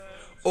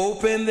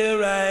Open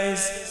their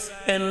eyes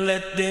and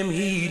let them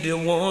heed the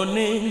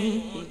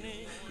warning.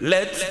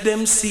 Let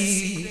them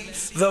see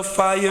the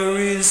fire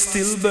is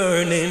still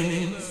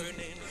burning.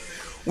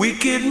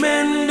 Wicked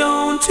men,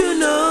 don't you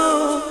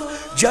know,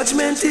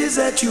 judgment is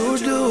at your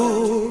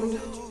door.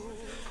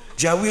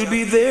 Jah will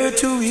be there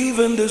to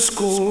even the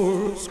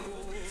score.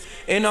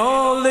 And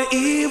all the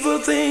evil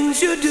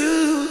things you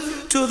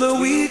do to the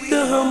weak,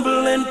 the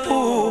humble and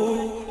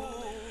poor.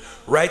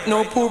 Right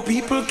now poor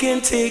people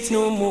can't take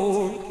no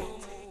more.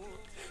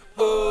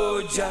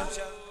 Oh Jah,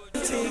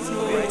 take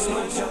no right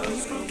now poor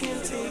people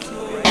can't take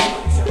no right.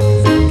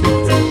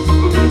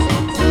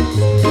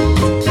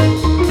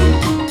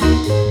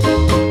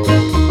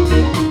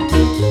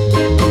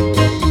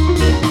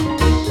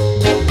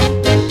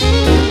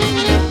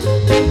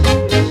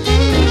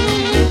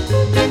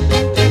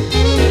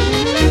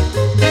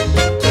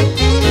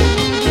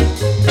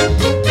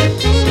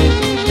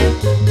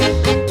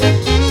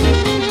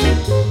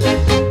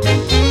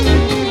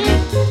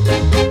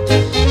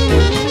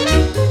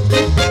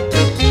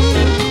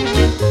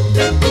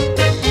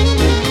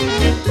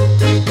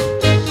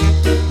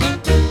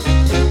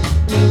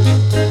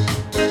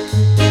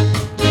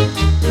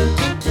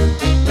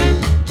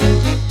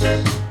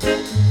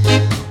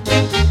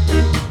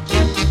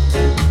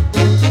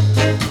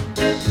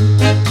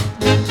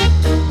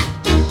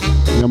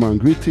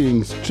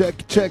 Greetings, check.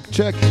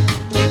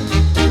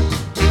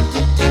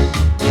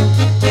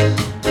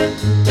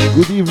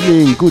 Good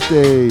evening, good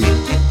day.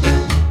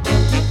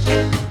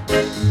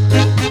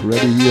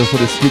 Ready here for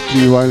the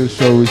Strictly Vinyl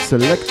Show with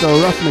Selector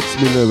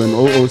Ruffneck-Smille and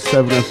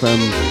 007 FM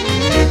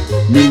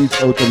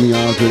meets Outta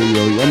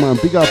Radio. Yeah man,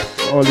 big up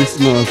all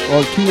listeners,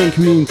 all king and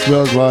queens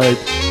worldwide.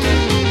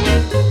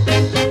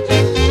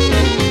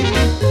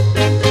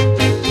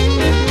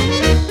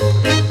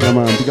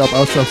 Man, big up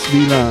Outside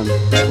Swilan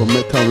from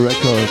Metal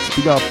Records.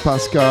 Big up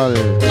Pascal.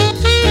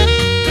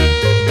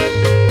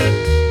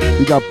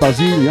 Big up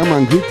Basil. Yeah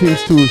man,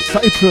 greetings to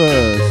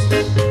Cyprus.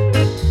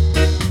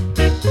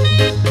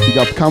 Big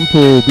up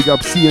Campo. Big up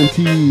CNT.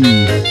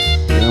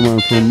 Yeah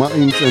man, from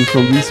Mainz and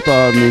from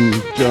Wiesbaden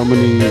in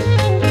Germany.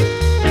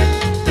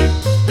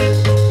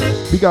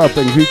 Big up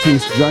and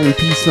greetings to Giant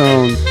P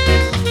Sound.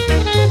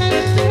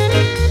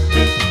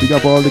 Big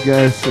up all the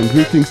guests and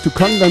greetings to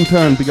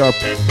Kangantan. Big up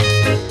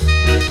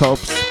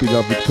Tops, big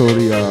up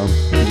Victoria,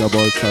 big up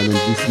all silent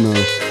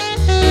listeners.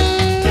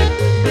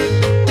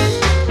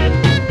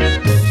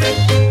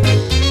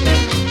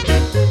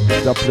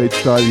 That played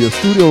style your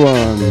Studio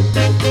One,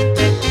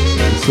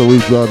 the Soul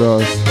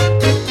Brothers.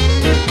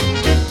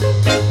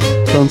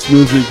 Sounds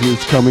music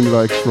is coming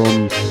like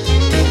from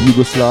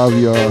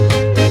Yugoslavia.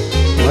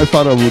 My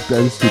father would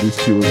dance to this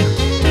tune.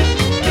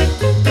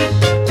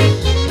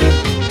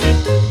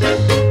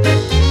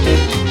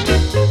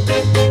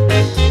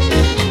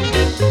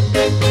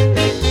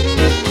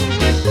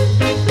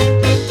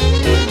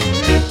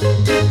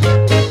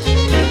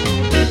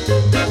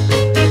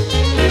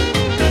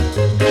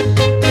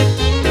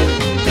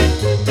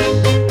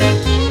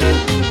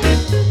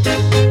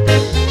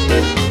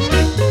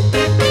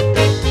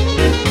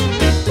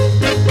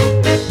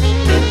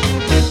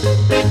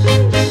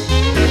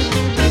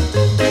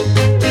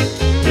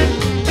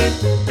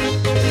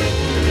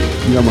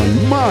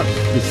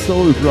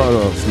 Soul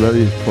Brothers,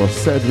 ready for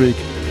Cedric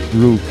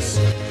Brooks.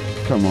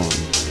 Come on.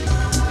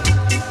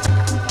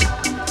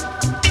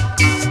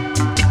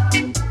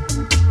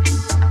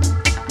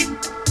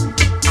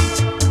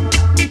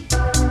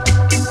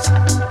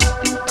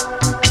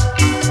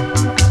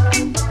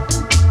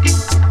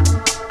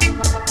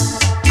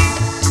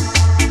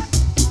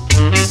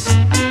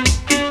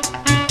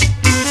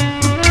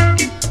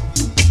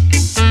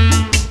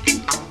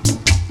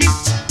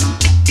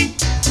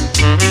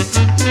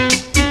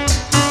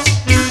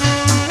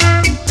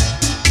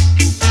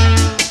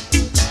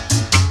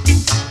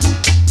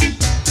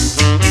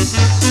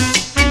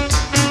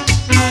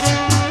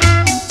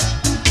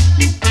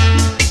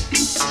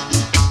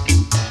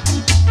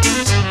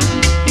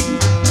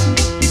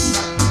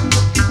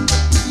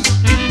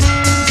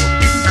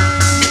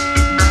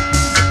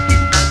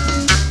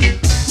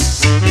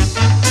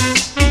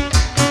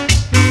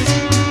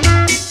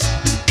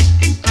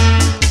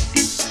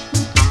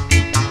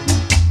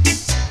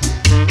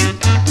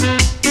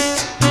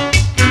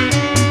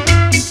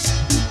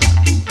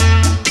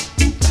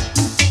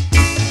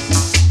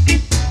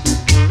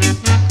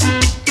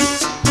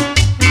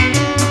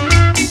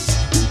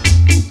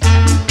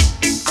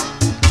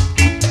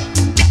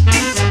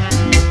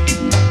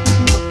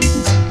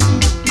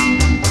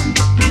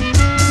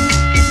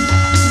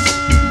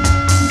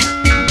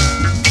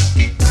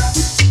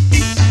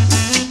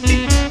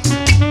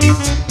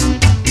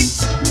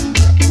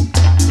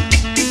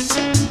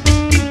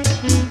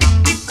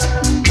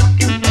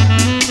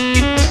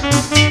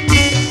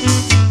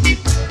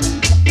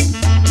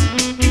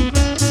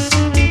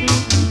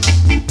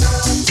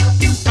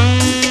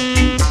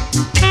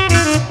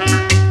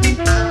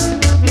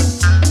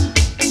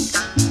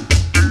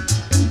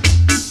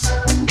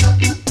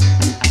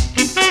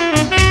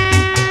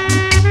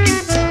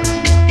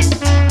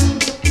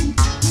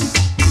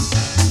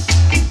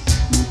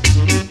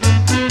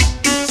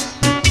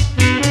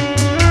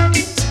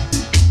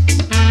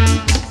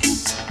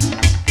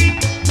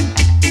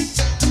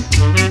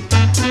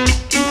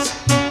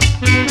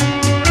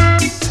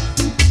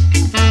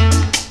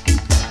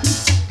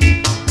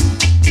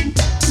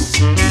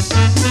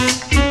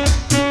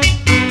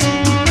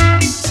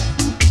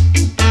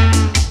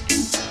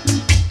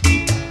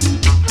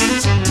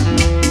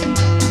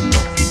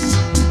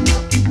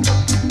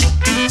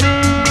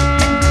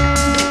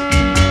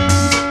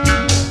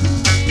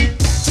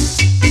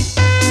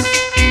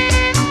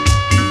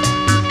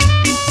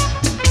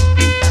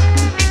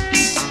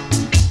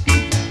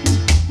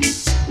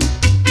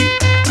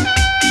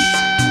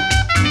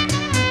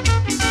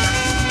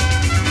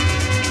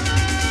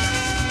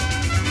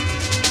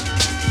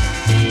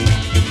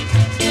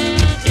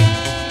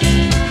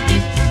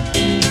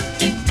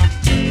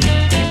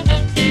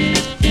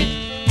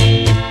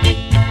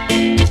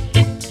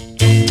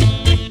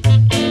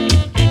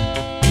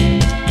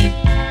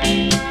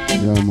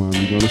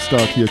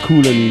 start here,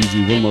 cool and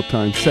easy. One more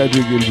time,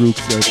 Cedric in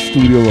Brooks at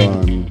Studio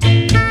One.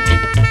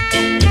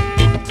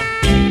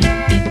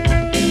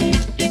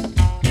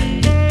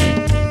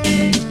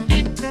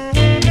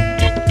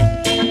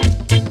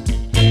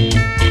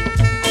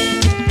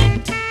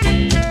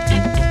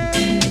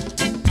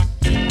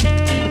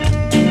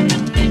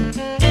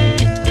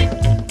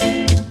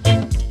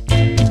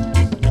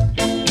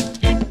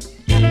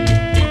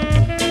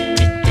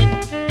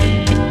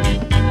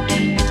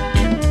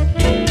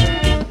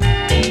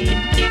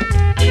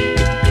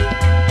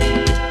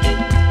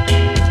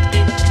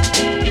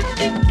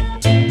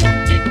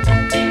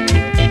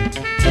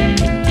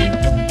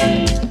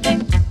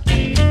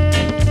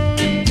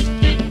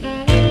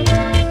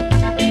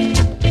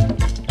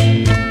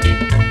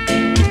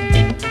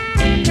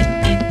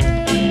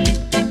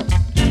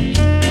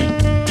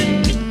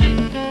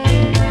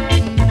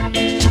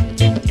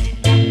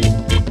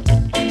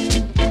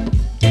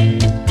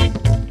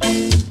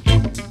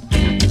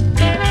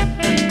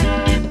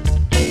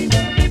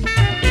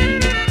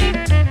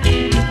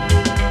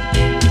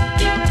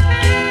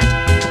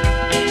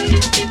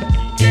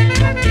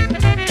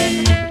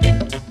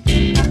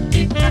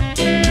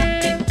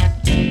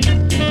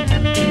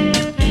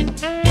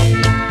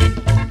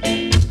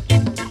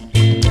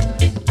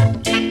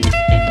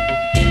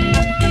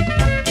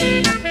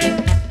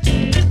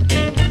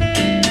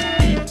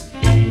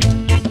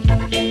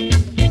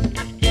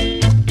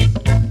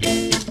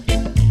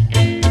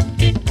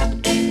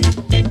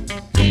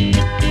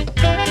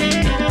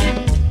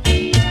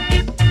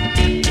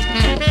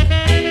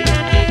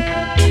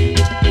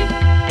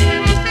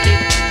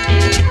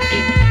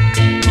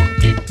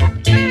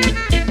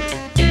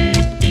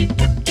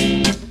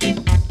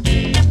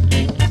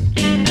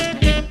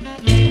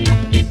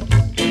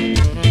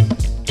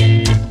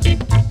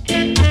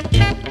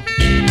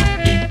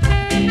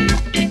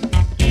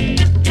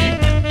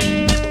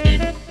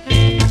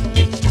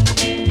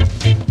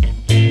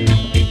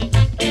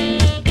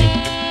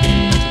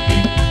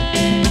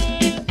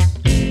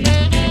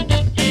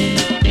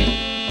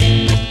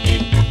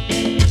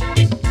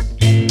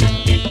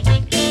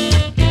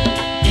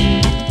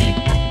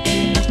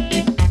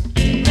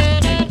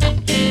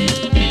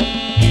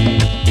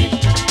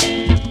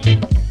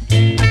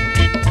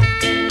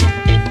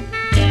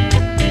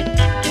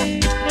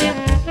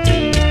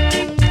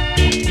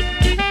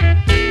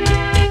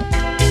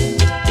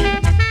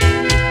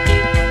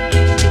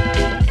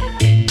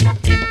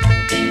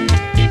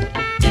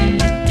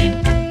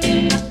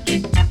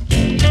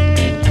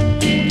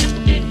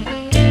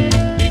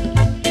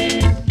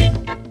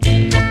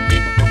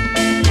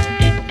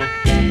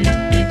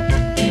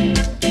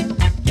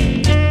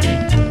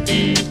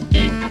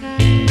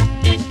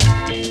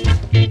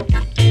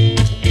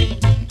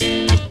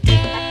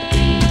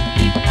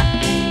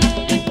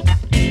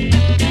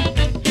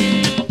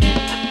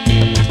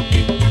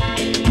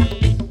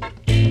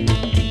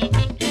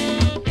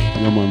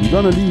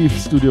 Gonna leave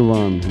Studio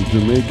One in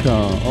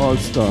Jamaica, All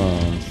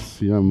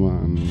Stars. Yeah,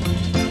 man.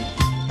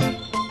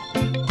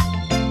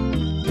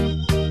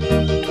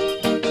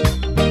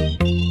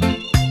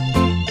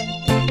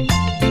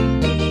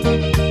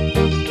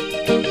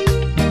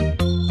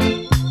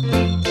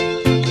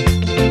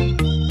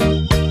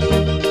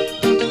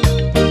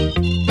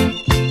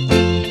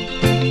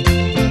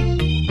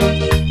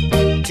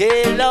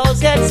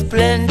 Jailhouse gets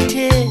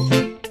plenty.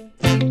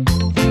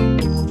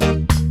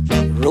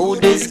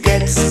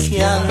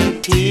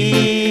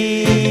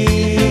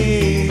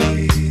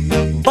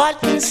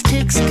 Button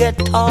sticks get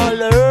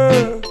taller.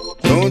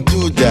 Don't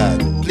do that,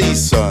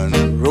 please, son.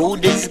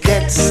 Roadies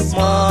get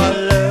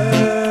smaller.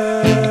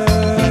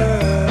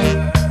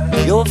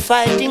 You're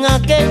fighting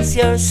against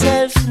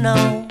yourself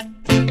now.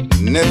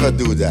 Never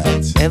do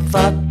that.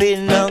 Ever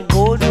been a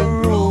good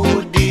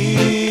roadie?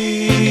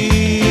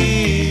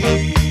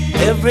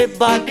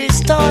 Everybody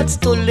starts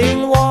to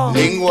lingua.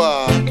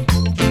 Lingua.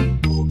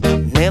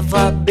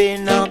 Never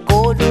been a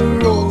good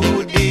roadie.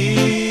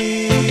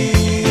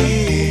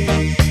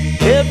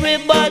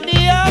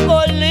 Everybody a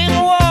go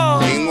lingua.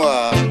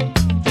 Lingua.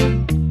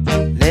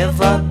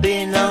 Never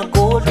been a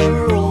good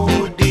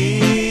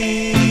roadie.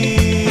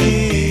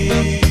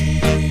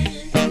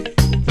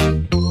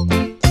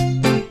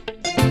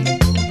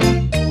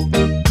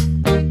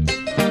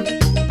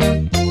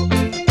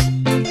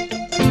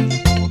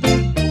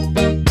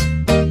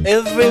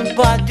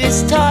 Everybody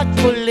start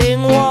to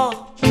lingua.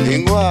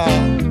 Lingua.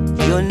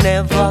 You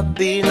never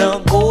been a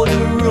good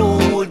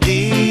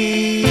roadie.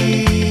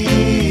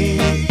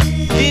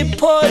 The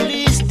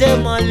police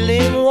them a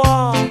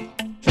lingua.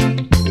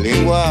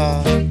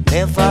 Lingua.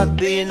 Never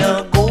been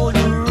a good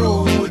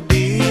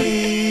roadie.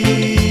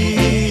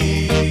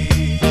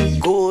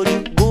 Good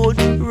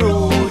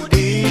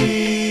roadie.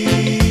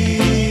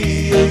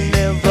 You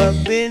never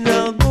been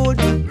a good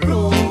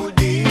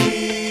roadie.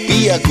 Be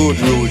a good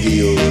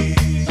rodeo.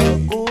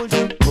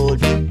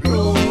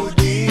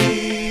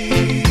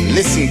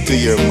 Listen to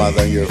your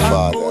mother and your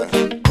father.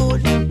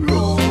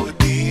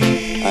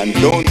 And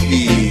don't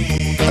be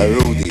a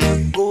roadie.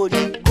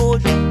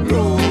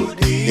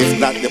 If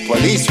not, the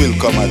police will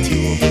come at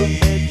you.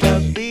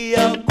 be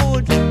a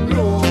good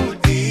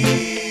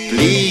Rudy.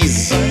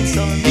 Please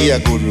be a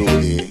good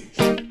Rudy.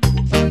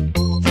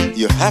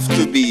 You have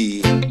to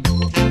be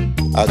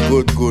a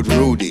good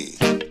Rudy.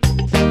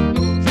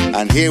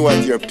 And hear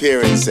what your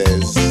parents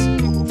says.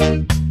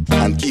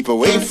 And keep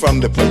away from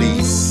the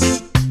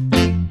police.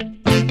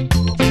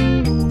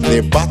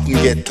 Their button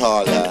get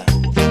taller.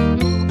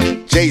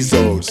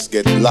 J-zones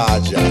get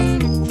larger.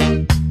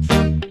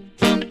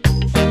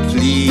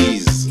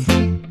 Please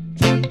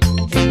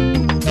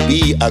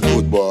be a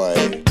good boy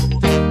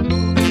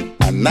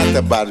and not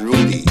a bad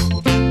Rudy.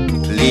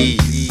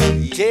 Please.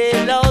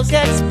 J-Laws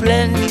gets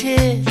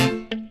plenty.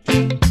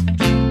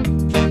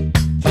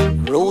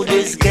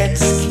 Rudy's get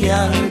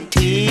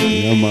scanty.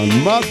 Yeah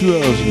man, mad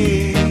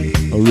version.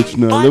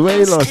 Original The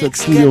Wailers at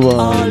Studio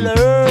One.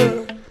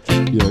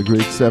 Yeah,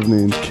 grade 7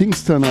 in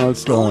Kingston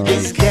All-Stars.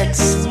 Rudy's get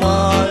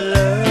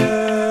smaller.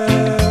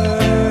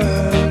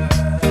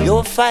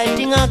 You're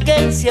fighting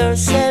against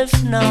yourself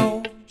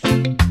now.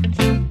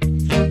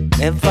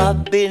 Never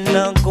been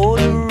a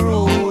good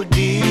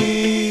Rudy.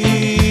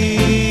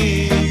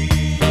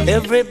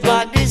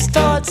 Everybody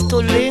starts to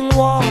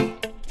lingua.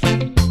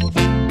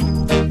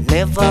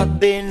 Never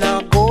been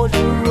a good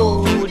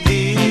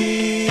Rudy.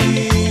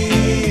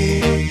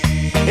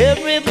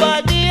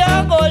 Everybody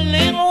a go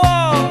lingua.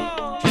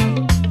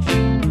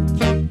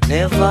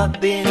 Never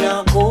been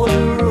a good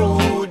Rudy.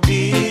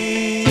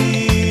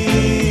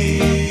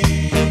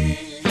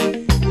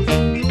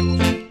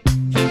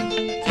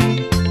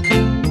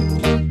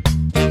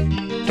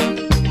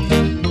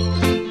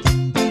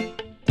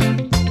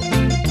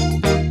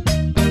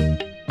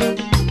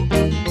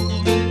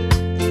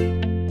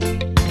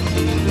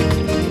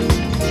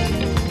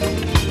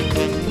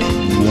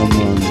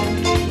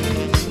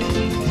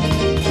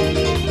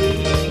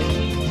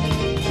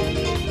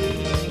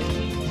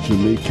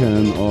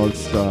 Jamaican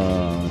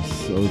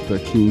All-Stars out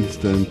of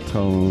Kingston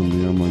Town.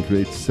 Yeah man,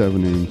 great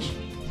 7-inch.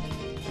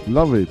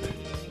 Love it.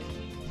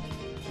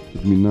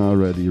 With me now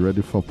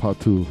ready for part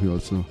 2. We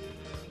also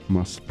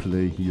must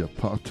play here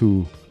part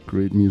 2.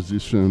 Great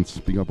musicians.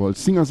 Big up all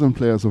singers and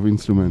players of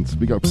instruments.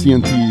 Big up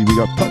CNT, big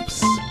up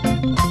Tops.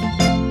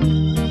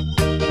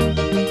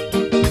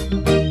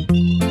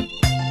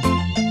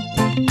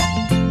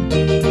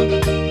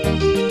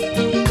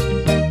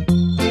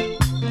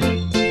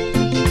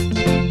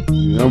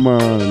 Yeah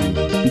man,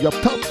 big up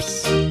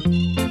Tops.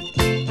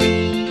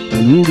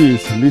 And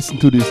Rudy's, listen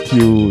to this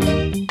tune.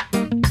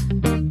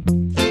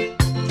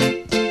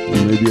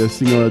 And maybe a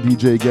singer or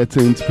DJ gets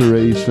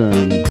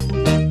inspiration.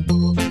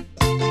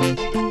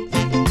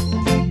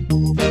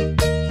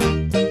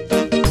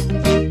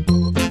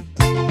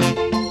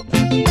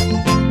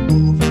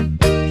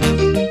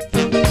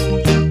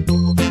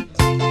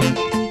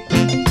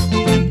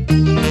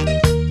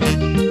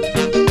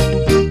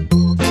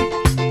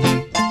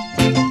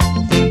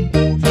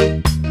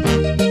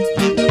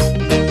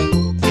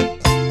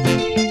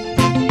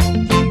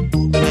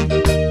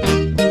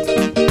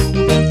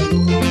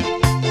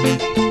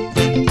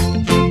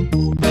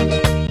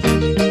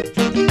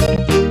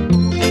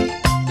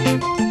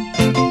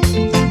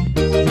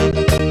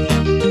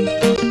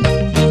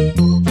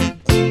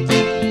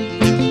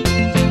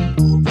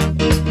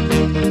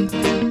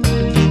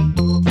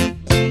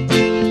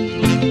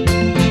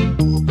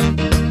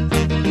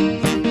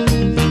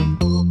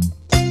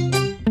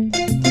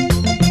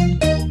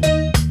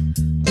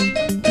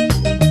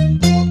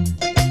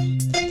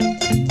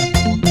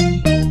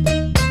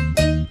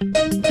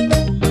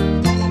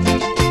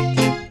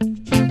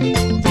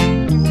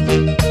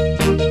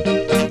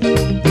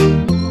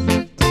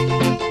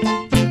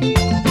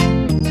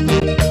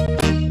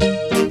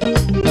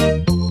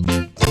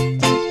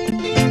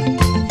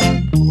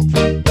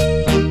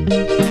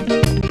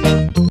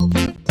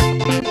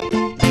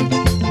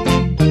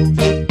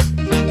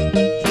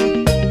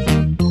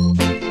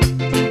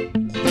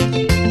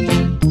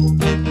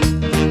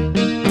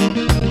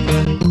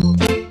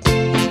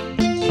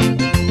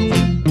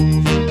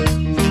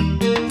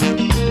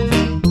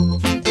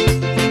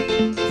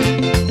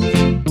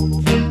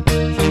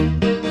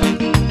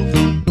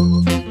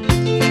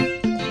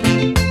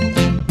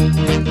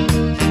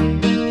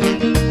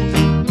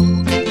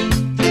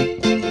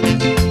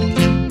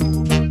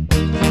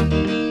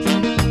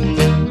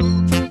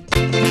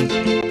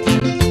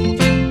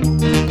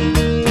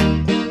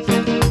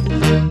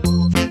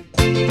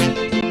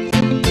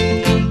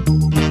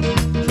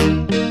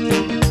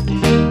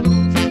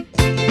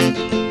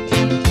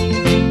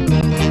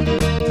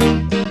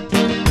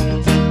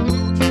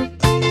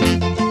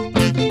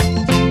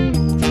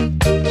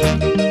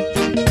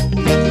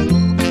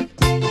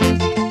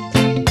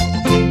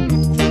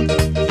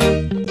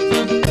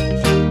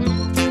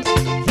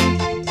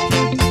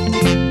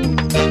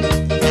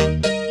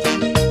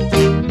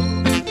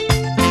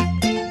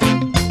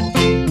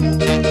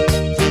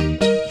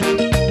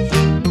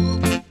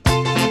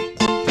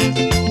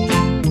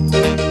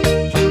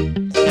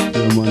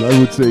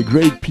 Say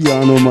great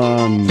piano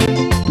man.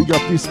 Big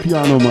up this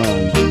piano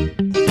man.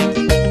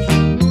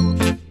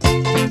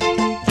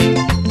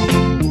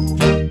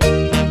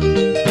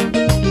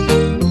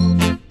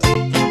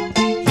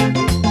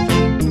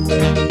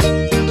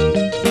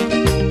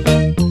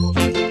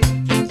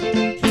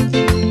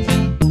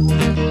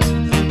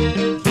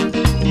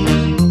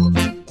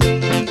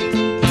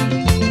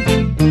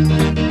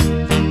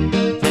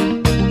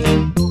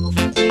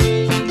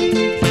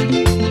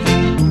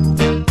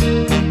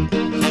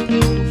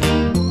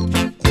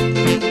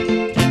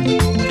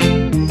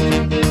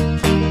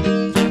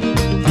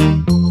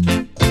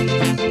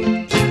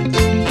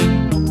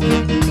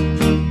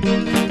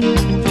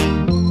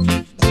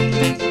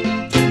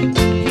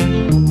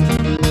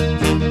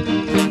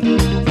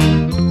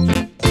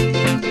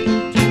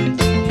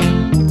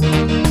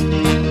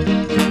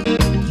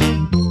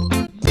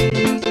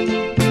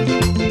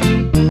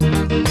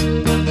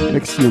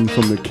 next tune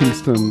from the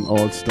Kingston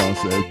All Stars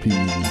LP.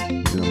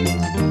 Yeah,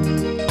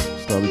 man.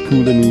 Started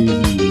cool and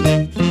easy.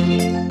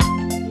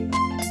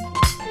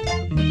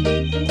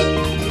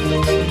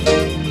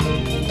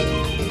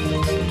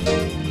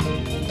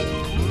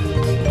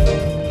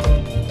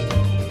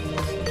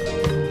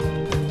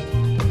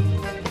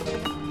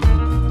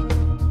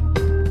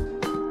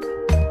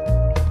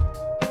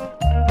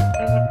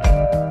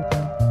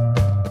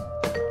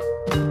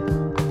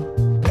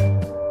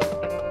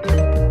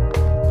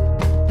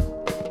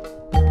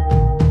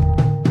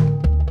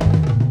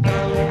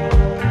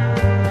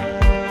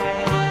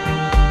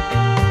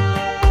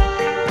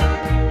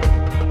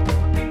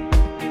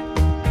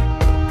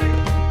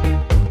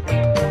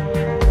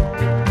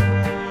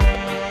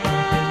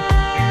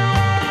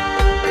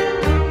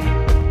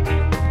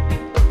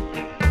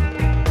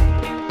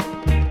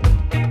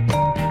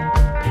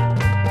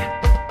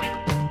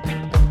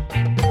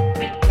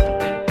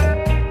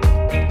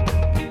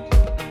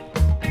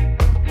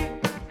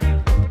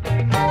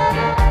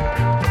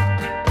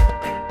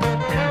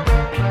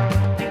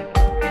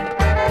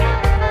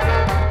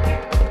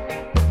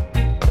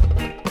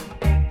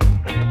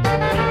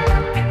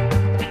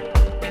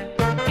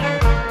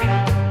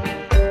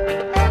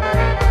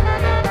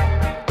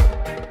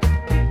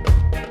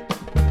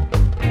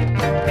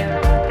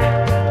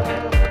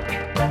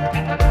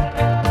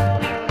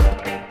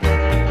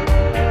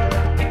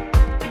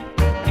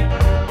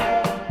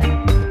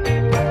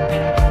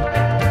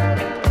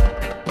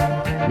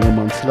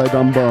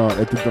 Dumba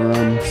at the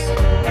drums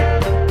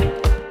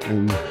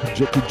and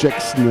Jackie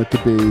Jackson at the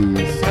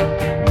bass,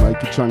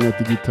 Mikey Chung at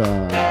the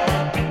guitar,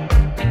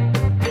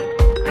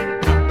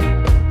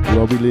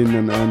 Robbie Lynn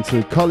and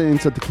Ansel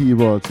Collins at the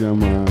keyboards, yeah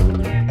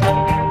man.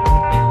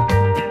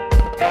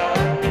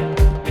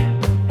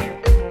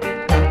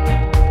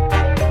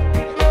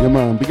 Yeah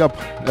man, big up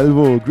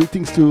Elvo,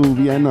 greetings to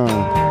Vienna.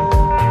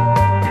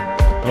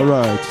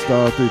 Alright,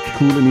 started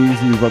cool and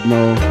easy, but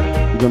now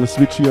we're gonna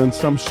switch here on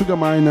some Sugar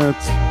Minot.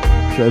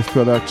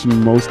 Self-production,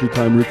 mostly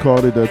time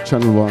recorded at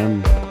Channel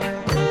 1.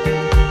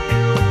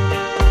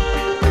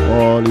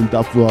 All in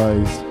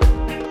dub-wise.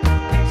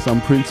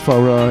 Some Prince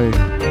Farai.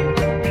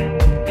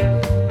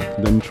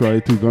 Then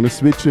gonna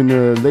switch in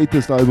the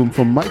latest album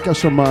from Micah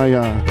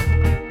Shamaya.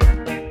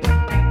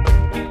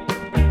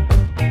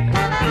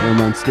 Yeah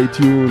man, stay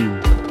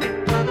tuned.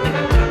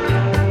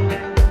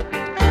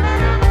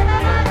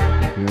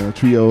 Yeah,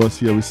 3 hours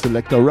here with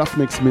selector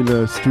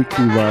Ruffneck-Smille,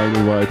 strictly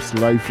vinyl vibes,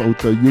 live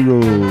outta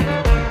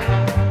Europe.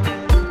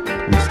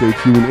 Stay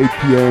tuned, 8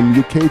 p.m.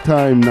 UK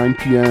time, 9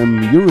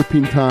 p.m.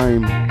 European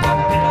time.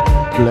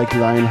 Black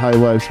Lion High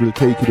Vibes will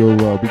take it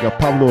over. Big up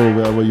Pablo,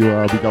 wherever you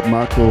are. Big up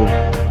Marco.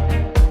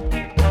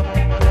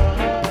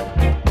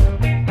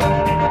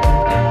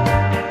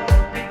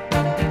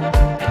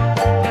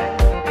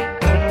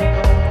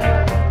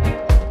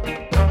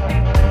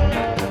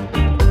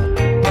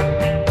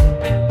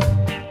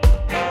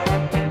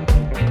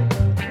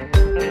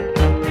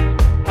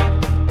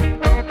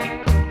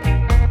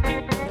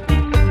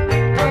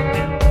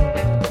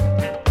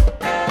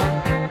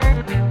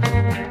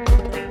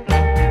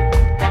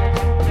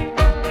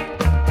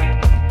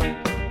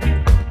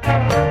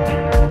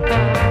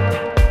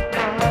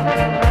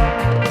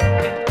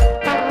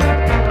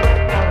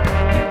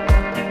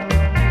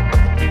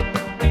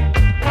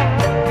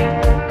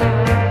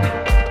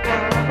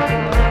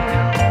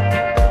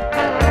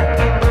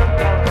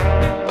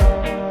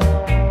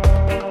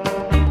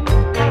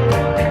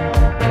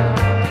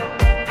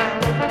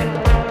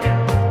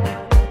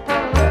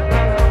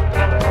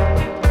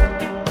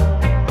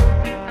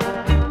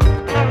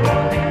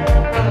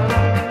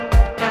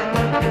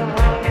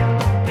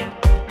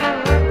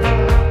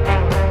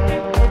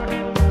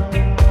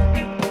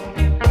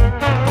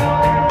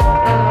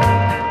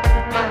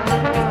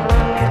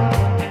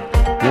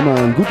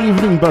 Good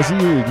evening,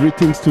 Basil.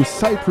 Greetings to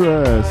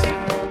Cyprus.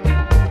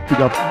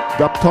 Big up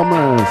Dub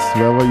Thomas,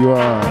 wherever you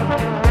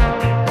are.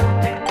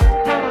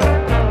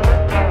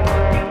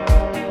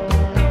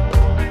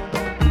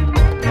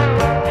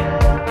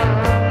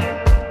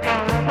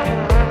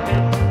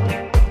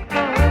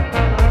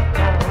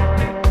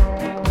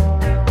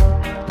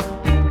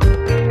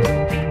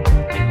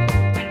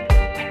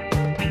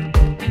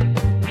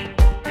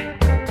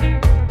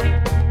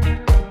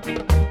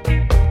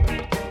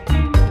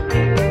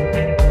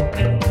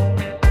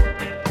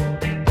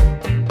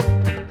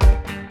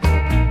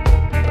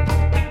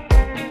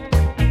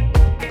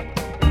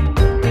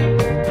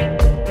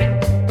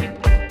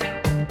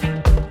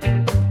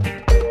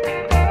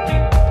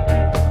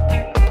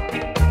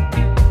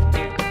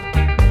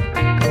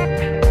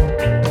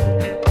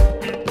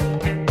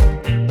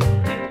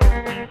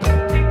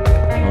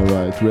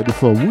 Ready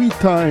for weed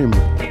time.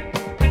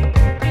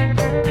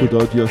 Put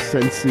out your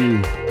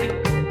sensi.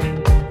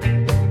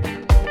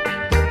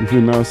 If you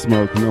now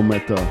smoke, no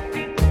matter.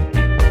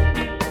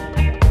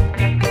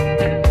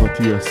 But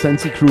your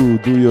sensi crew,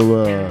 do your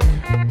work.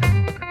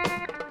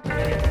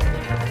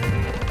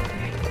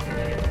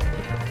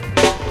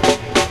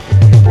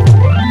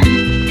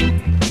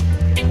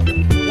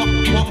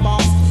 What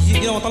boss?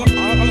 You know what I'm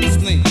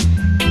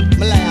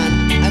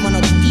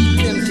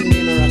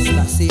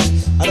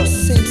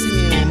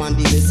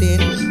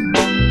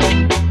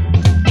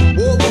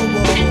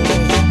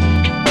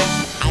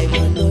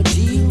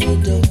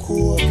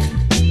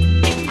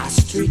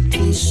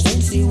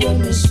sensi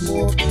when me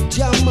smoke.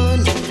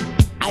 German,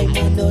 I'm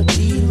on no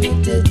deal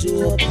with the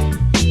joke.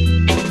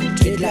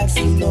 Dreadlocks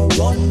in no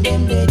run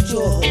them they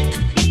joke.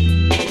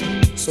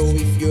 So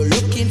if you're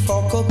looking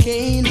for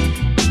cocaine,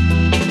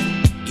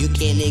 you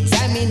can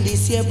examine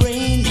this your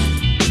brain.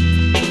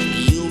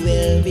 You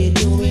will be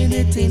doing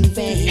it in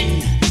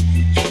vain,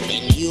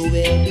 and you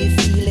will be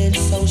feeling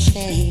so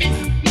shame.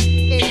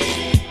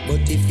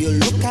 But if you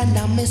look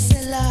under my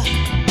cellar,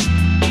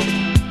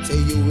 so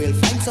you will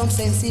find some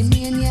sense in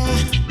mania.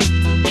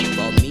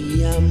 For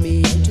me and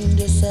me, I think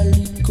just a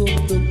lick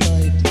up the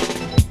pipe.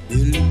 We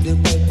lick the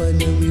pipe and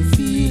then we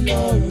feel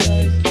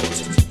alright.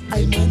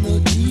 I'm on no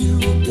deal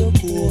with the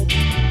coke.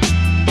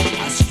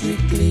 I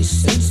strictly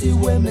sense it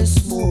when me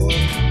smoke.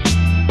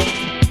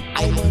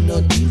 I'm on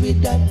no deal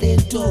with that they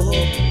talk.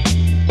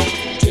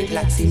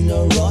 Dreadlocks in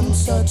no run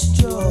such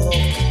joke.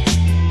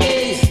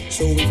 Hey,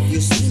 so if you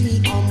see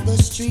me on the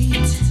street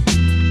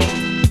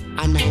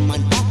and I'm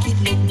on pocket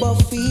look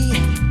Buffy,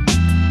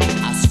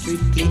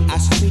 I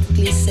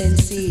strictly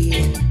sense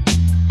it.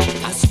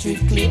 I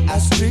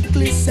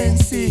strictly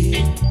sense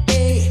it.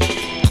 Hey,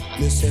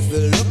 myself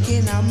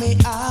looking at me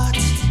heart.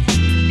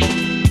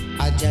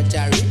 I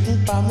Jaja written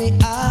for me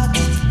heart.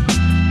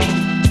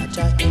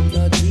 Jaja in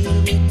no deal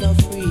with no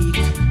freak.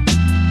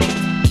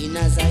 In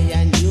a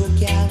Zion you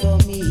can't go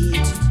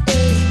meet.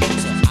 Hey,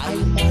 so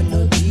I'm on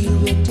no deal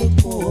with the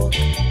coke.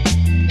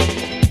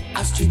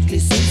 I strictly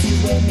sense it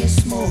when me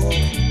smoke.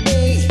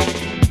 Hey,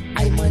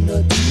 I'm on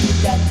no deal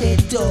with that they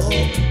dope.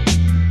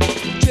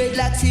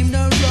 Dreadlocks him no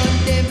run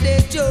them they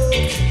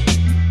joke.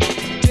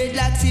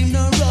 Dreadlocks him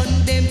no run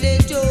them they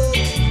joke.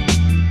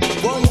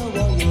 Woyo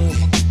woyo,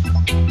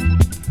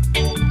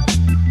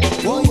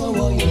 woyo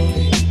woyo.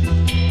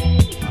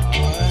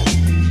 Alright.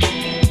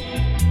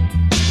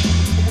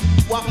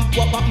 What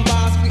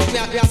boss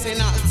we are saying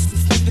now?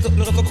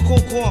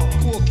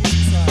 Coke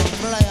inside.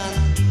 Lion.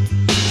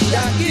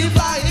 That give I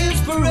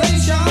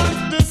inspiration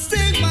to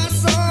sing my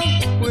song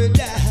with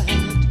that.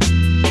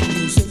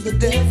 Using the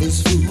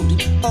devil's food,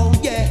 oh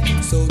yeah.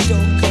 So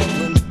don't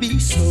come and be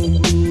so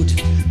rude,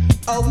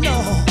 oh no.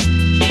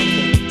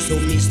 So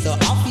Mr.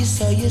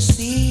 Officer, you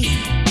see,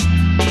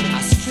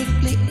 I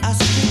strictly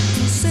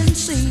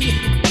sense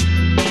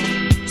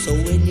it. So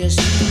when you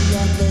see me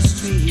on the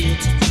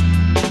street,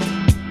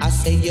 I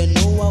say you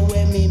know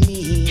what me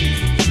mean.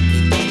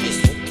 We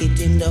smoke it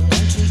in the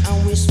country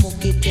and we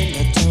smoke it in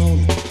the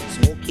town.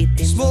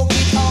 Smoke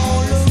it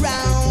all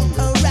around,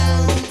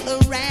 alright.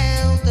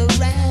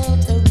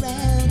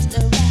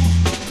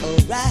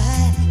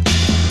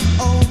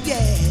 Oh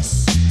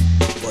yes,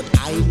 but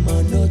I'm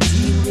on no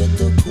deal with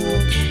the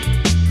coke.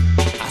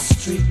 I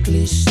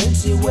strictly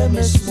sense it when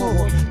me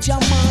smoke.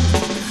 Jaman,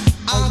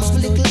 ask me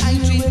little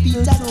Idris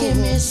Peter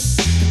chemist,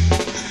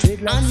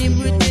 and him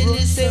really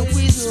say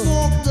we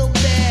smoke the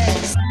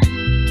best.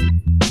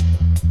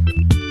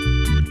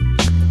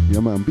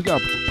 Yeah man, big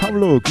up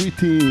Pablo,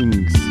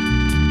 greetings.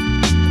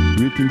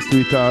 Greetings to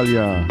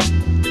Italia.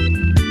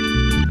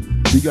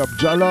 Big up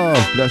Jala,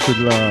 blessed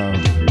love.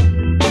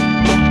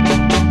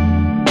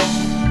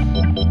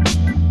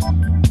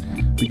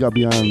 Big up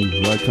Jan,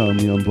 welcome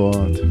me on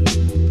board.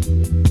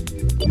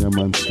 Yeah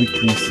man,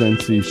 Strictly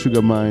Sensi,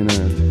 Sugar Mined,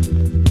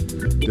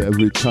 the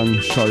Every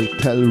Tongue Shall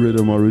Tell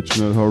Rhythm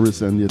original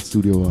Horace and yet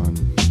Studio One.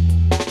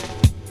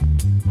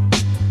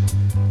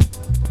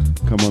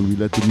 Come on, we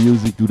let the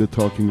music do the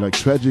talking like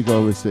Tragic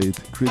always said.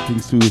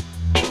 Greetings to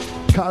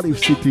Cardiff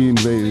City in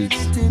Wales.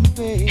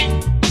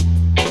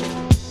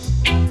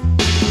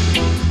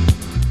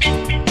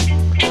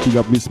 Big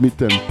up Miss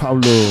Mitten,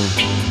 Paulo.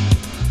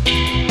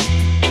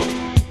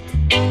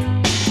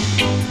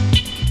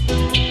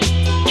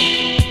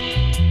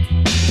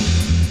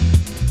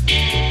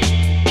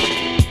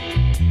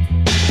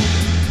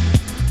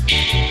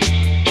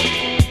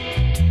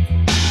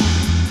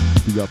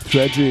 Big up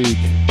Tragic,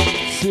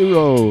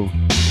 Zero,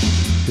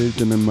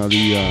 Hilton and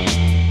Maria.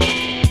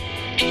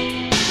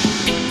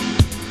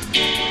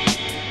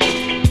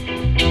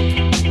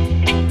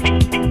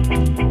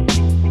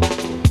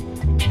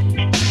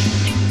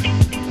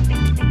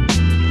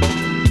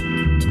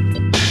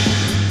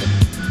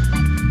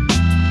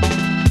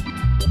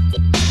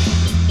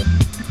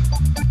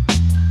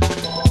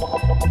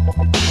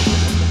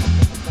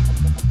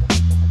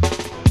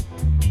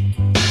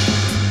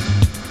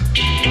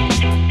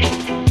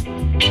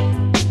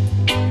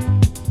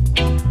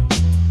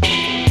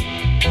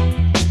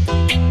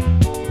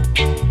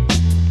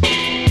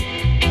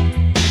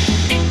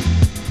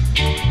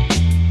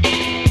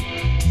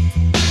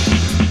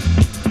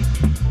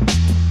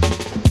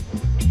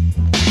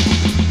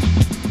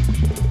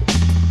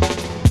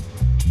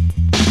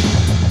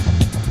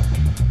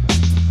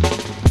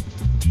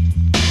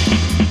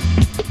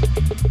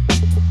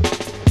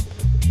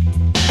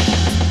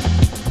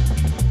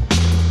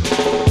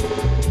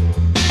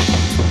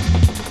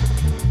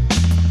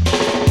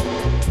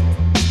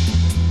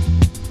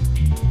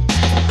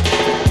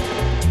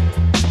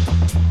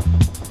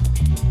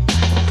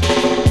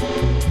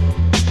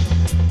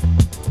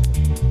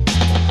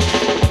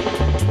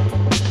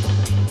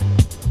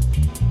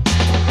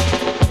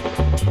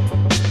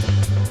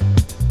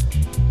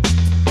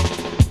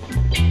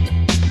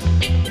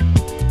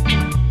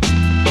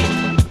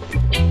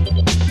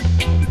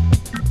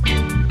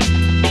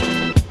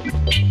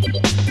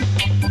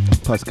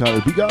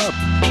 Pascal, big up.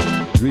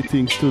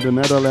 Greetings to the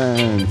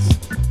Netherlands.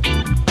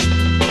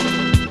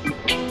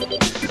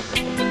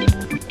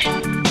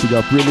 Big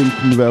up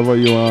Rillington, wherever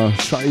you are.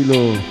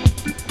 Shiloh.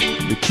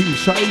 The King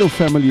Shiloh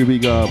family,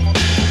 big up.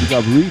 Big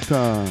up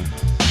Rita.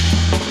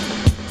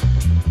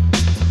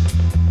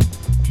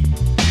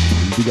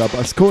 Big up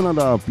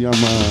Asconadab, yeah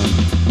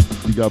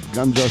man. Big up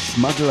Ganja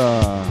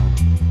Smuggler.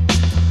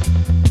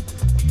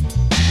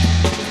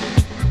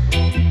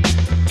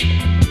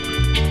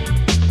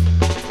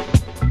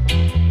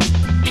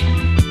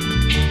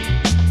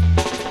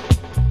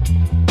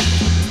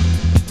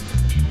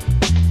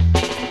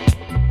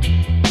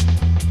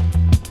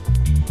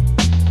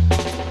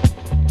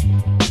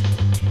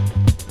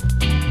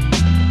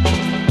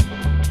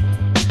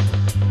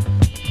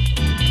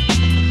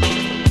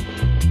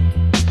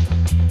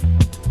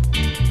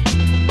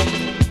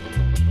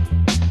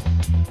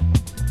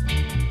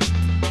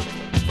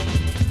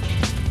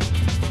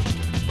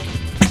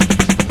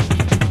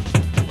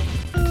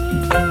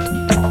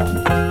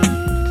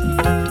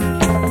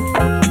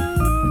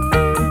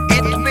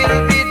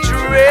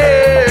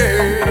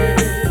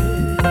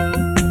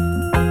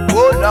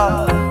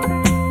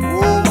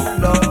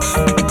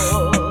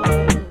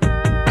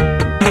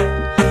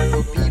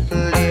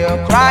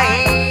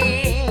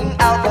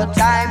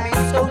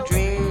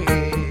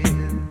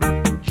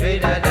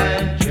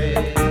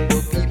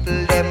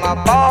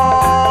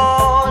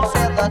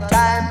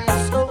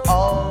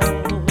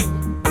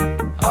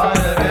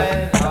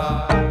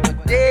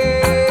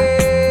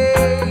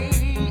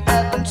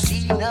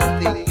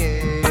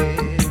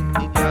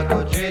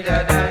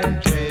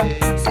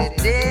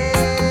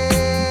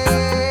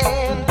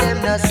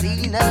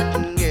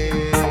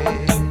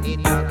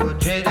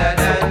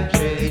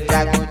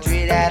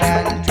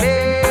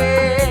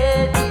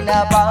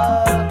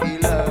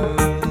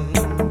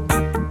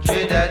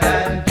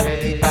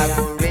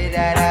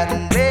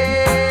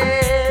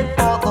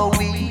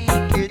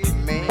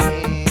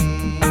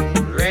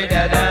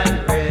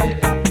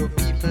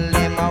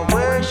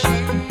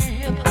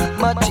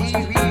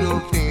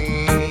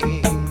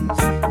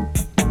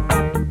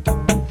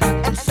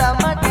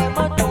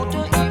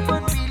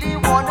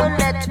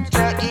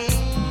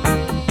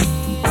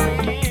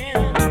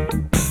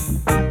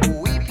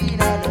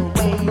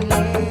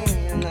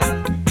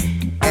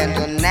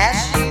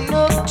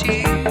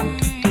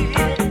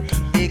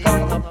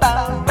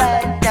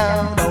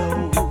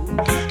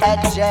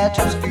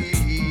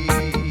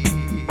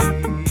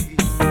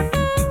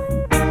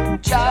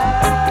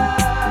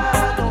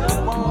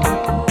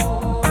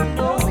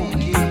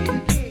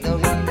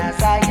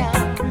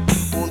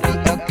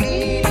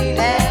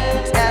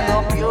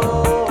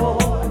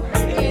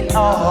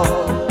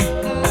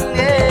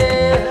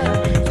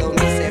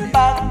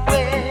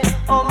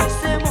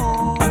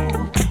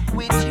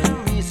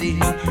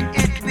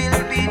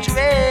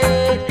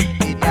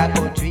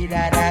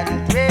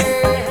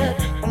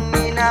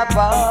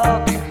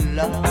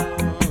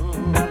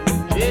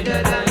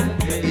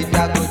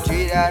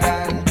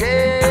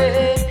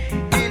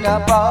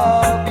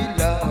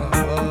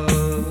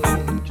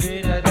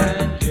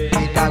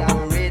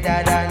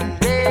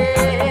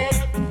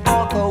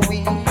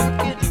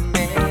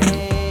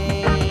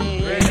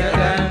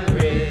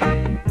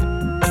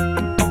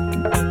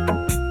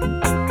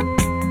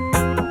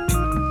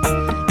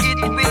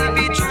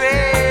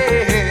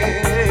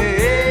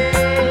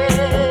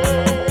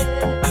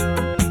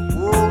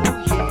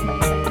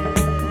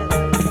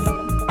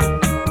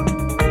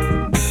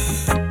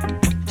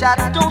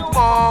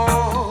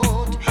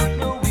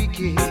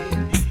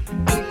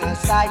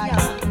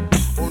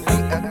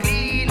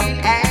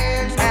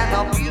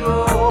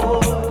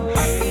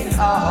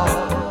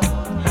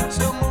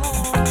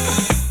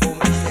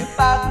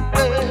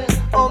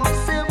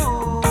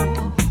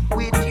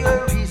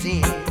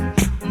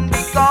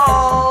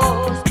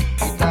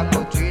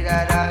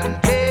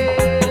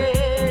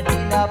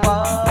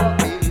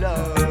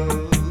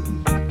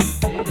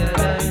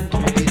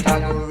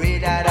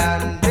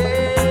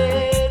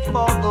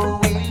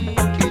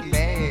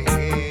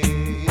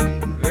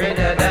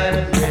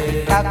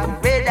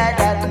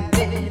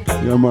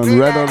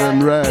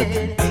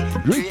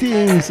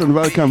 And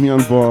welcome here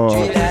on board.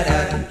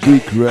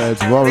 Big Red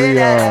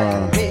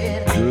Warrior.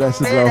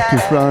 Blessed love to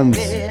France.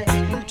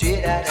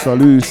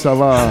 Salut, ça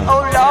va?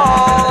 Oh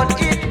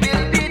Lord, it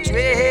will be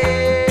dread.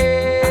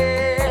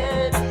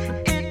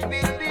 It will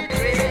be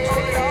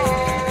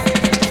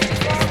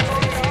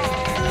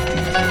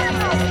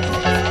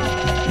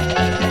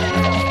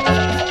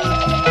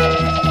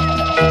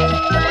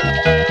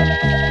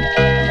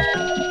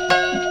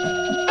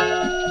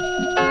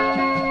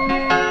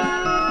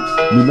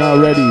We're now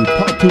ready.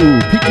 Part 2.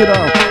 Pick it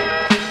up.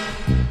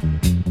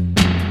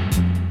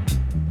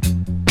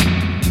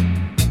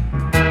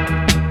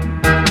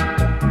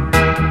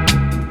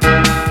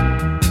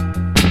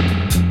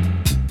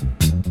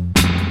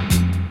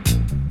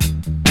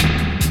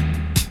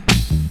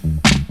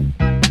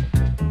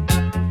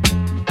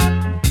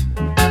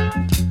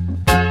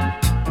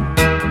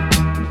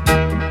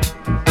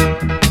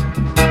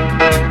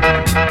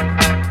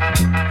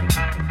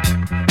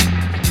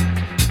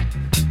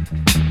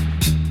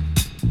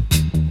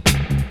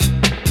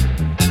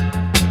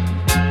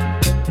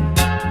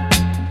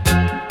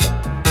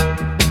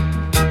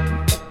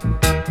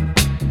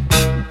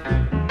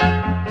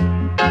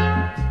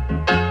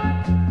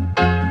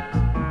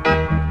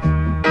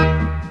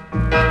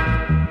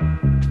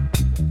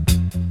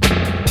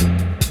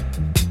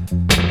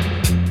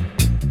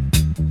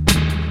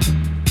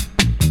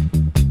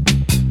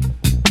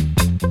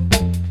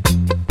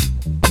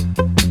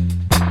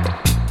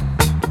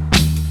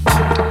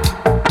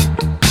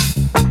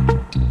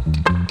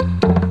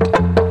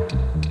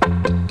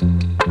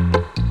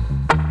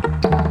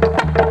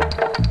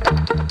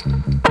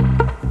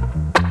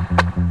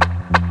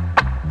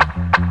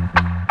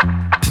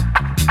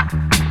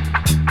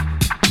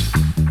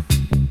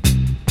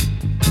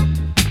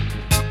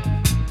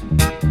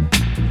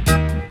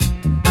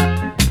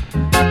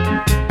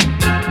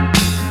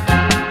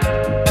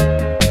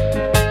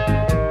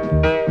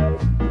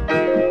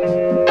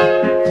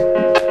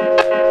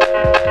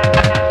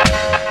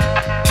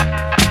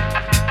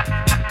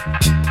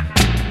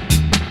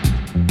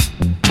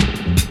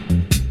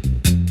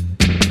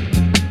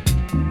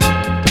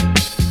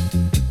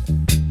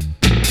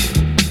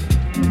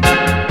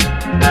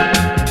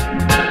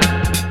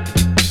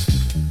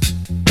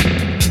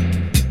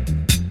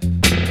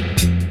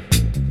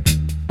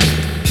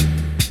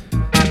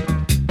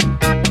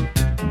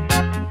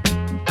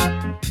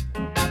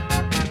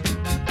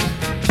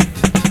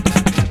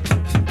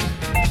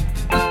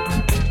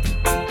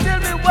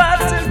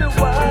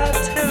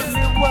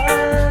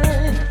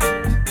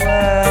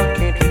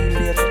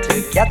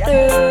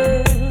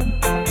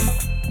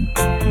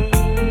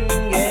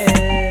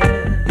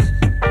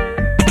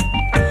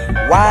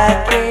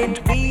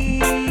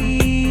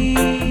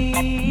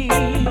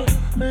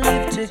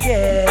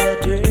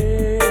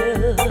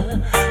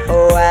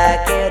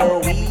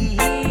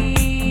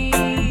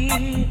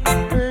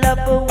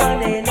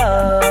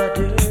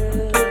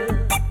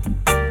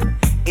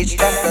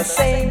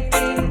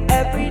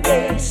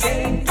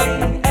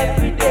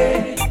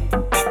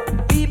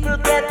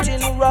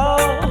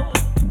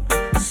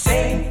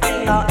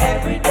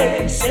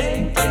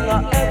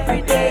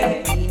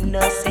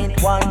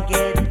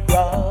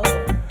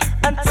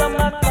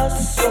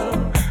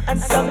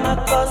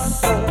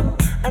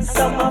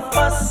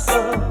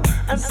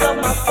 and some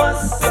are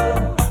fuss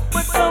so,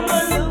 but some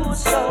are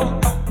lose so,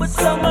 but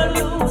some are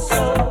lose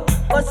so,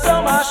 but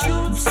some are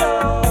shoot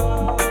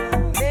so.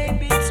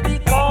 Maybe it's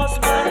because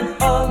man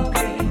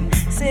hungry,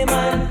 say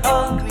man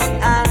hungry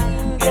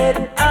and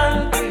get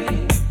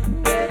angry,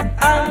 get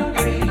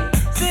angry.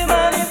 Say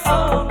man is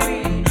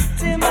hungry,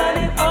 say man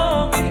is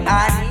hungry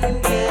and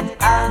him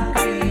get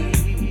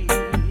angry.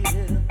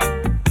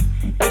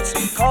 It's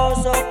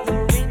because of the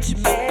rich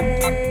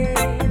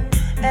man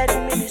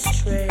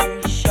administration.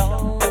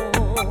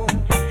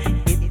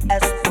 It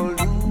has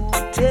polluted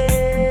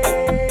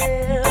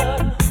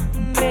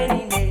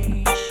many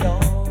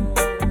nations.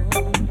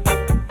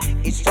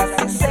 It's just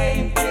the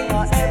same thing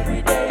on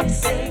every day,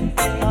 same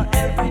thing on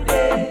every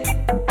day.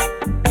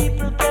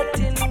 People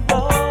getting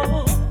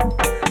wrong.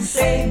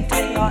 Same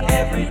thing on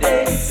every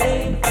day,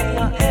 same thing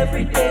on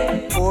every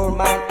day. Poor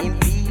man in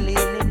feeling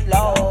it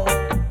low.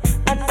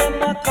 And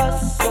them a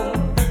cuss so,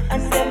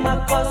 and them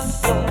a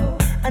cuss so,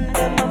 and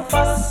them a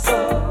fuss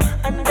so,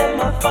 and them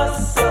a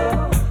fuss so.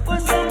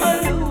 But some a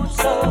lose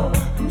so,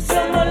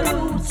 some a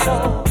lose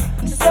so,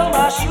 some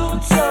a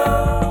shoot so.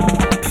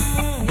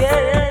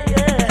 Yeah,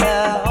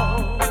 yeah.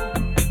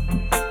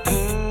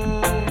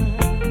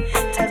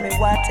 Tell me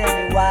why, tell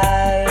me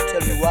why,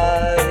 tell me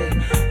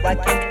why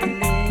can't we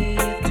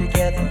live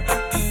together?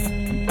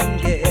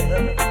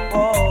 Yeah,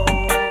 oh.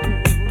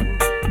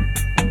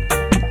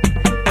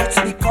 It's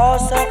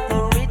because of the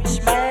rich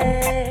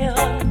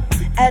man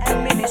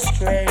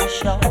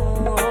administration.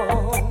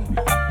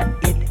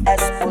 It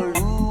has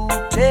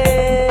polluted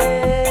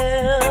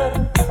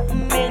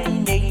many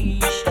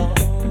nations.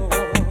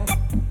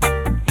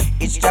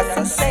 It's just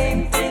the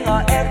same thing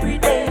on every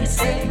day,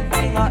 same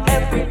thing on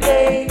every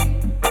day.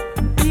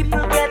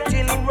 People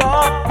getting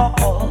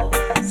wrong.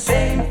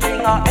 Same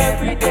thing on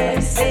every day,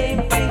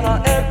 same thing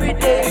on every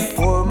day.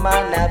 Poor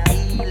man a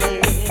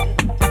feeling.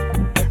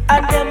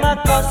 And them a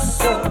cuss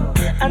so,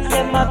 and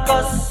them a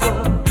cuss so,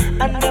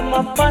 and them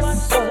a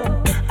fuss so,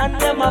 and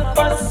them a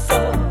fuss so.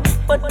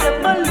 But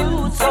them a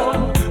lose so,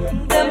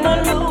 them a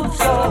lose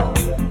so,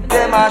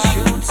 them a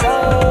shoot so.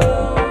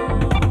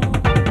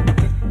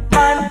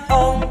 Man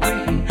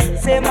hungry,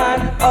 say man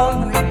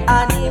hungry,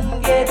 and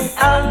him get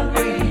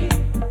angry,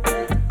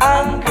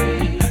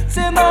 angry.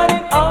 Say man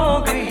him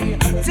hungry,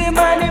 say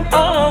man him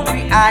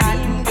hungry, and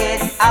him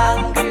get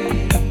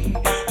angry.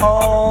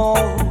 Oh,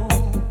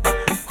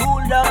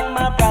 cool down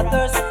my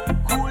brothers,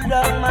 cool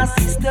down my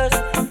sisters,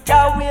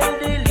 Jah will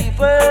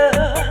deliver.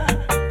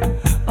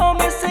 Oh,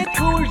 me say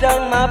cool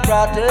down my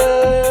brothers,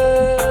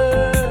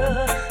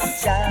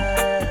 Jah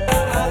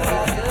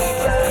will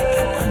deliver.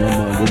 Yeah,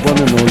 man, the one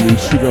and only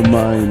Sugar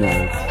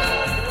Mine.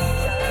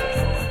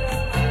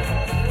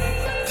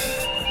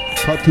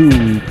 Tattoo,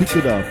 pick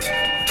it up.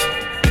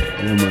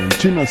 Yeah, man.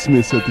 Chinna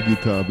Smith at the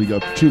guitar. Big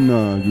up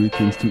Chinna.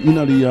 Greetings to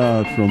Inna the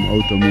Yard from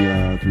Outta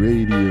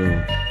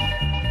Radio.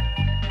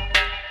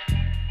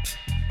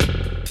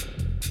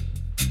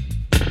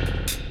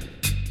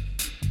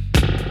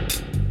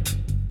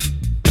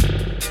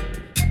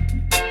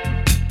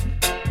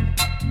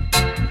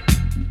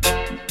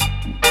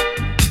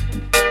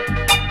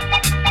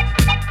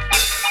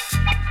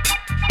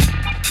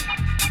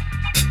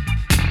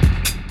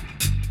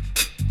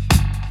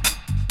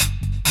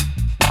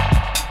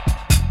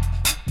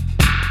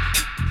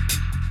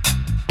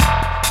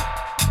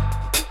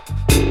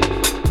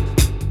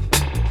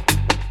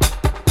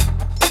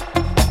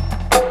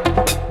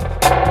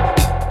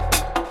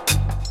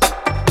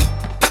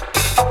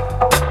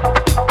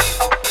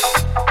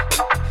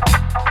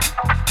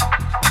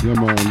 Yeah,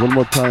 man, one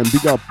more time.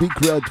 Big up Big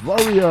Red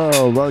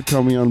Warrior.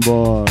 Welcome me on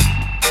board.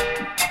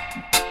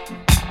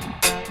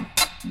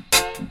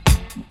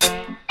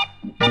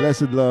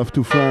 Blessed love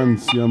to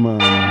France. Yeah,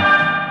 man.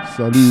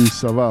 Salut,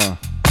 ça va?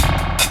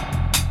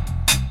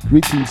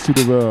 Greetings to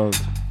the world.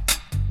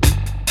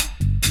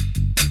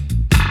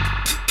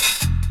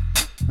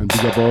 And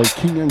big up all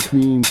king and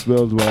queens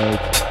worldwide.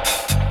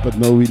 But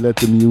now we let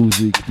the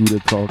music do the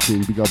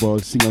talking. Big up all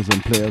singers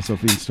and players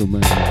of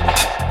instruments.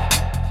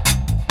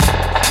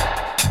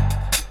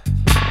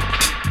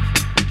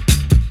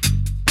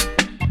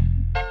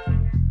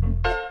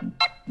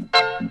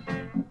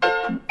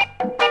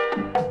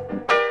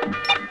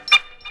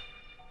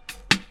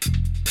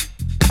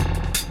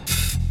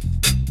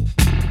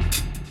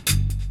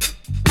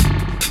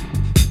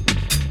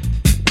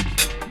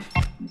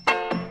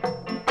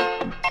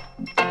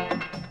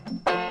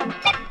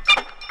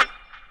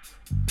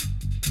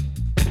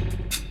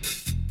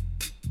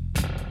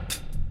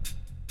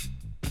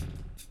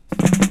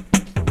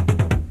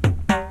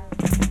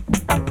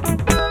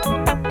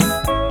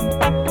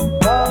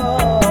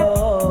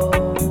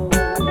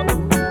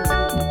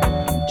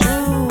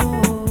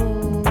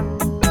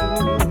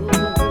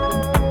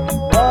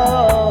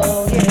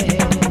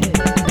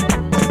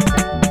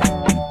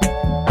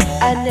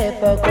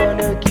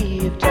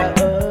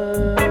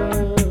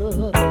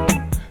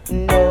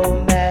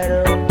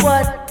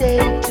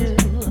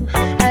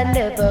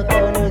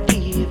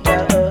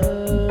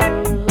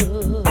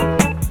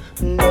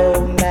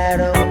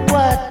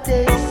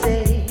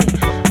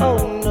 Oh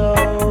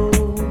no.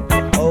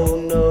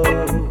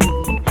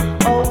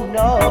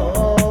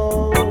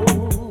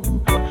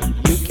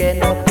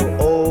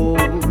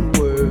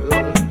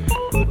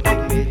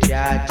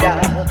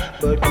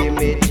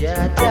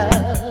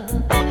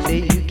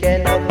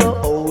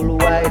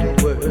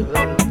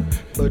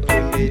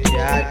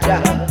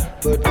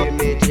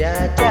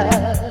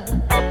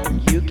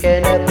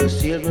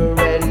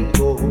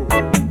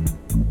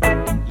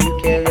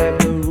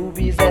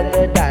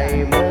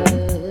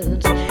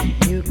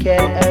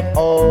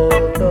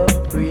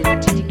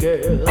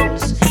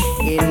 girls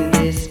in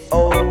this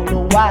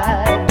old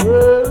wide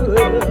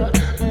world,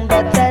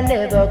 but I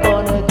never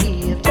gonna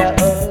give to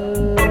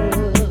her.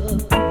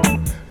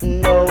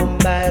 No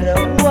matter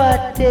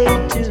what they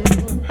do,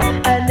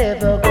 I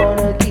never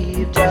gonna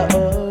give to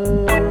her.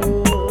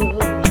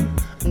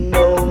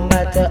 No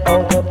matter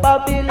how the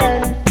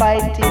Babylon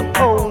fighting,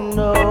 oh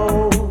no,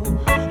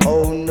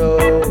 oh no,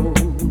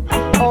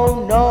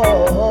 oh no.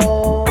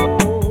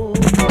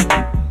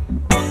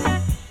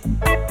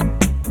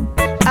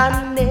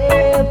 I'm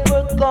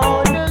never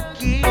gonna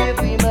give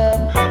him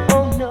up.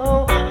 Oh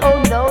no,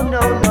 oh no,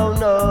 no, no,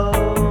 no.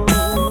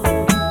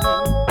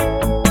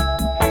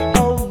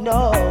 Oh no.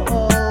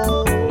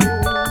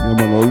 Yeah,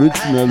 man,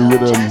 original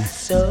rhythm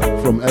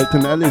from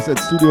Elton Ellis at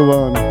Studio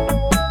One.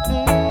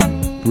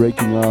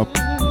 Breaking up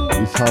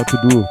is hard to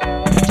do.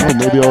 Oh,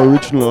 maybe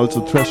original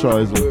also Treasure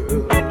Isle.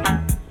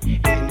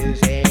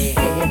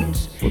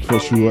 But for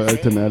sure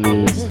Elton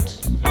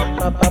Ellis.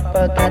 My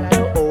papa got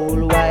the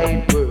old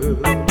wide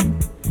world.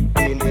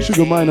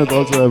 Sugar Minot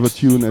also have a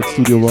tune at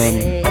Studio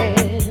One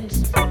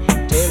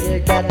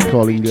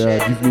calling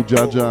Give Me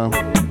Jaja.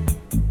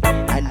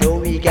 I know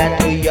we got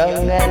the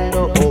young and the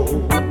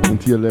old.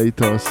 And here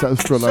later,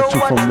 self-production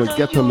So from the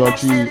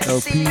Ghetology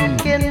LP.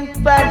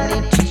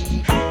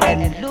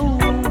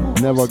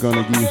 Never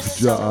gonna give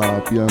Ja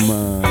up, yeah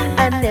man.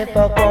 I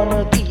never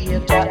gonna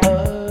give Ja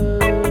up.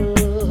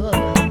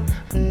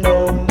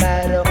 No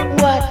matter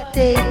what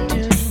they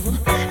do,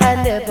 I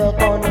never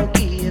gonna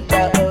give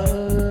Ja up.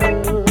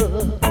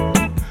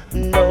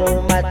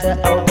 No matter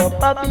how the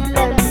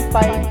Babylon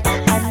fight,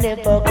 I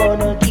never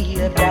gonna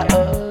give Ja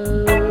up.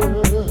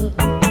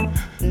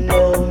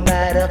 No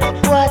matter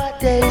what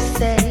they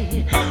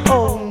say,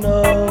 oh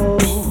no,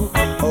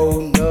 oh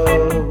no,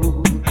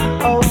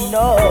 oh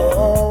no.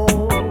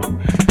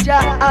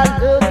 Jah, I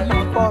love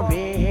you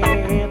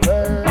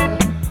forever,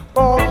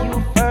 for you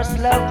first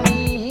loved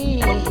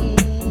me.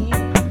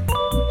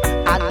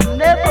 I'm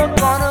never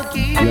gonna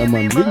give Yeah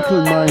man, him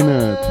Lincoln up.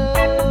 Minot.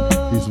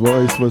 His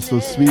voice was so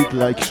sweet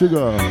like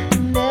sugar.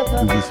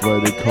 Never, This is why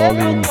they call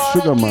him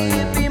Sugar give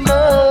Minot. him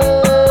up.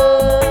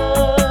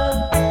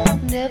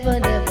 Never,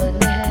 never,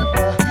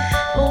 never.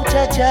 Oh,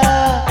 Jah,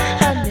 Jah,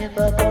 I'm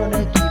never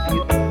gonna give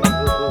you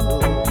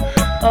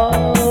up.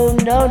 Oh,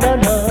 no, no,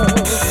 no.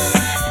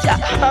 Jah,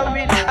 I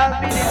really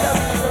love you.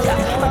 Jah,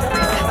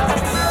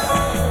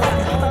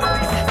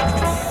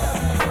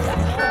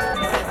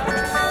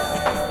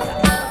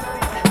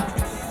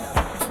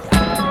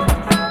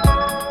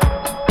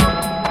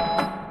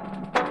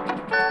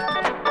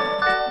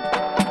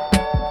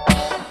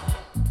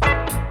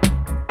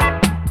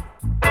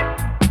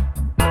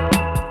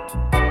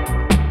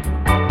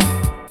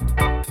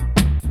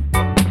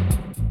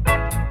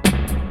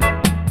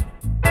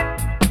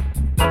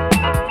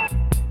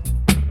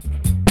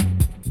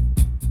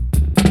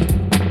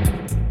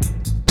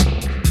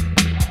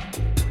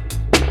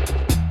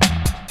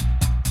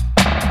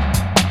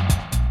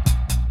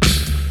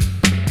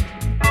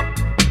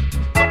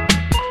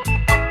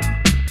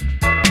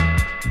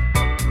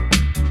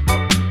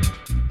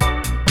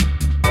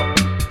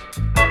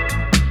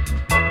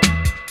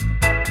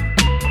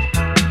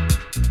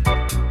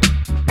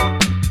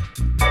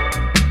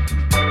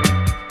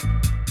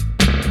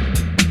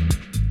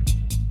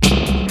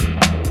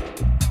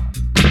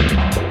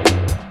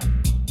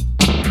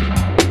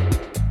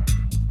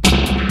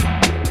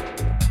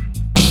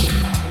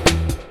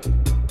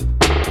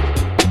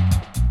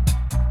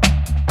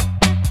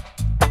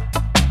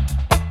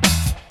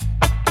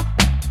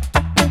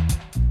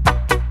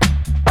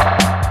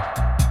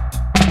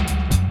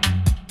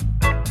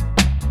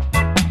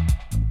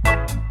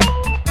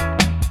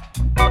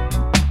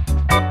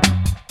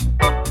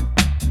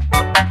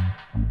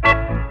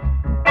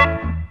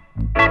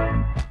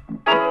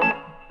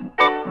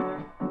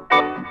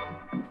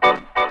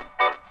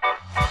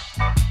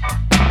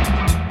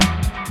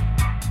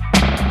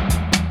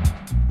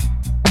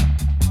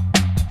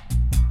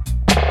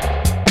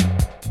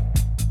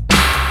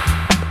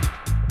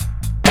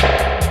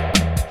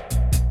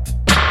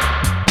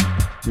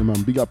 Yeah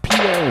man, big up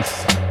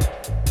PS.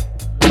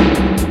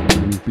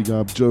 And big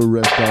up Joe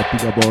Resta,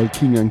 big up all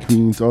king and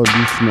queens, all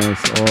listeners,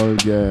 all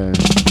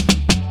guests.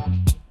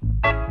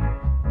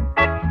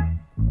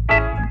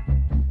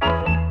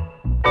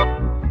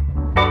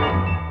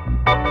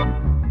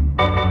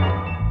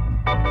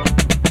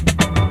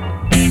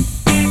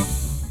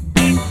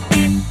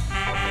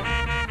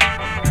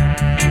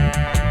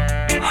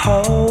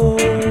 Oh,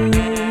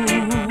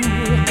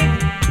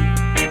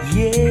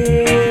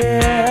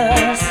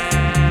 yes.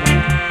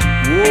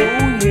 Oh,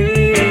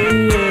 yes.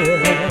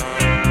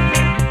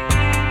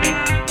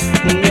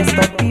 Yes,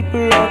 but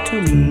people ought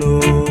to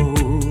know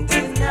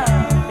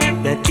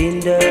that in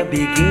the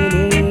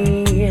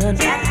beginning,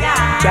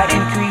 Jah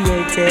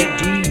created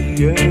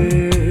the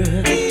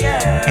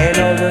earth and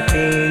all the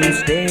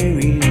things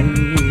therein.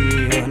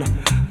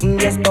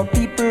 Yes, but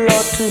people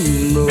ought to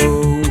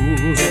know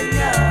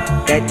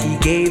that He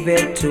gave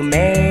it to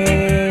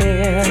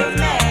man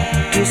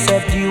to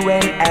subdue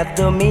and have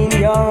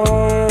dominion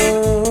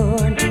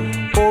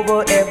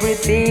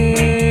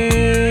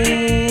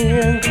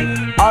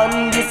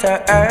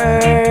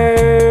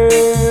earth.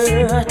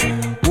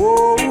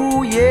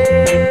 Oh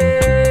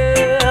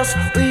yes,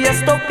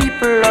 yes, the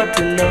people ought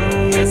to know.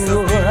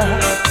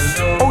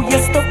 Oh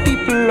yes, the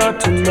people ought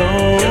to know.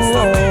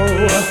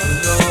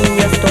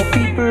 Yes, the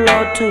people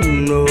ought to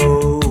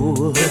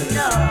know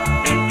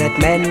that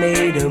man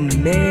made a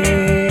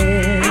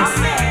mess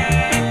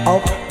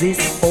of this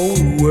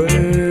whole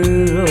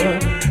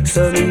world.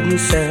 Some even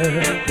sell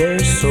their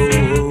soul.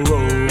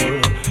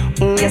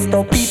 Yes,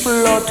 the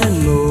people ought to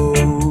know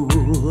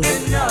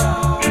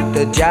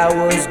that Jah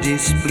was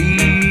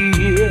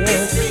displeased,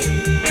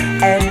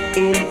 and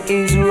in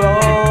his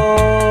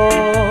wrath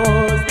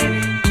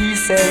he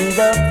sent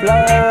the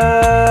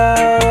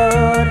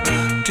flood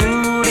to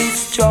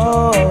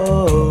destroy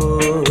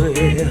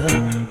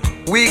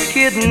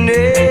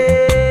wickedness.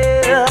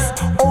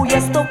 Oh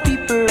yes, the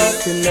people ought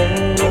to know.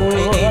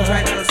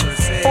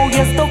 Oh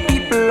yes, the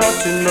people ought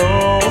to know.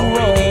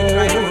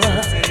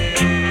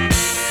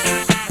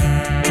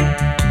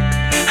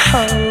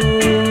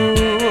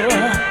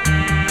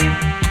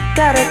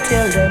 Gotta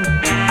tell them,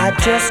 I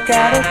just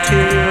gotta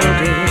tell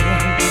them.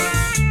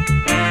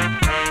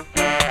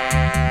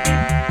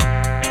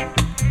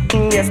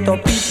 Yes, the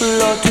people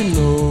ought to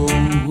know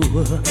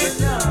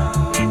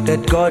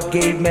that God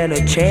gave man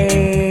a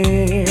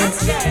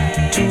chance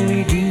to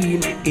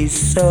redeem his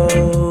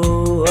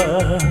soul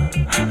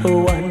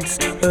once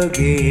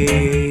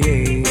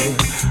again.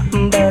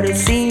 But it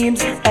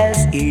seems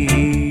as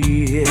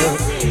if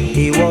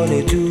he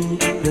wanna do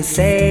the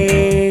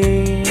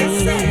same.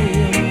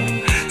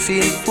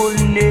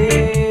 Sinfulness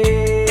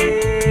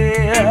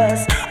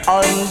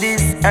on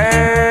this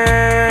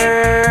earth.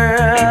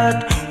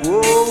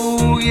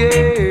 Oh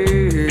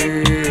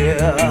yeah,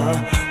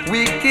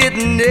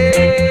 wickedness.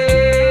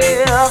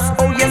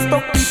 Oh yes, the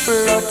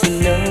people ought to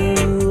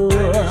know.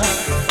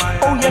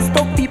 Oh yes,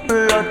 the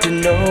people ought to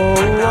know.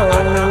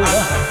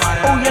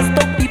 Oh yes,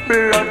 the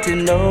people ought to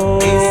know.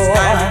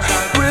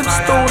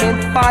 Brimstone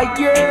and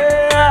fire.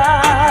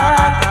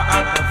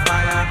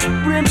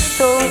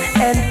 Brimstone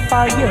and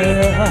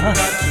fire.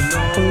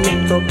 Oh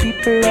yes, the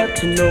people ought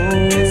to know.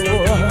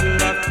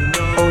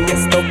 Oh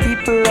yes, the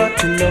people ought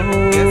to know.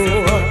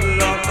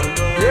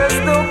 Yes,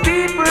 the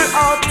people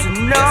ought to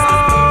know.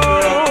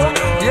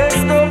 Yes,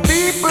 the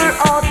people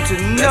ought to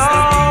know.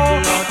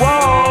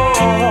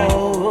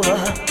 Whoa,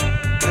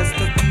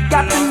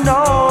 got to know.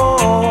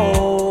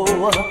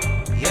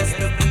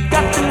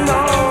 Got to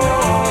know.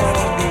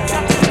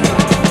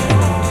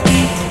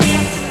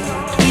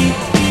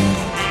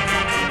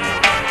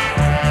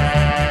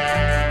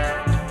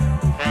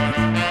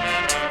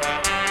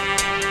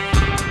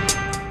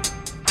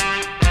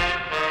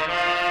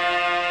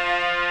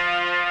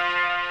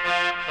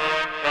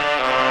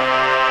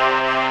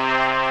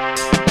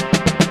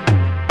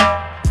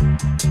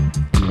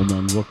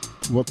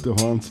 What the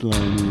horns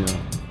line here.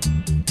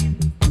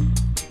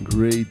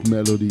 Great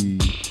melody.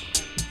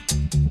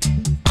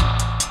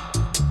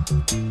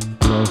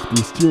 Love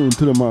this tune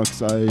to the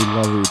max. I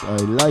love it. I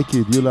like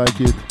it. You like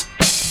it?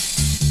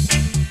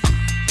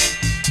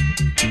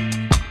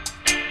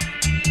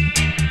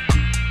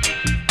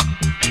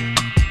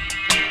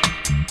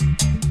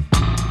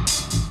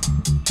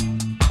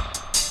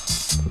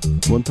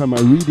 One time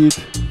I read it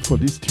for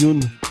this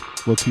tune,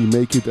 but he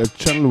make it at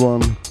channel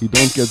 1. He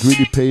don't get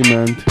really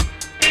payment.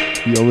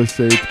 He always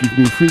said, give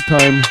me free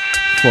time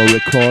for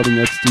recording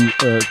at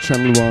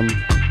channel 1.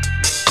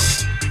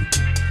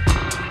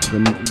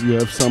 Then you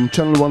have some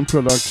channel 1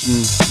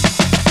 production,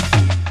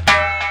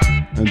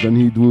 and then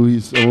he do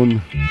his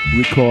own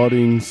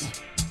recordings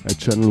at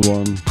channel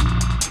 1,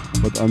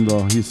 but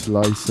under his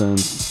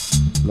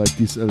license, like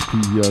this LP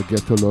here,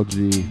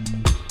 Ghetology,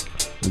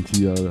 and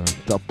here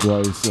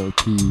Dubwise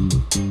LP.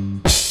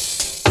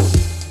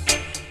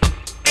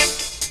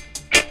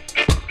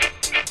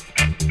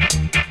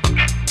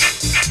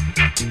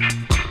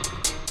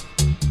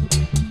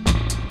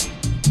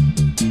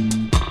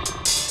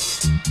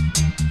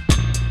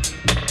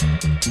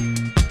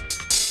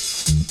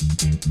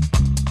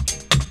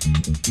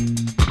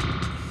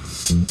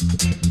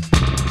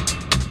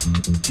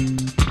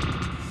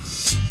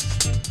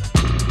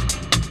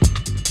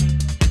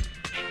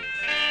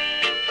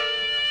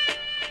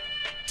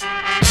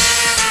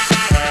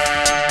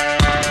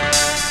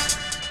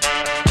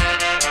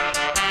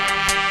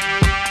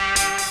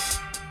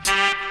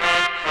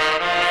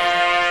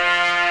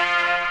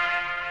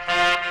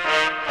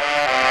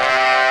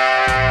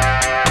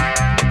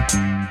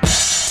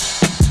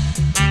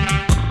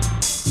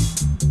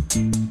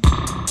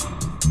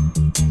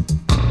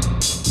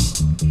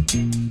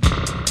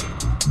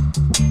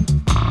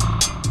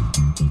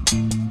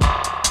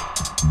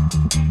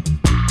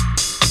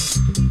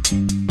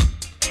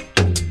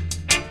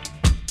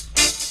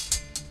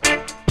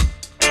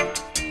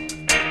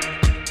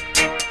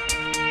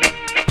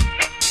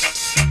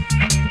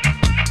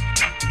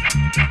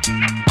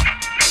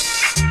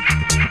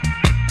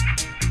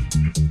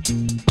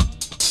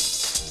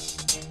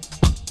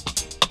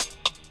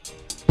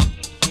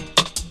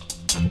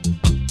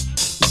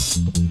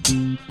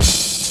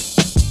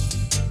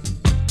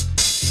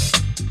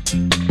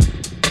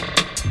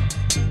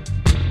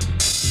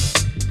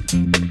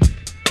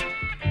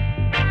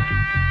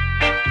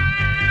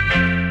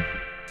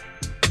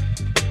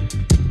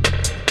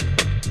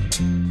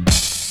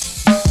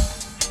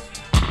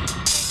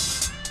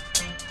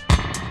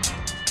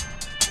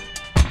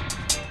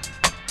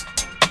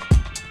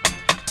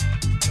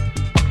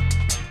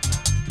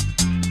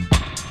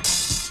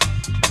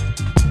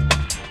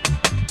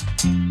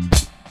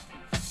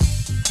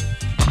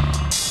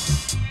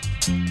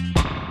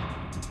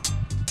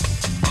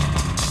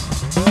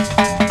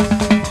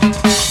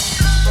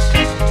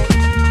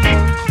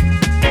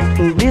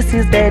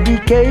 is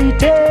dedicated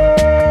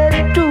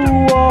to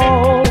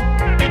all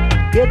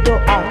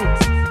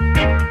ghettoites,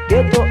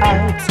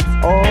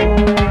 oh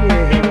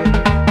yeah.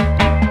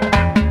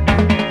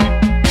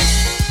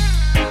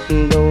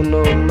 Don't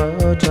know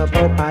much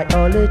about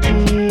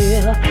biology,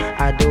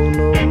 I don't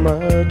know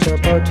much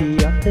about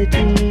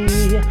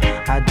geology,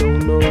 I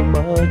don't know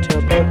much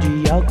about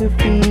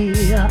geography,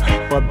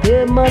 but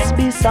there must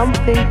be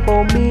something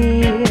for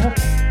me.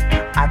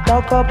 I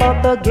talk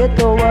about the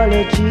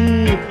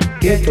ghettoology,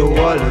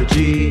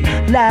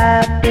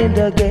 life in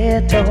the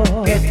ghetto,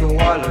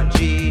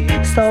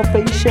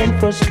 starvation,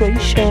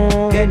 frustration,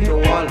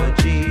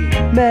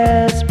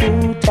 mass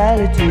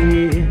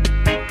brutality.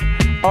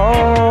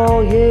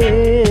 Oh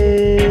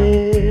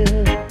yeah,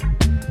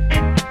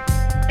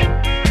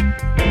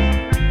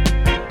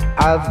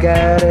 I've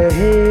got a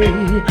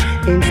hate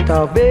in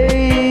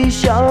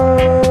starvation.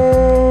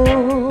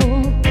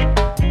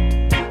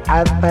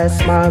 I've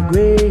passed my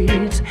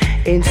grades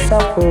in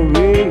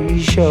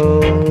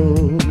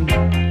sufferation.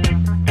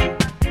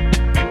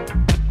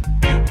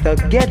 The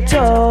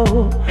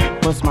ghetto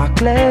was my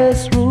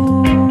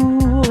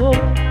classroom,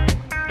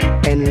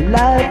 and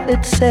life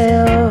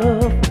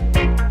itself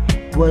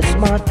was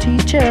my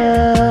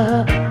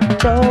teacher.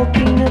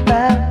 Talking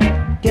about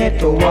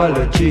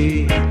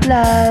ghettoology,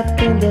 life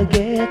in the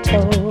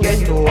ghetto,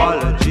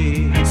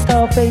 ghettoology,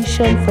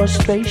 starvation,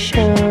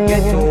 frustration,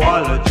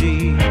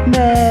 ghettoology,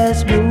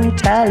 mass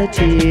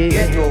brutality,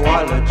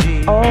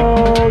 ghettoology.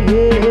 Oh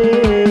yeah.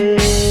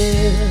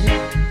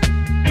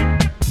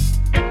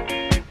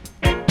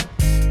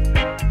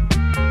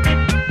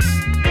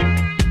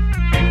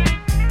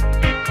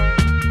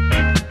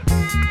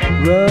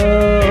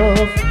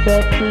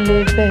 Rough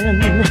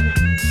living,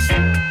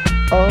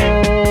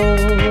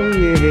 oh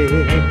yeah.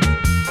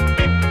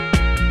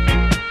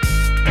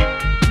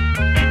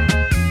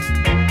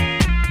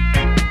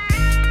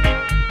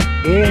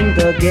 In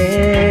the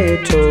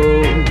ghetto,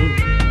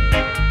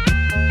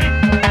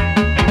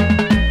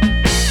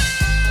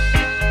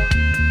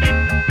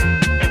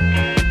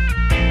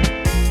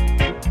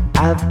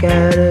 I've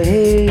got a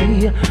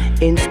hay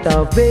in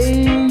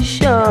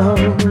starvation.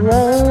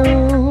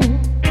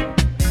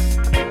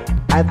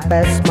 I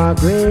passed my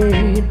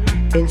grade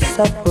in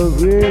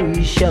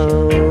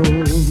separation.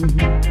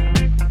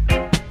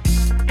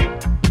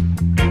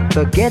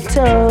 The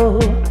ghetto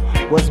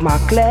was my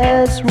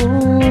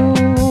classroom,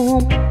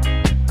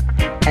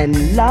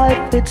 and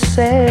life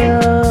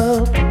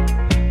itself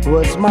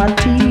was my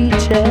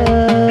teacher.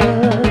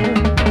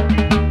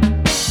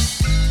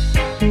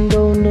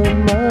 Don't know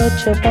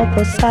much about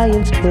the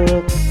science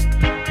book,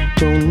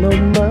 don't know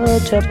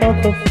much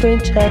about the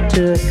French I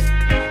took,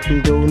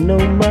 don't know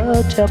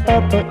much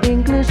about the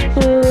English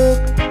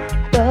book,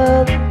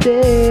 but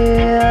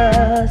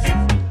there's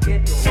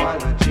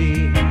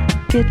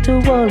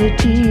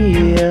ghettoology,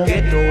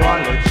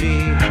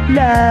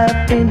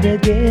 life in the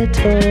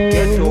ghetto,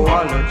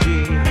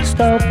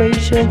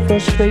 starvation,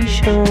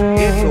 frustration,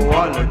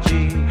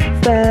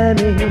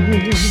 famine,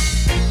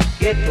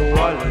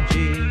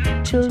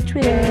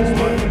 children.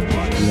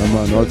 Yeah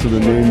man, also the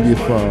name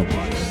giver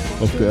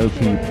of the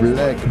LP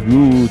Black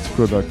Roots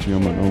production, yeah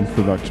man, own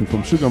production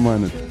from Sugar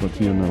Mined, but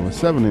here now a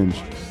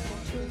 7-inch.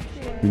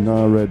 We're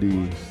now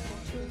ready.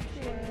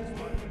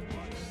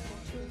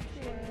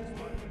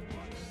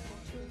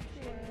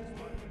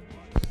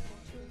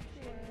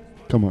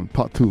 Come on,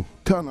 part 2.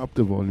 Turn up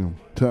the volume,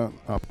 turn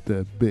up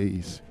the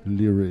bass,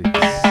 lyrics,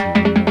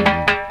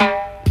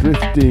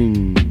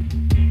 drifting.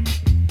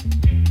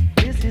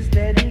 This is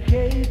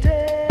dedicated.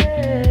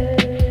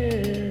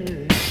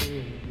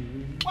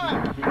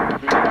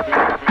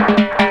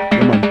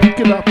 Come on, pick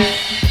it up.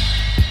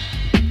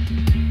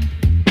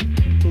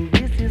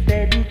 This is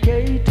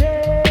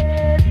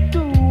dedicated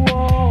to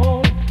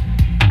all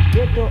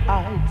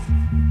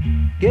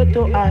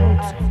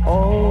ghettoites,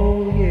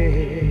 oh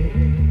yeah.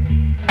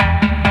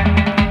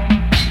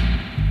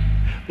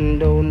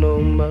 Don't know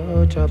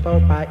much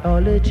about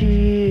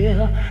biology,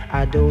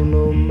 I don't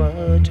know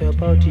much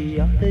about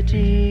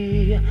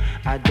geology,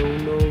 I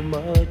don't know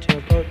much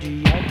about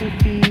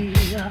geography,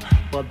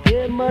 but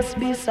there must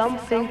be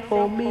something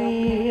for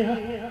me.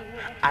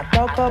 I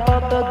talk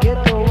about the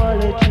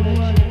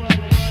ghettoology.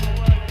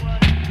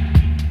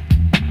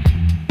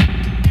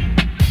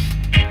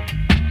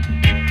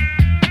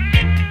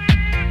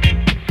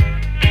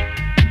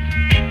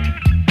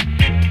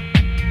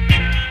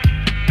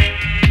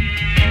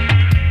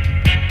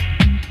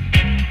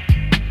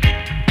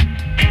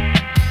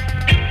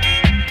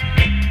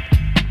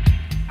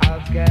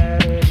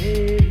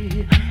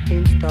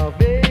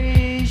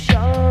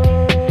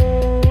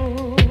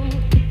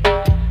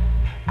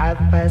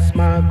 Passed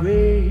my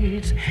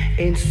grades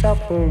in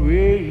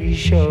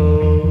separation.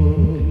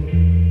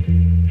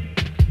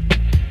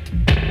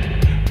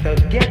 The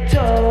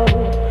ghetto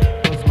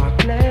was my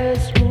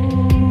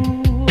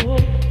classroom,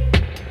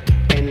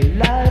 and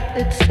life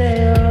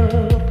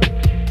itself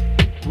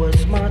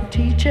was my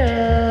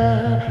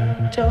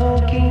teacher.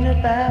 Talking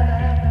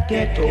about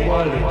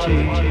ghettoology.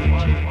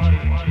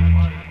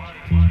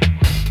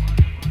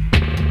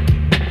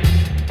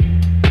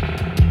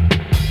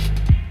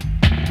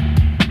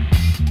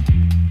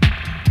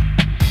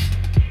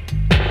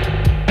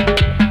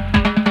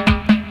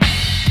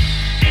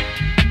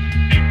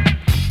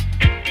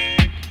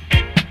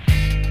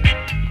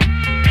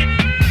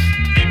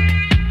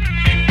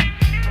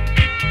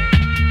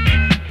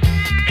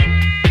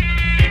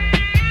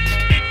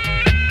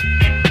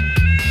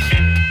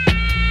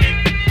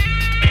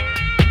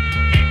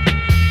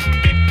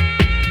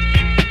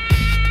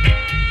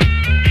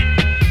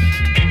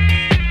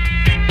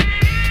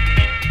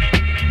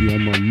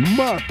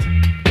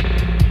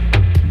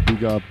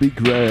 Big up,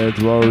 Big Red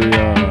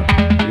Warrior.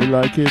 You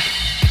like it?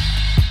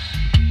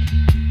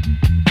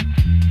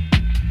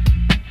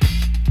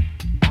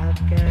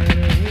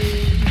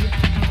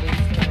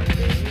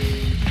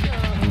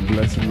 And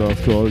blessed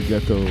love to all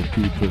ghetto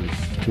peoples,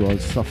 to all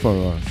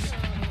sufferers.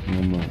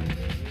 No man.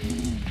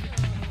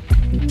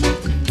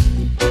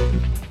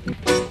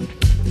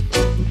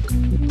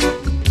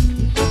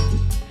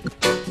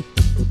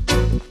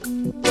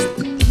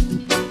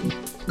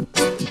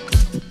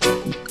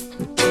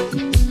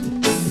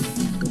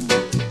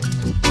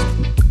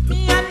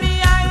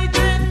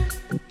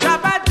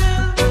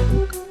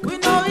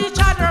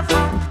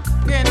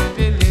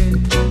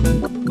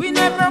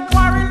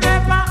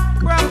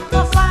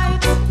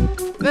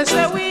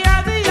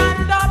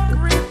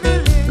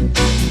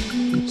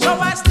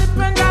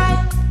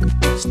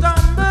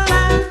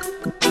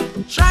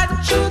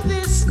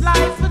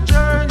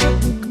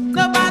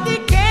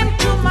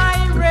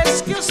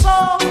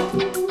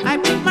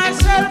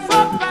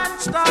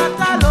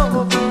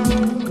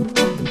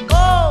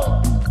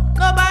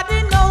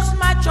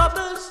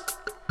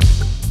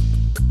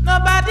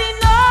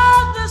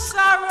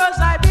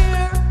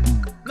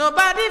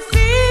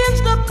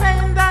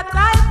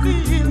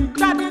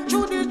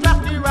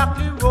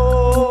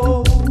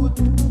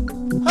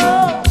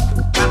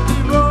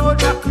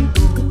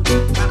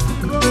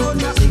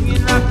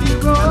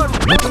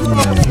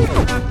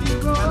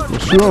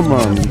 Sure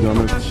man, we're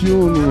gonna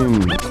tune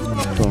in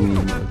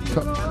from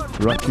top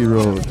Rocky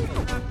Road.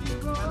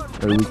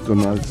 Eric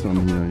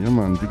Donaldson here. Yeah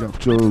man, big up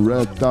Joe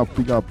Red Top,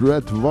 big up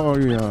Red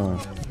Warrior.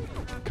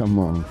 Come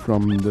on,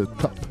 from the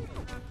top.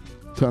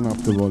 Turn up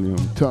the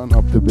volume, turn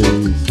up the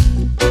bass.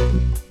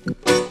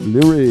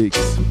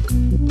 Lyrics.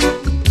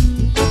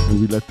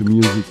 And we let the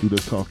music do the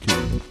talking.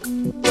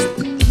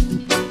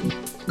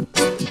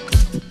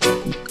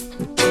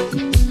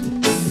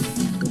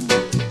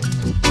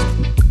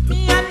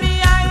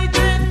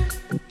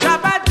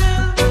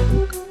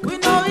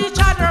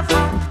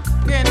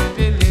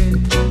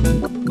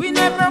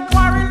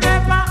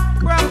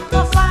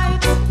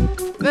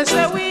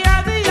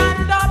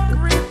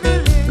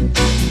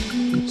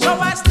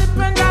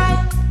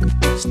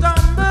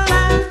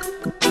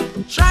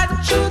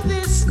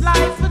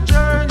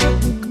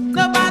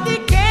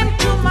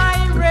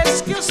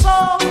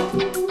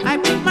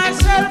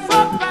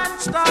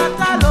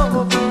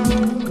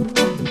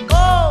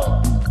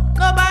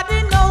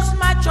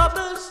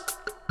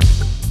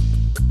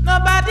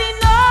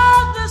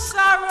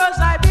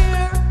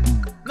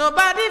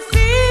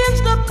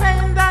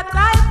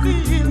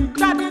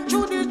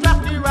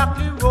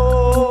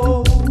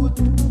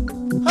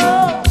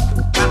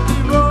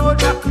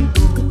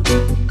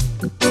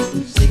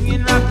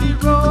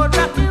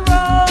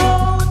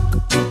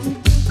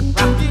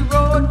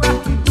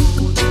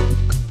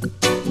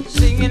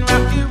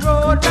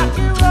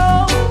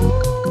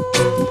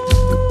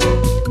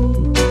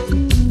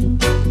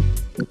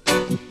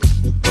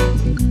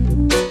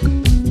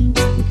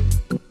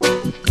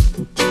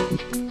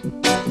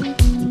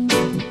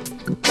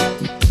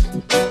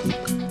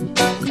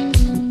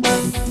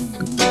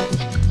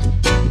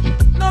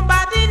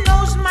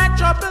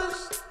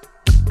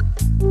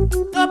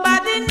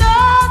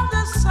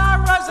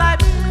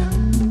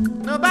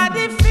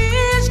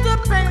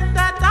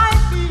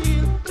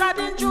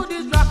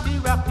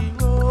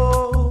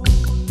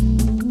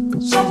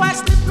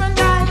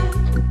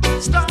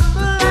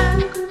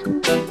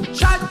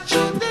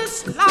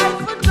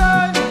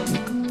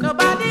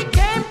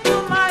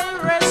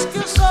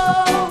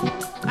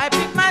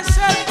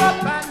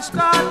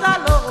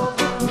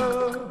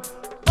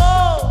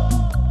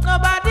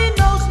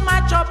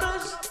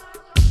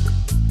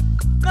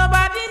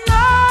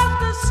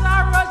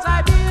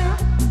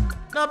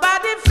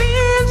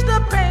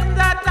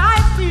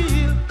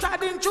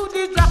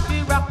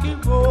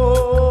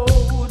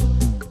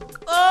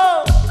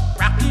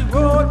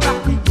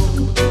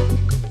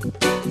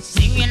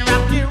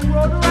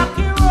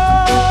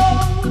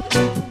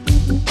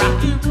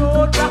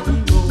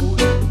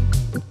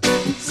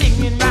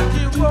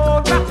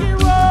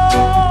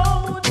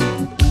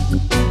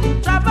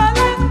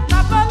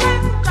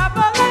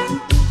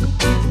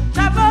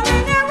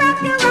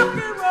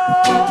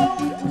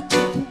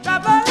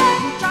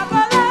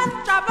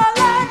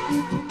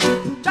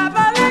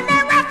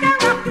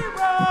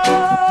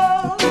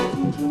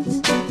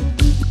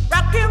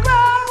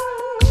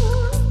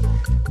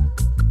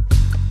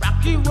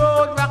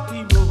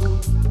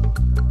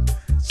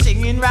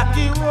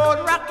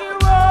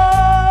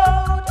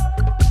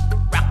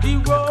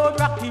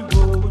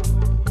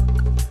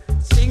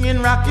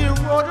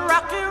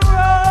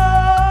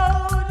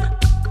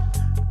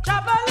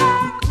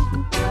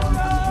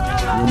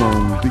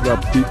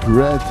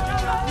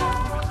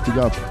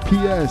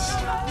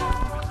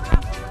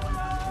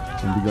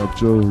 And big up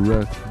Joe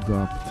Red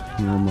Dot,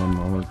 here man,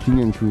 our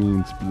King and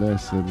Queens,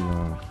 blessed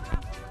love.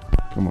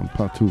 Come on,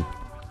 part 2.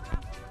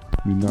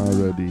 We now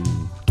ready.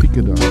 Pick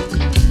it up.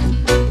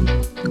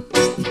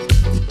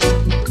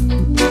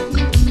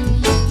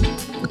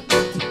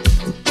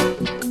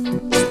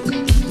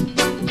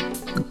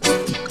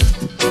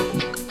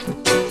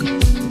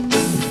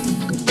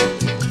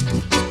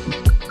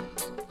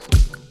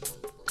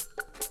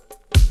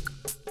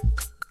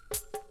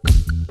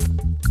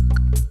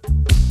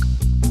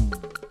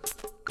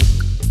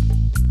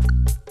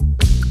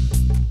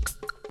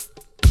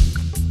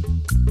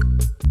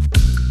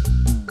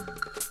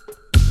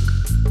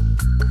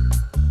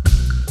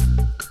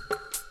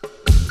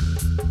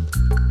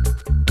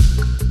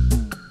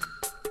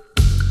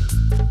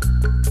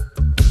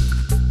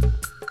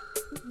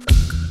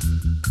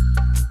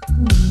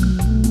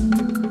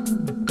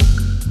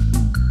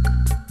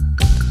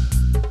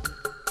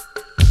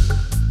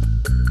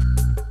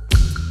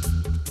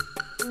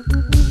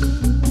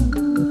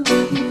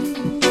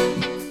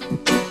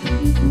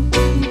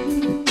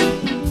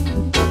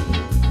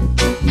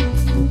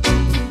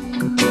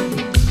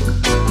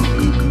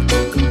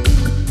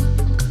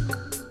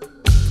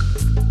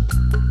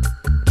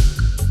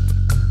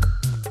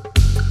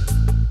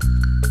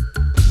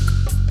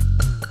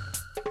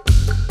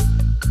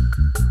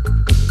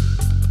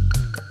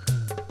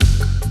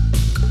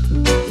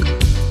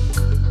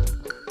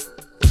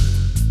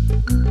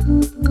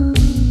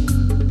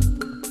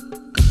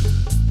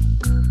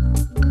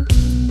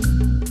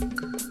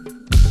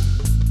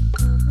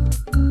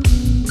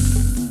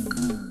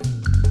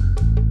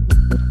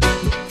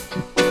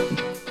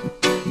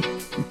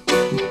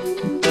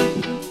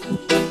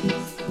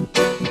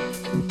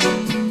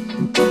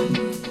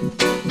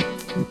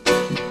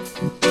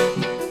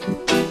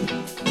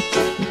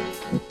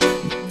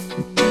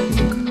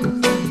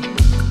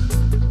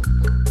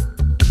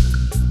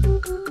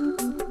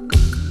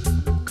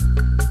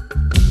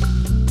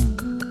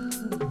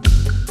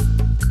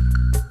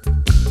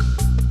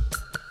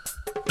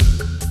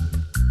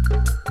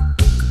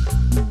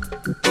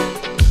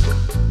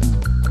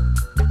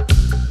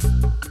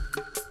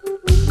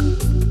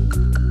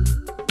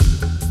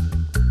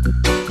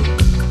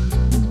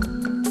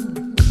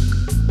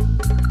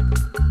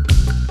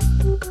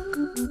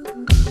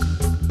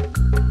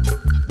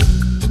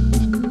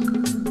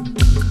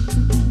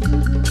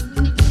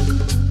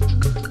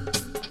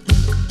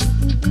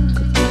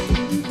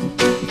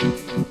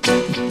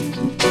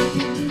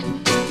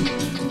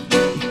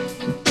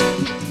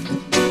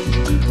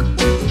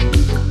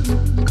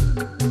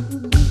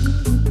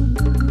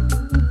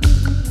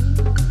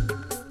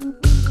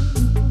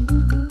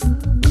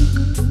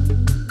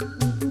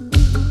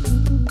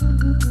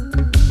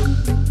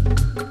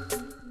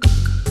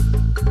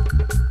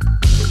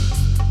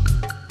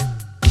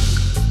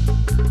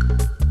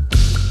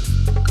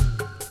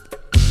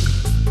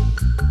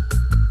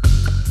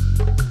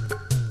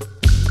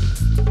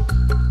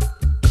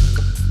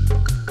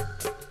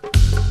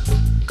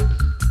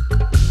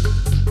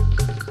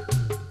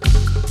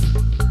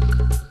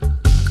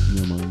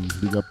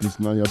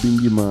 Naya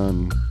Bingi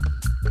man.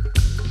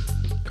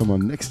 Come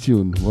on, next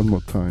tune, one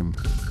more time.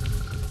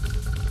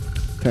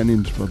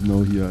 10-inch, but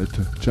now here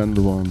at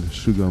Channel 1,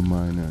 Sugar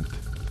Mine.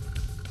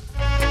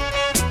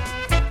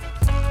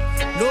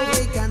 No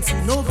vacancy,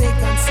 no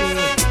vacancy.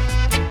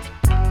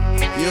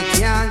 You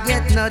can't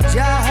get no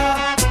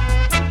job.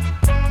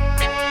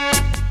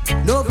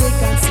 No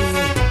vacancy.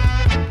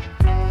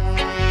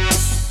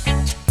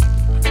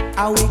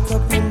 I wake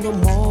up in the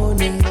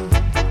morning.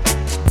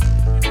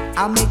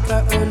 I make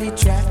a early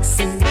track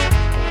sing.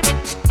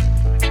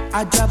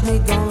 I drop me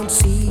gun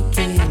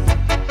seeking.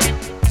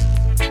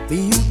 The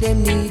youth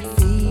them need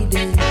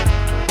feeding.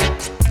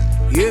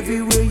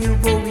 Everywhere you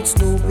go, it's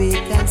no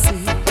vacancy.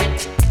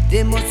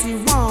 They must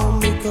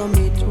want me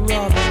commit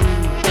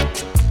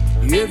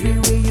robbery.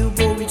 Everywhere you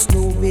go, it's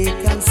no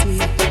vacancy.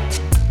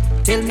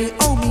 Tell me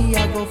how me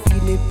I go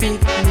feel me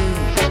pick me.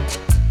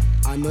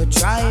 I no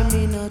try,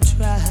 me no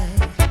try,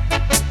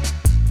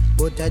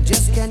 but I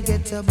just can't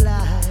get a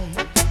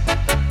blind.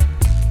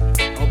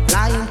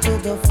 Applying to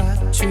the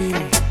factory.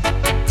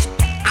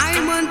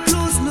 I'm on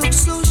clothes look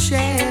so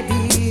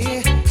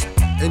shabby,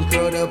 and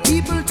crowd of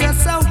people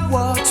just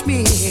watch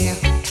me.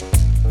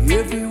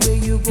 Everywhere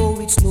you go,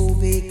 it's no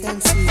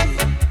vacancy.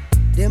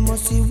 They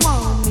must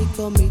want me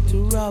commit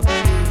to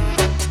robbery.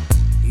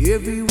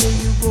 Everywhere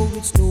you go,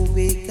 it's no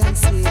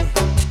vacancy.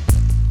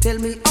 Tell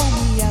me how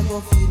me I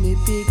go feel me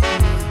pick me.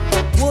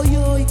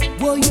 Woyoy,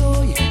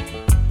 woyoy.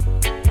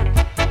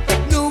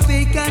 No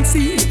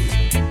vacancy.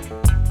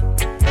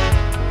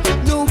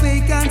 No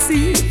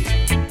vacancy.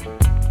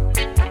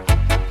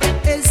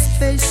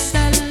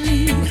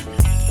 Especially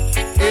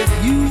if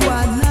you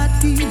are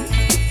naughty.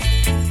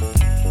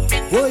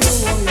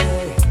 Woyoy,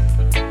 woyoy.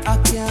 I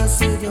can't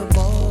see the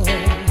boss.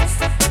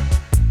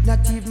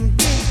 Not even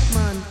big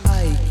man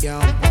I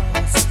can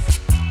boss.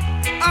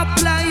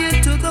 Apply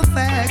it to the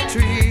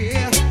factory.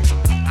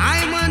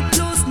 I'm on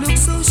clothes look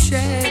so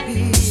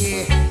shabby.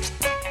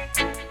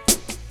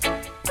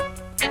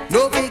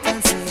 No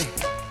vacancy.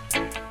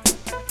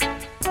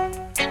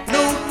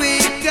 No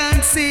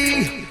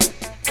vacancy.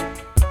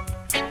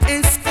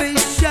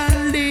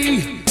 Especially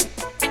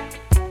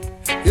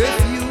if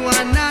you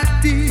are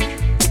naughty.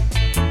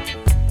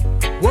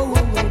 Whoa,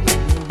 whoa, whoa,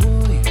 whoa,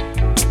 whoa.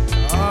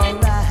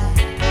 Alright.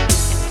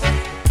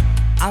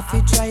 I fi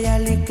try a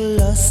little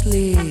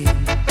hustling. I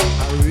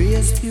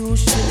raise few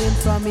shilling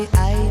from me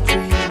I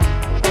dream.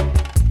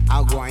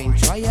 I go and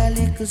try a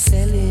little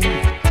selling.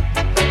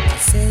 I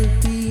sell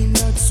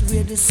peanuts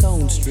where the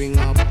sound string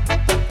up.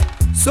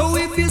 So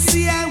if you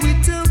see I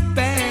with a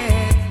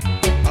bag,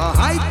 a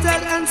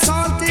heightened and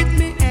salted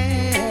me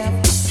have.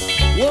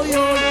 Whoa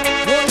yo,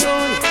 whoa yo.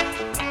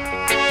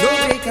 No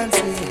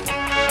vacancy,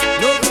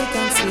 no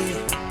vacancy.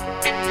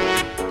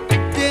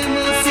 They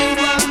must see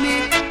what me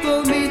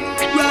commit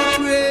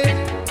robbery.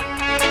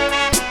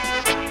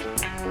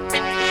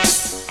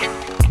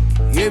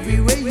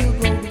 Everywhere you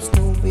go, it's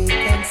no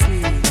vacancy.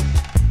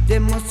 They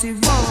must see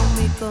want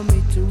me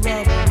commit to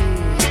robbery.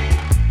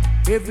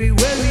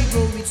 Everywhere we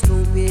go, it's no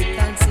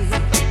vacancy.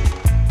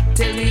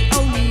 Tell me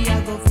how me I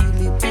go feel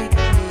me pick me.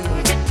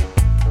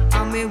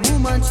 I'm a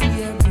woman, she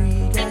a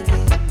breed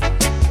again.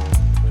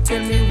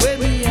 Tell me where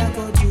me I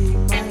go do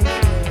my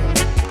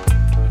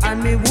friend.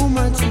 I'm a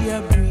woman, she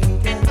a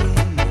breed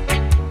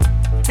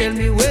again. Tell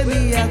me where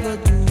me I go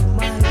do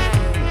my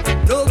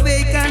friend. No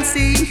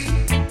vacancy.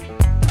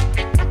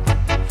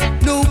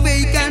 No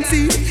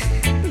vacancy.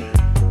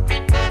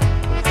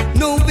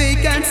 No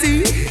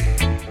vacancy.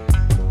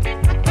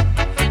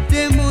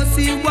 They must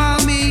see why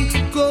me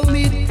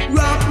commit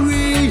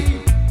robbery.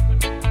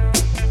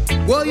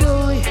 Whoa,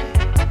 yo.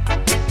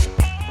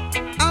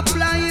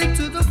 Apply it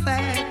to the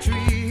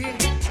factory.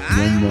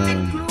 Yeah,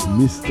 man.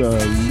 Mr.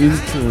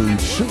 Linton,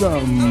 Sugar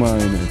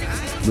Mine.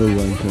 No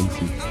one can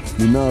see.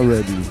 We're now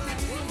ready.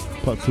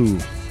 Part 2.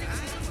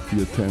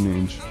 Your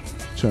 10-inch.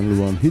 Channel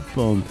 1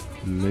 Hitbound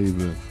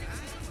label.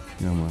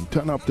 Yeah, man.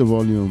 Turn up the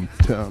volume.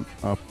 Turn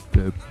up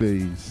the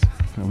bass.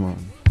 Come on.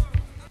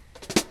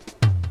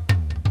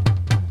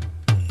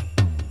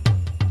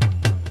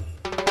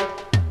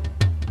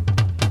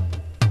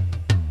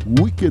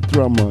 Wicked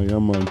drummer, yeah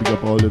man. Big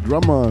up all the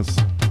drummers.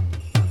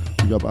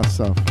 Big up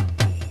Asaf.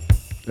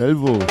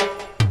 Elvo.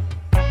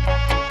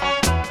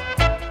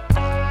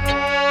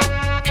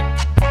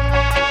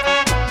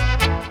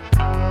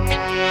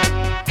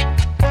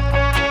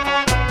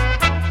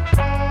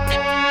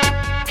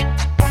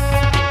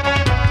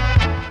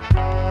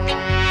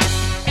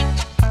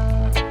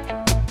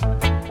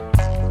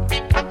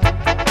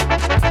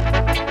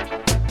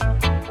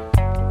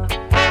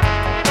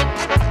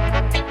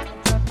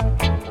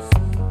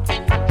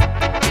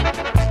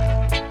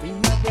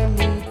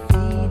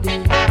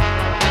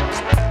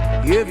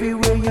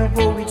 Everywhere you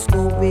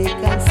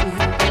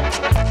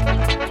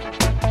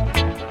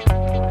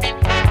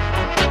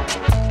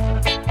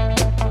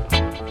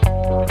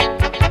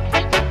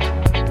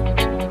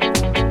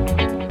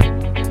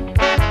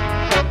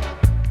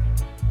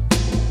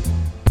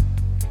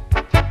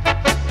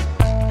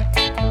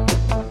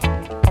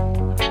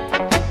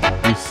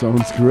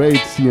Sounds great,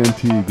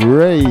 CNT,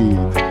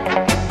 great.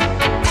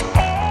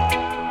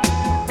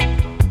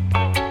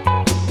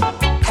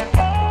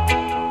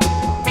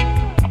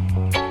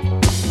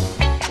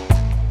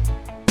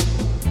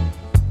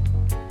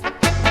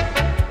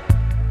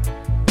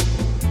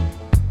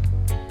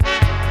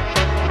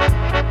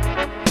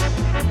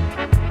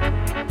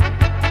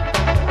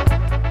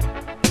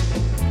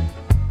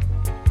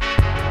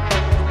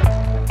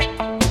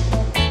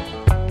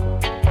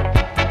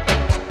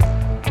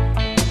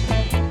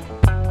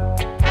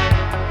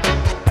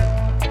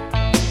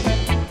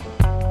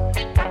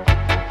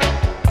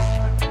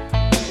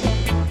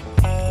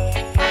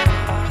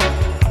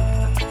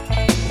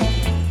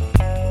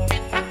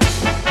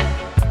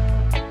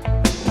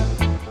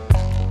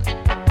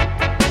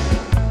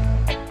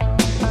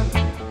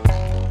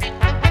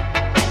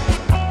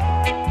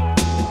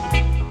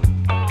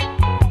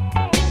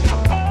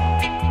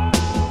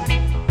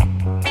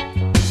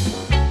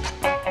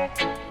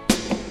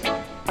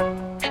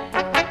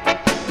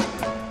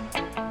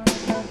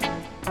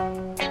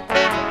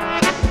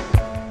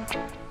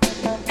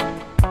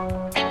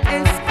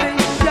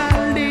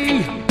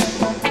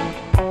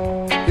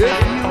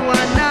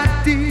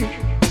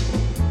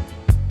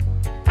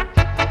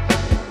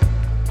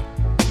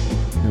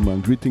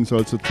 Greetings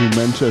also to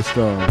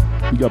Manchester.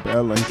 Big up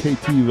L and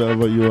KT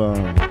wherever you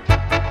are.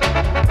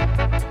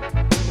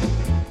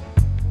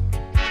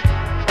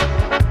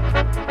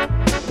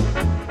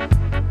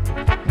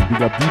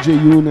 Big up DJ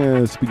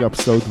Younes, big up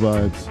South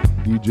Vibes,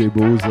 DJ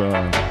Boza.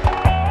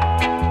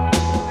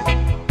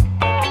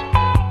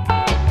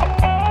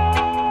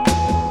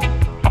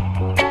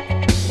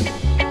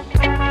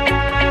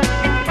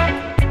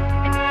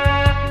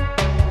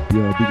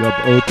 Yeah, big up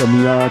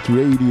outta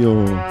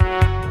Radio.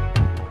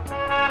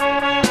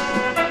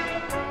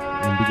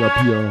 Up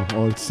here,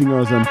 all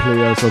singers and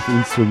players of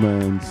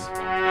instruments.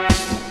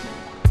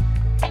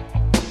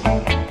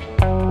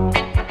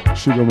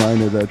 Sugar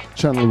Mined at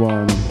Channel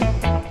 1.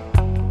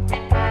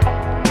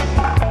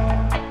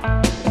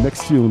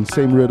 Next tune,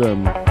 same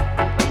rhythm.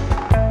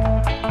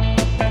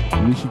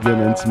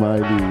 Michigan and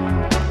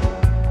Smiley.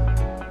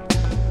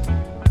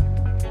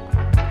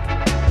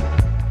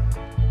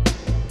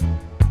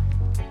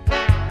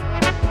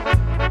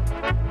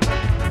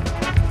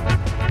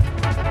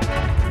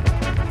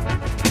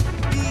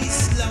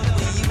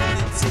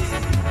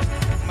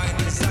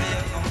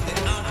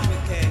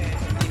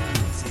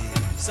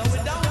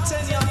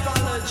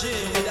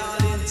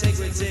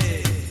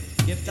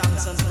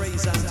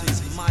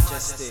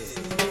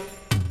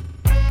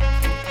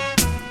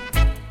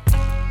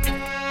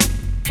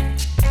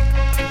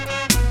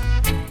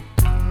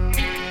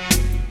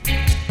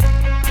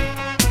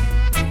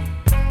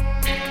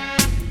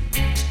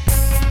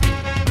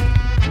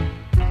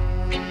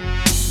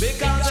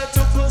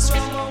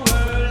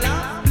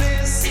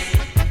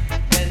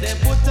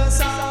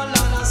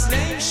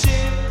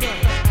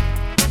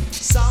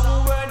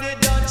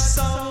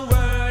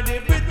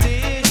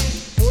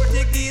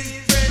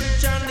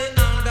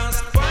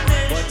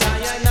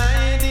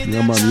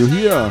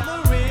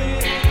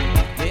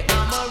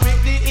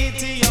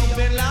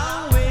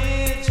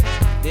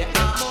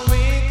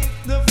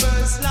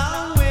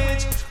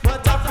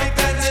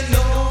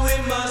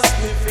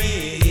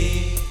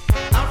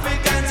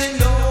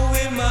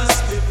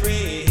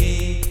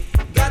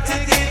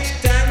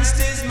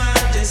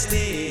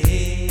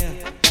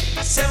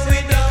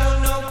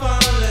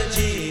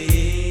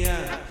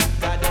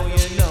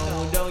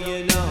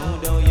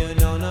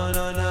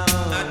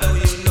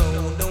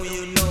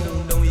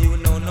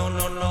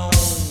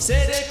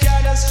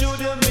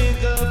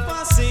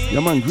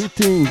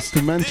 Greetings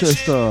to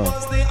Manchester.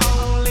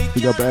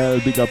 Big up L,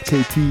 big up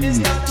KT.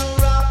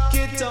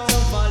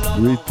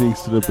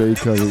 Greetings to the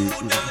bakery.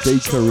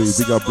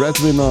 Big up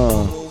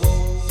Breadwinner.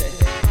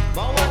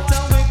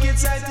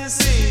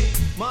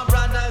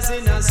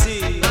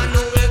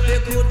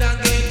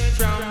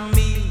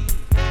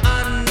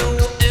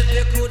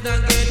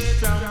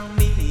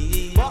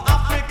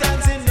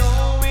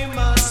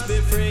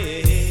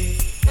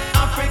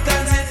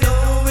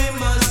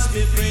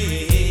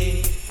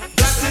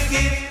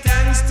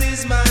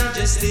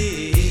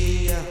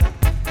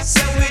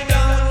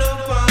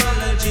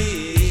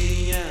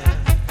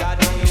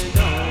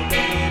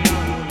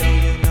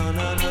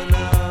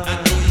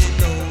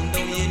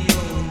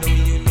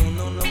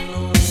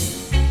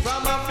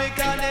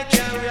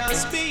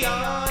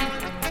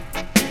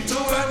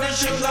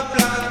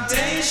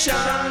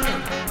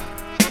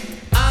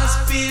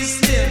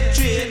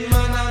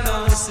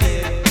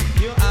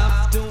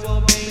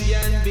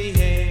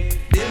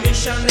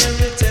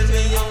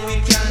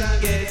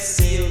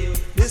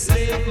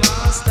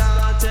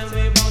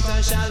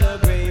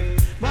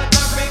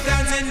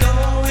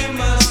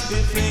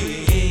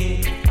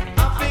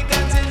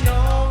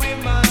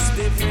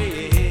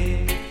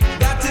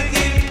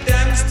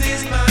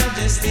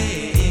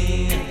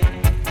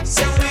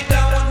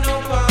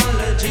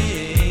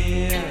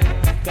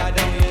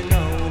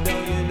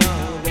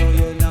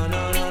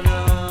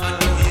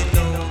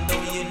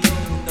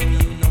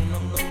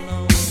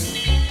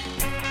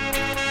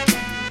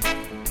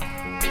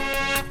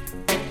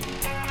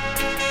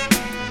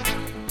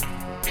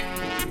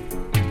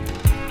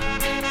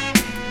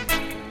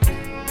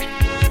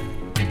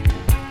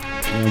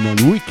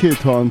 Wicked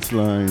Horns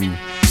line.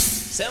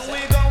 Say we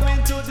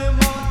going to the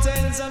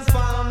mountains and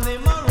farm the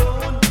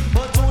maroon,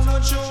 but who no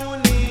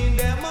tune in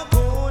them a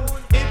coon.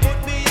 It put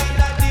me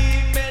under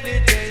deep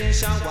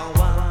meditation,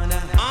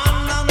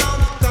 under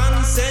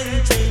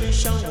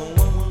concentration.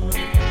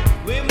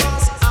 We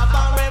must have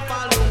a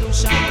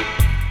revolution.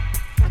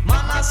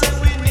 Man, I say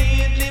we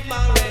need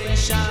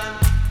liberation.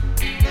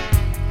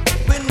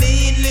 We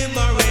need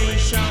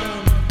liberation.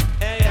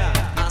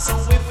 Yeah, and so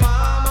we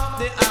farm up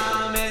the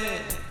army.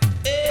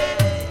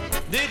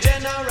 The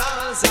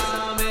general's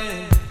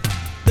army,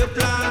 the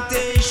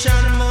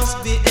plantation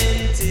must be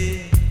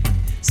empty.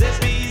 Say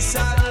peace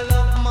and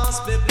love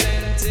must be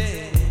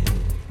plenty.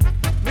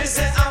 We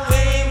say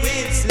away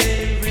with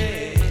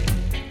slavery.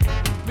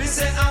 We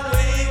say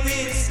away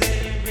with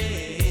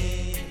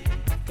slavery.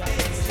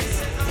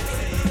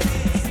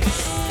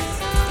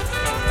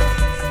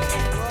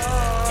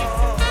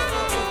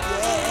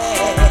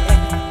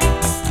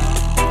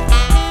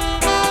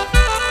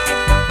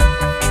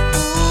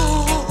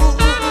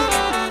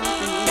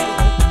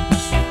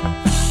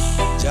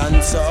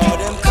 John saw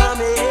them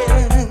coming,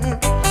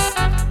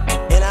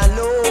 and I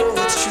know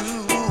it's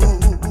true.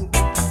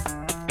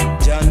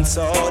 John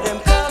saw them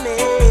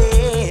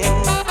coming,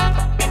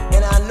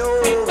 and I know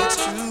it's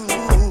true.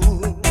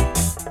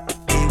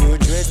 They were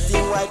dressed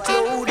in white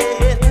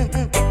clothing,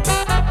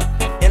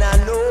 and I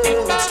know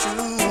it's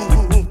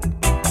true.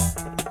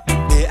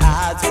 Their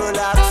eyes were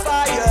like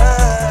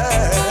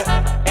fire,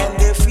 and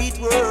their feet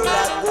were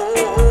like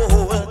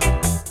gold.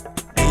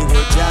 They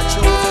were Jah's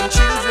chosen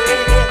children.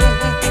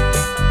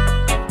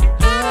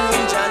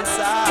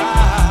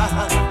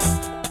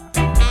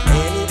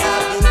 Many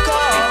have been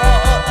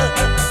called,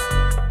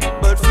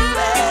 but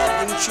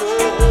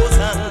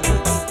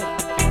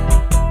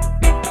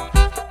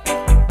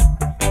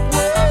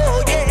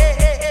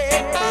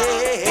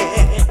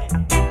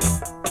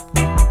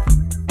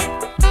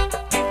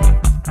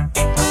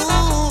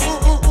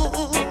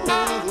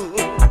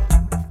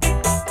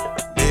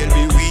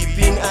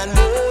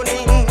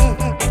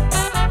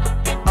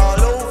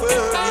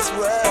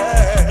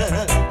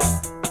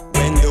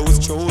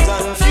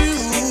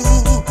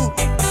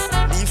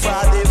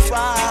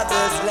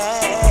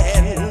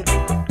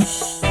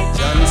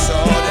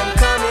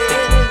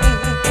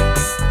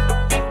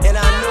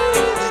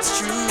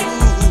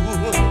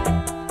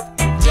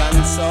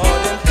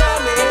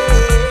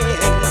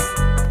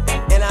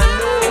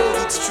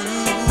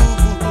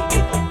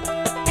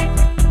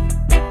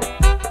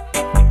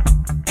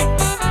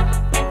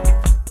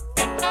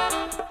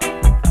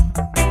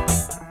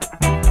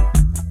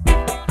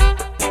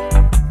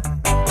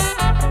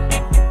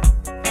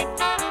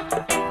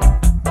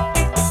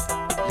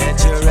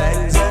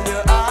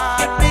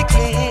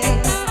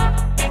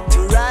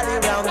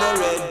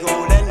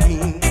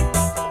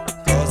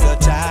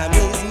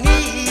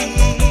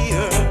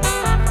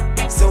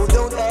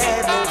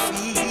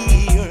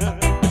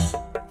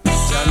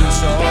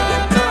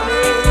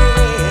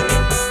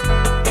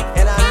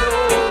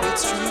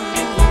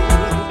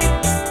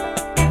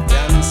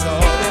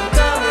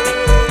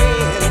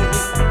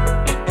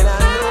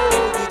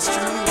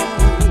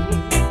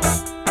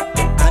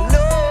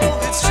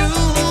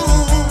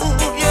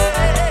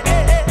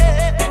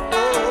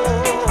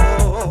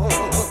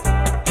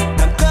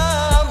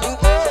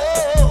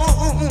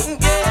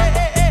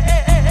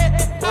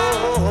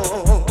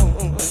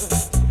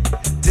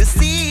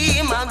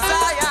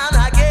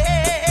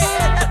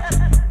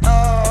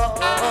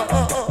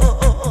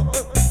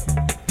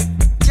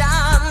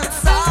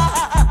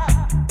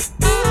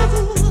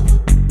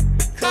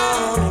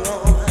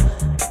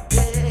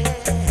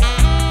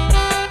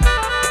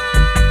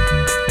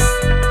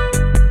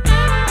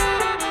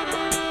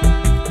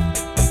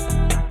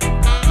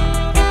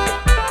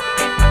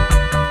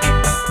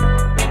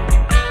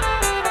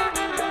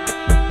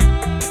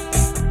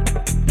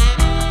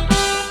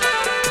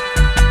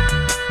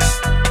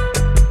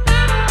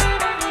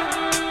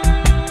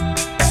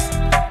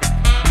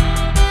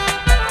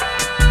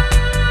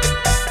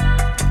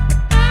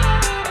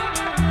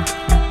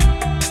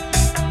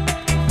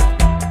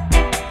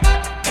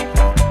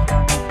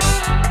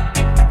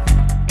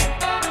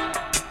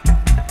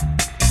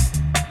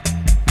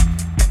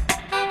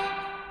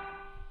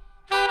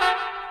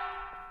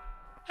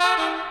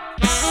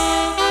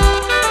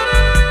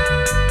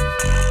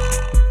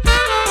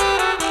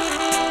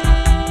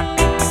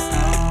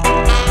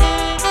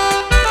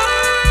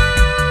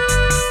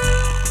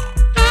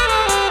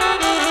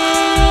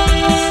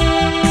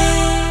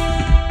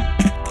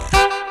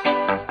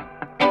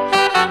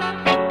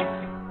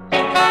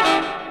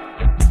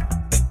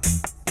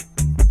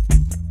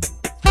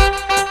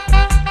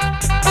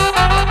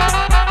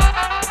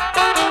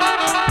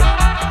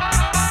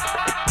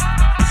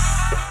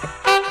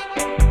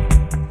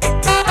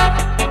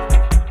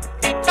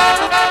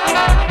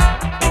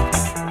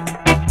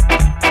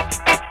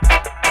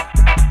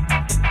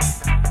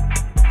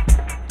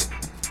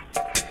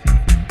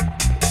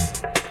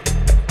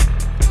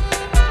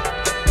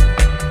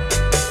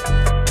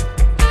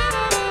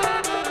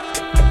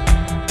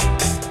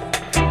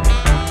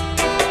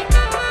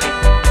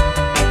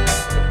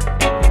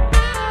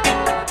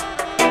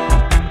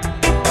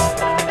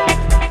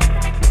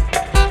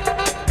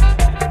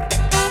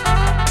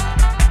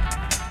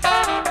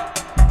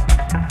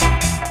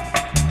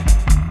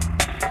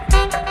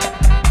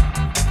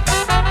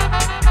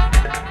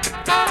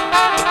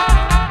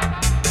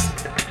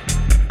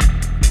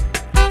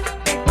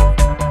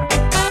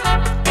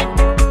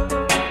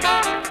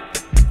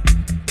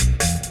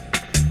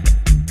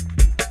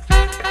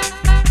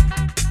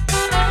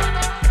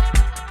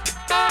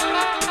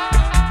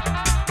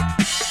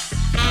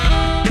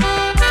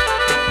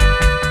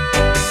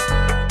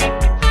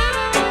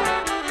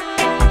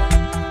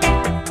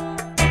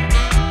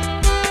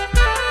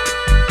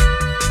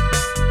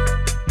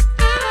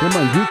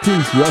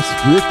greetings, Russ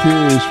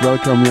British.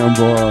 Welcome here on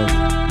board.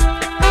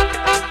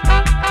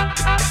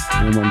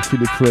 Yeah, man,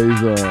 Philip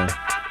Fraser.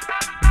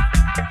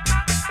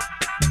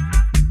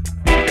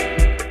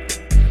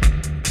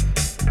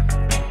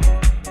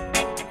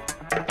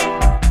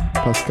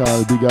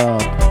 Pascal, big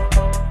up.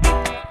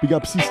 Big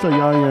up Sister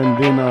Yaya and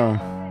Lena.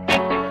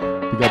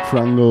 Big up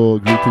Frango.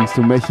 Greetings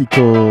to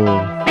Mexico.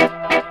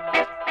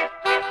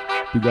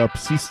 Big up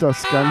Sister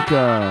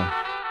Skanka.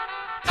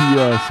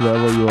 Tias,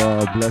 wherever you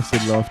are.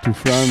 Blessed love to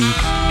France.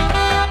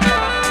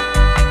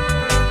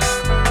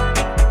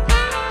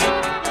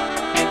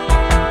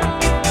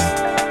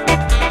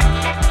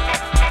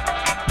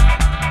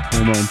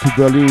 Come on, to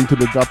Berlin, to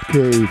the Dub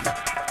Cave.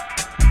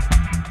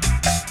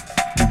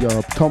 Big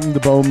up Tom the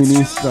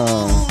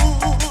Bauminister.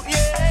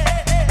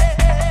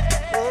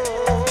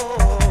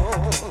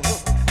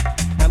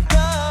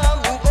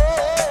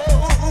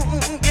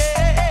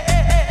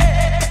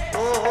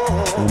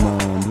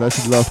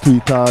 Blessed love to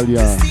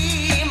Italia.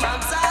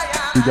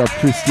 Big up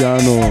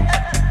Cristiano.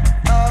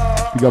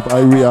 Big up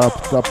Irie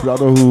Up, Club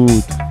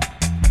Brotherhood.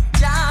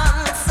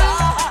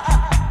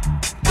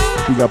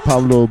 Big up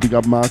Pablo, big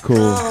up Marco.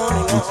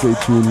 And stay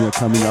tuned, here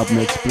coming up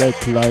next,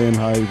 Black Lion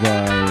High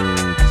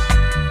Vibes.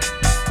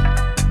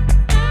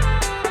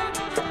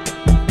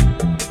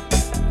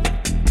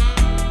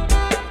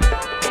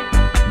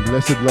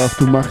 Blessed love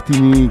to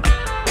Martinique.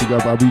 Big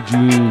up Abby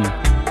Jean,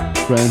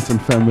 friends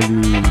and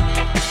family.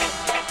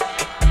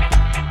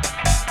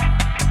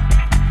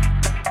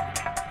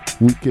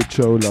 Wicked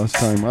show last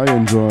time, I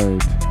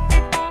enjoyed.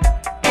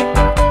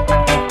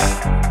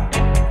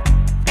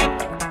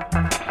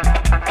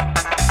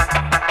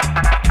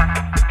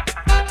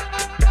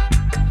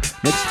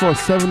 Next for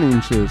 7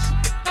 inches,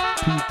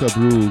 Peter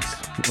Brooks.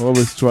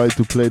 Always tried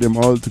to play them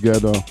all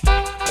together,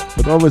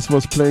 but always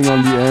was playing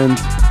on the end,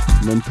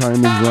 and then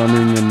time is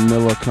running and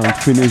never can't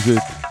finish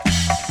it.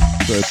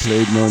 So I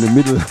played now in the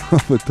middle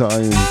of the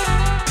time,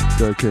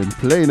 so I can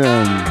play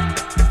them.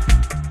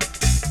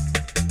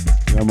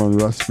 I'm on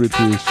Russ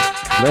British.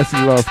 Blessed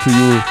love to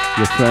you,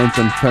 your friends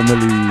and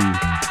family.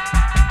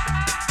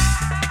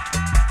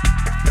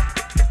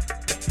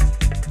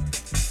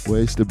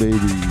 Where's the baby?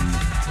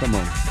 Come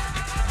on.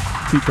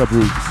 Peter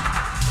Brooks.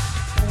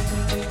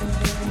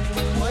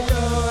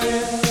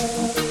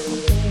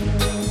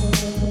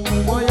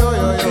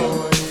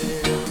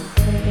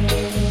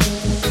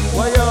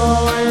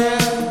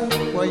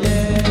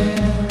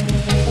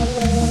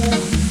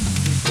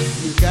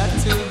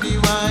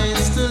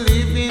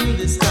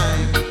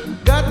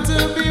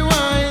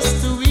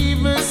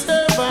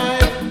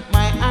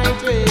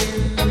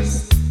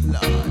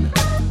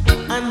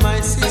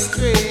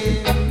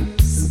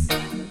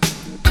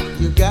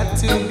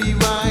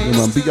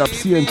 Big up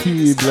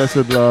CNT,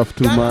 blessed love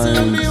to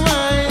Minds.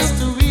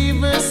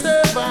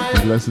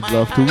 Blessed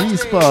love to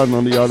Respawn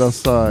on the other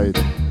side.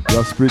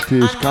 Russ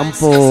British,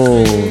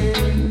 Campo.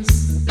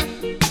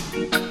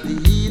 The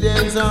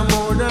Edens are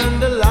more than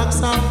the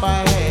locks of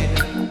my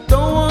head.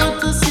 Don't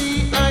want to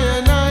see I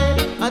and I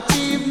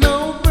achieve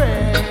no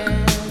bread.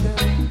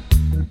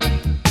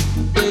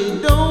 They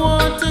don't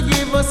want to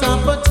give us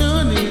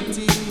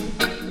opportunity.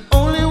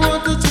 Only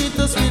want to treat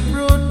us with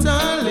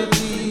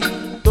brutality.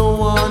 Don't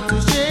want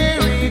to share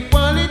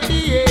equality,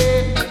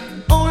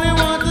 yeah. Only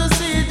want to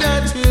see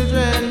their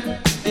children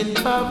in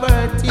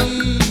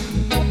poverty.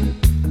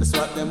 That's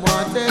what they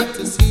wanted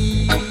to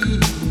see.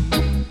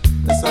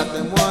 That's what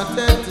they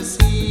wanted to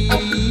see.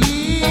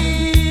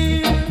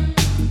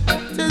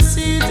 To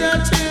see their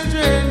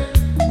children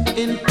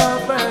in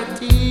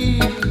poverty.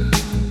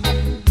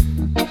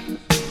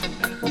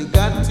 You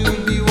got to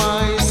be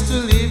wise to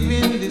live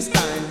in this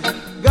time.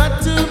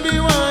 Got to be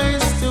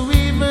wise to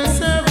even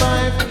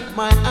survive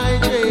my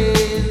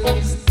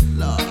ideals,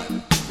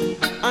 Lord,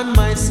 and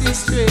my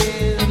sisters.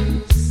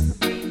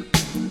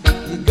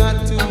 You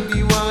got to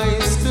be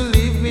wise to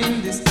live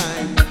in this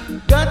time.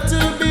 Got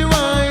to be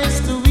wise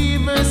to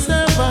even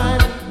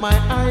survive my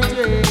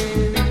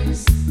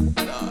ideals,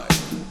 Lord,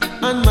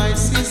 and my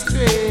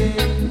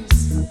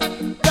sisters.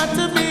 Got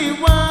to be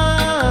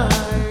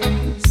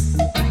wise.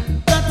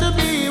 Got to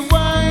be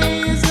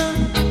wise.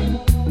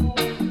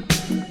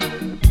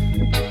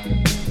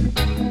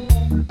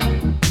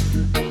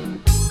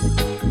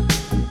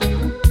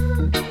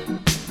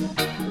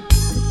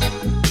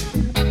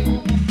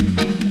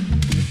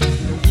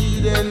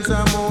 Edens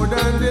are more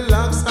than the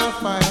locks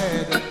of my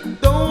head.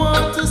 Don't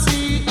want to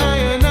see I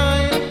and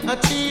I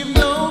achieve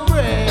no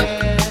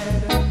bread.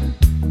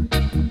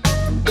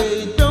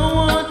 They don't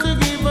want to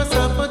give us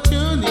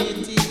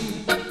opportunity.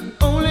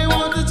 Only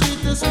want to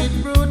treat us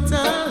with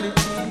brutality.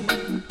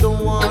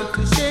 Don't want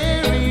to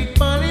share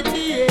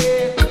equality,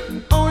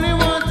 yeah. Only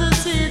want to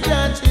see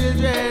their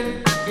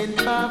children in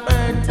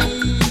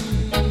poverty.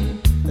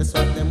 That's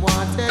what they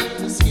wanted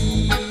to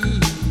see.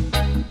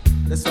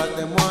 That's what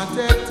they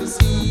wanted to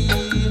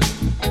see.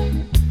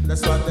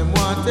 That's what they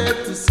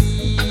wanted to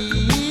see.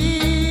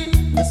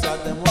 That's what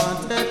they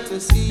wanted to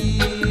see.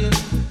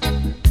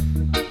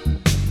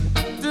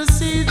 To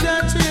see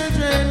their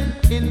children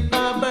in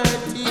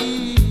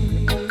poverty.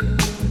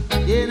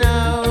 You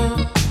know.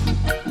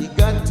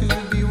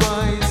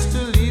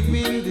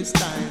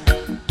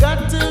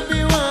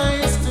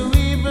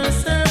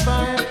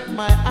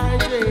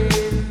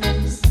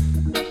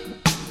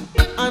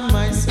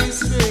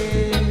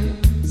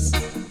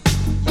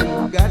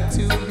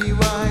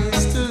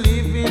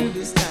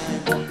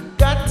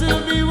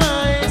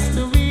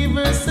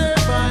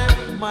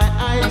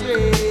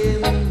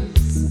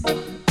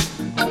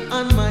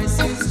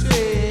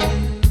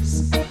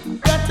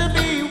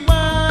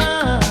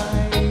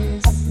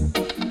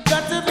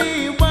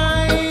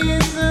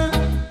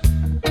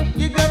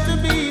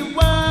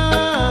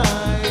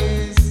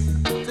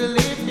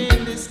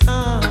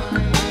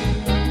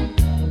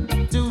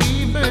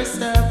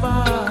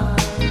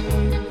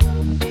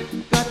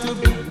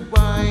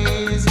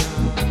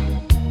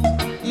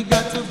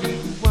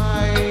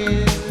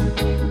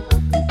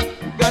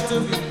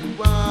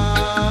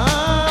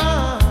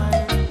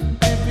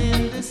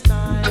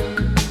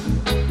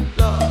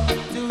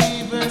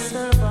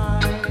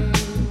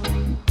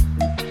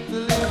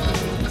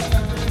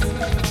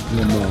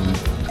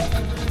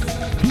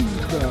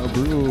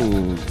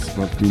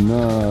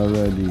 not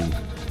ready.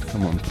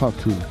 Come on, part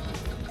 2.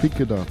 Pick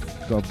it up,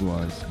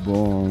 dub-wise,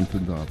 born to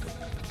dub.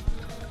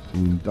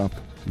 In dub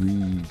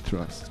we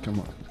trust, come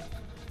on.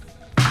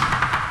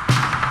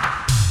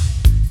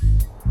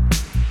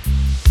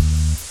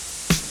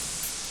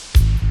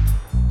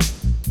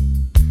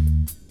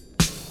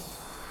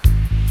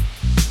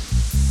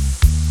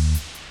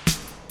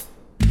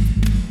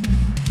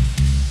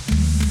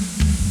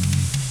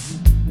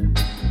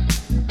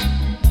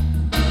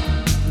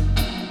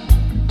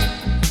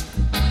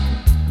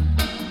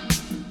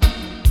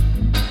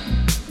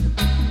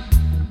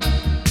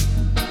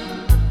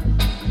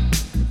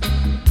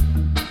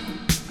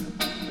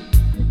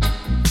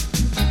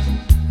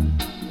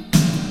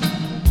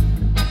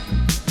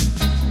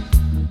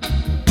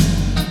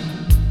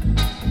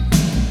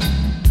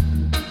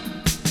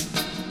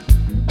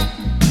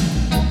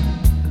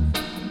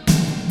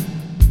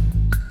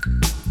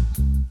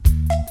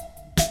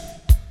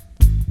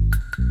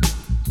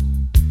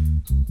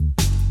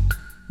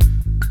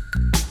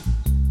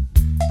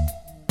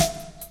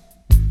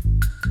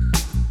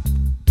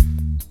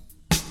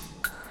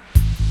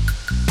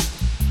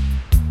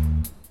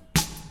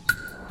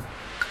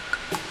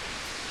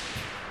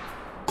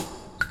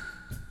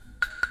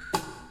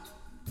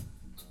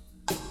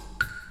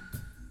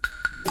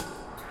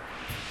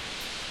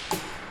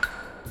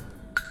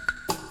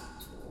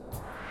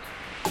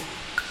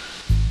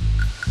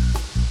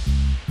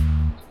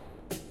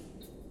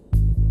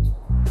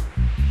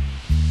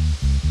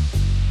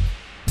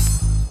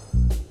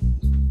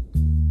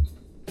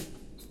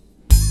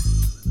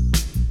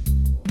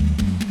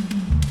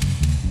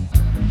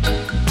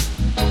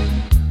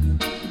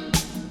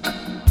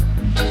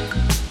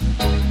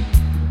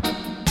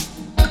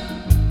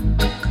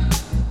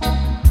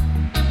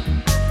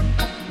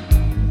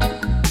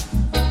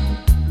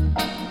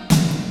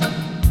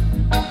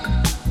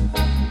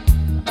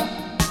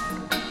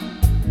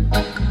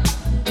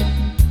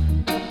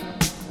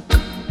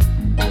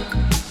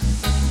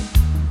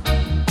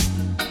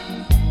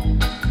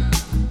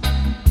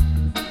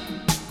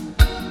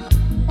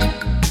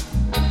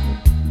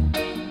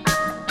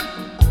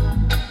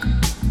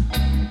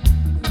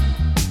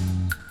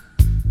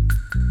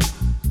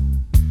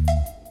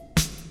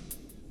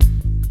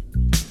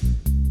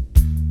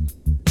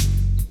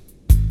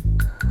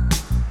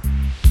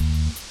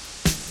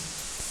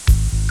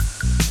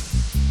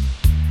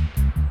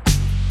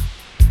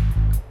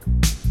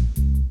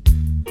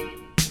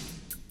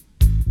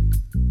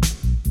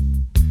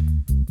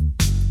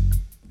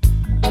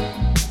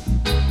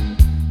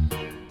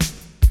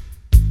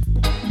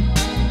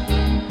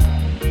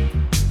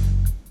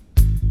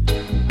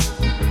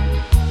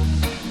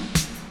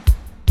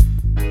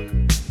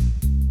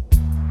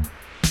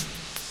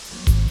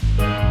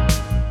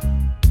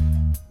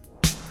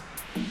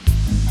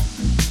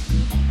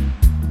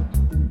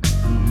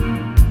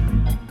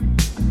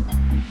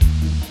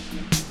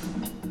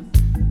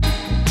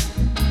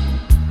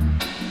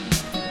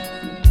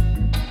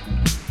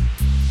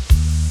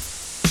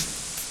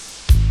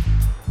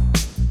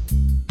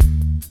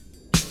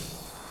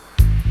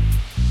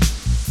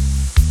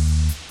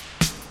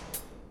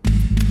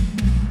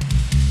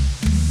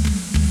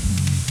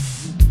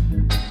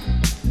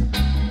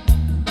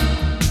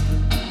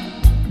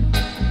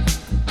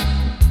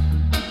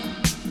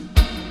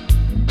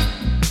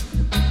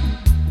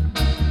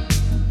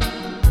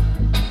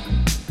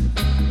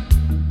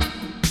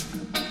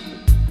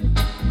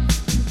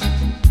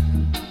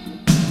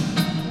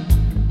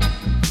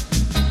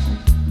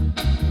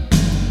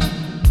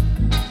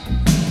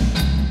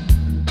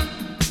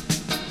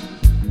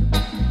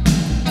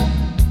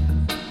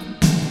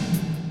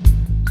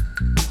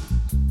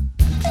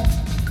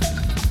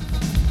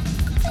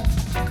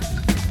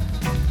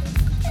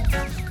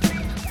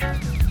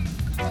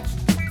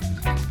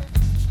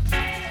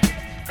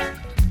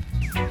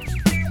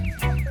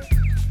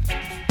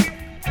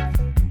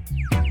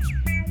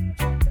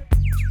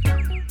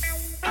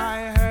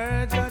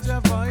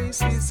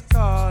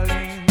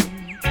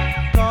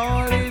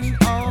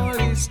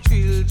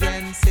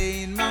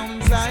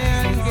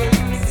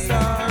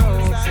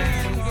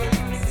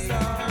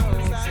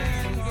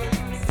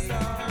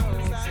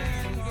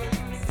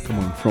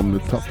 From the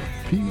top,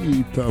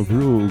 Peter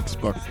Brooks,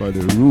 backed by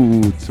the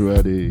Roots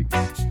Radix.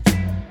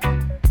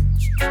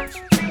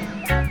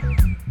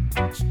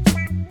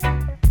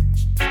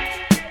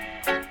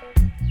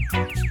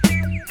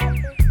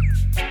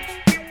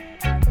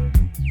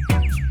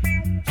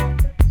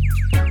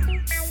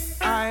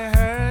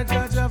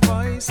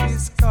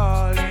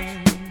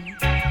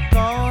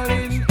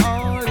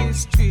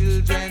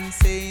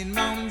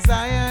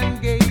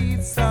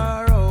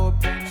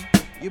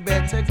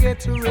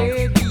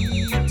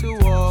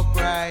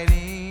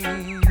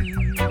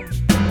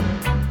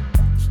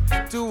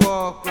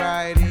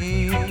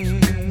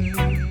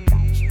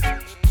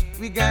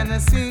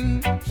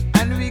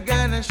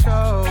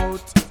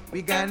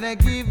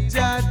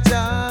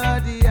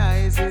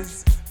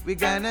 We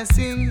gonna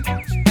sing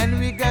and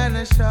we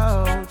gonna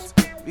shout.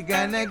 We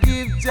gonna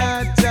give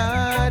Jah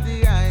Jah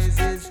the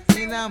Isis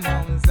in a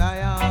Mount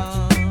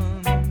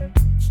Zion,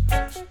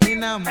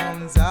 in a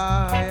Mount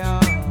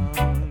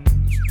Zion.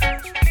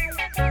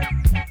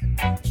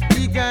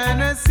 We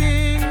gonna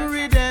sing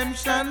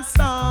redemption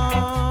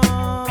song.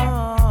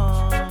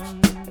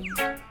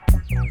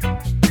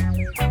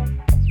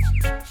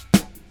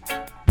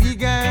 We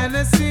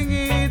gonna sing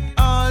it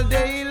all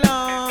day long.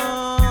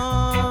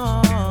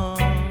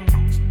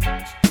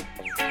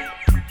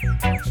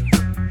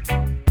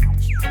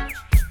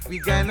 We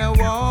gonna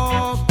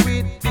walk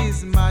with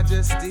His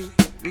Majesty.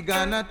 We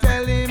gonna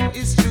tell Him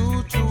His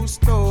true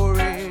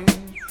story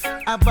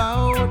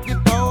about the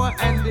power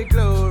and the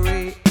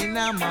glory in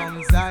a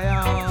Mount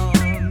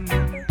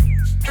Zion,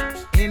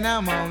 in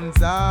a Mount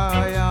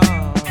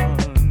Zion.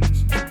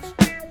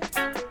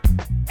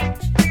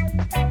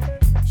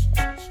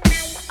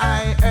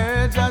 I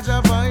heard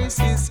Jah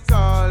voices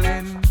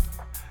calling,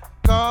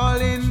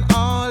 calling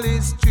all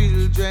His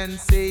children,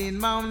 saying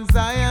Mount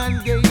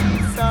Zion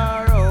gates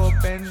are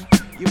open.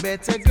 You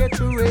better get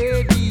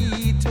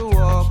ready to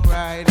walk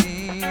right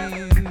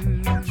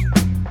in,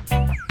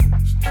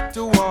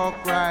 to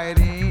walk right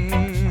in.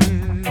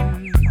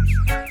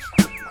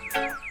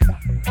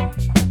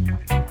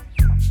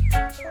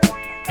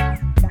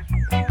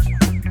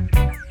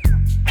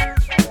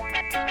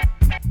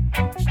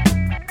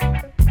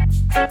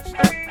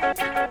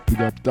 We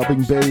got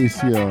dubbing bass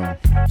here.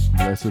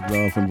 Blessed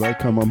love and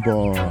welcome on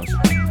board.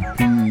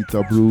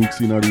 Peter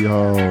Brooks in the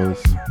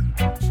house.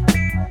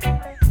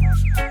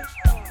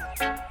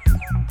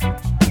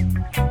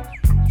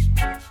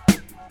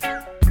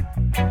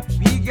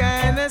 We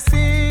gonna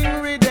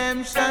sing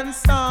redemption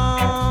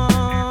song.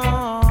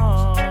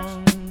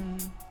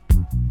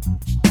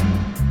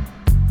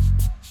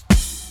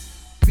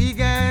 We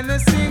gonna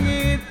sing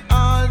it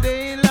all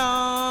day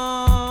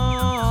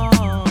long.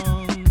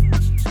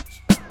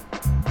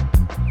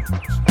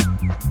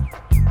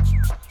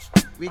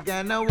 We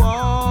gonna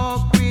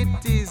walk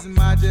with His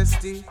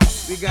Majesty.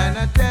 We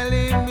gonna tell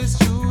Him His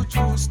true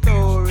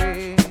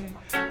story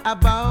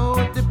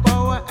about the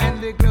power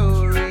and the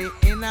glory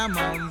in a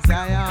Mount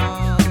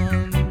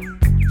Zion,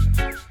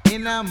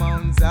 in a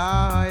Mount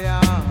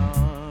Zion.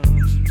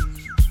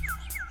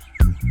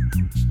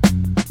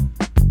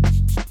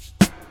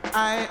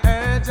 I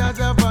heard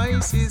Jah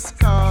voices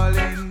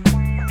calling,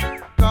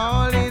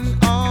 calling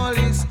all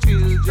His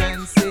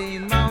children,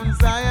 saying Mount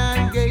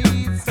Zion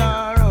gates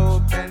are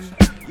open.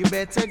 You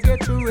better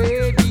get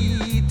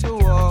ready to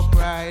walk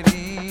right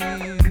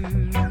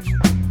in,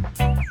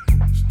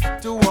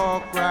 to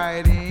walk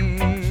right in.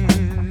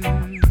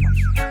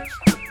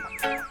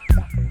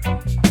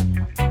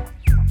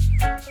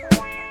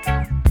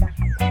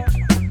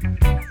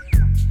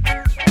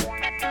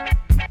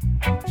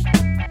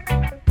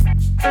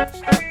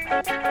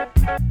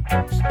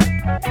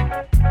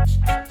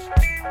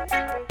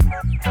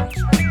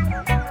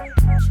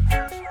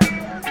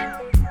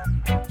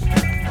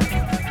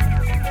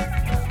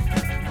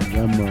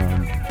 Yeah,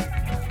 man.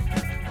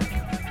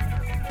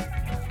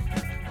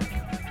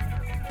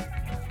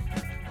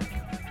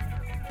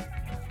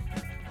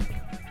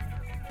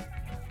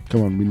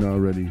 Come on, we now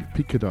ready.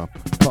 Pick it up.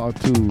 Part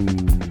 2.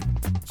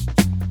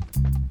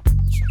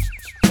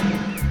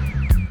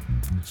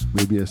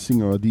 Maybe a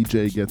singer or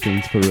DJ gets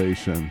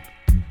inspiration.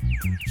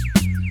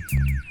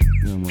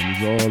 Yeah, man,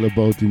 it's all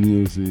about the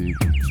music.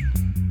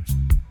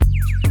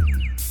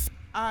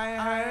 I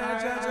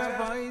heard Jah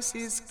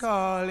voices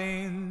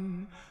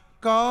calling,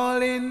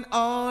 calling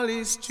all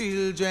His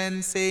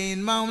children,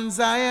 saying Mount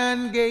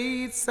Zion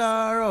gates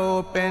are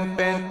open.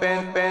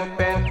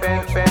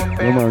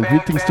 Yeah, man,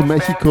 greetings to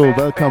Mexico.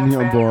 Welcome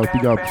here on board.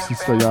 Big up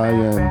Sister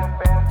Yayan.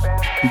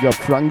 Big up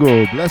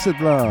Frango. Blessed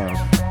love.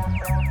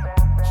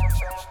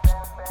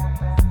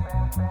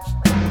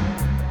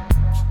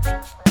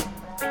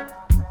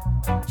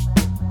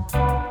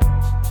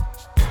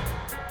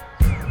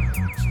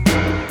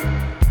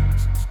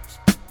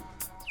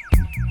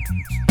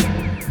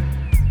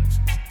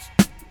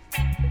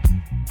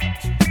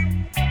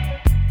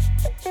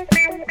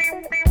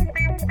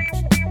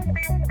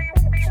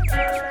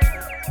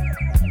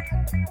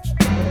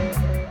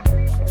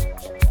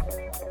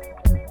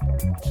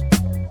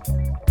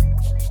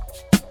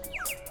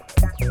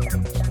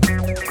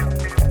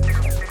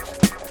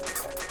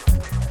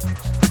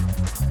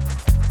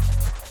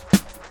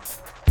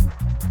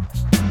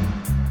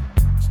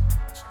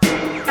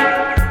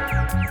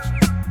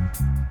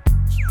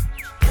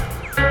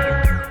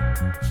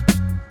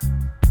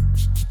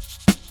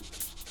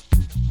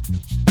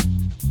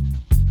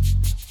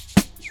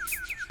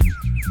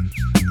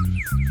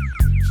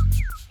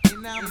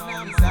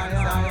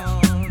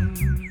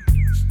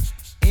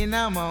 In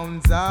a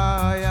Mount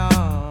Zion,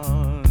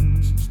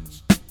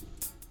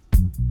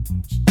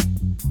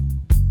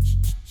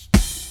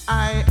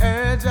 I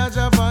heard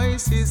Jah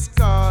voices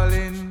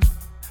calling,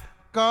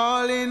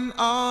 calling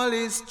all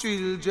His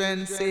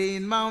children,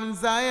 saying Mount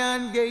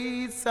Zion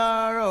gates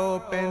are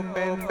open.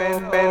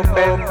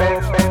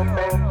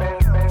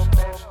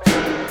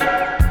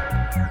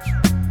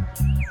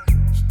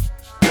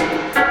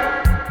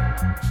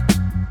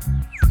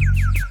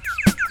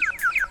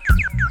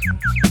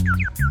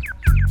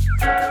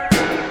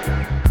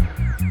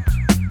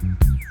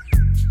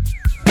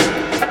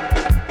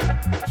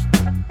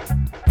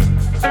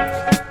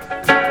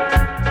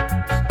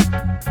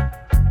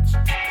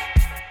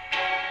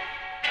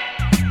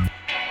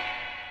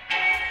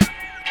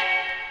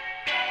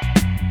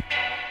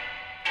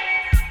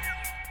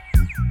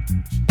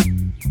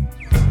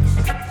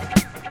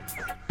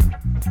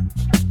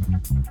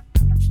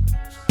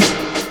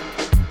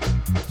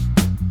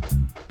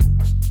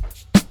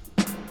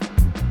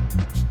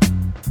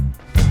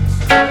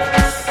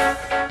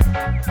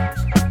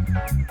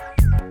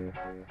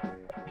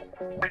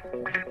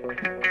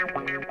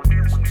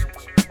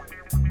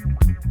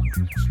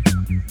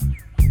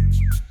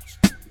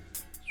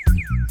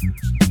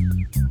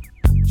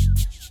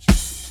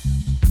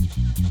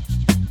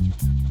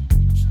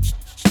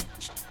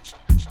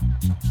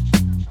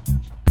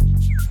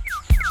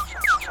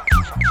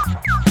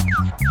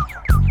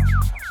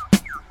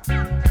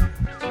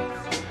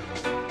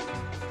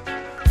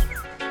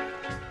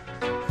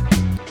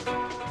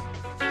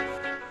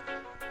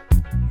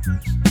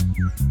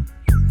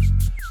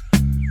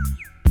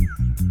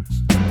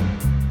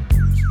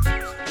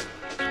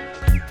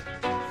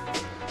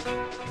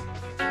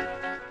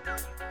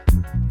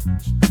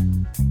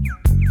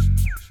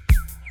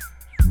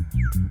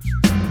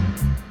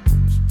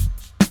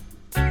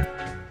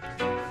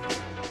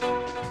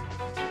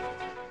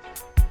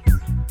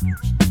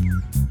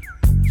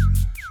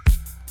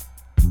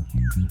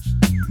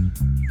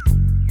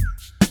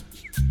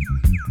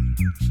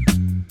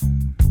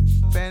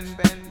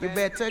 You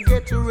better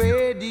get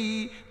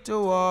ready to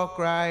walk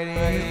right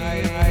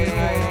in.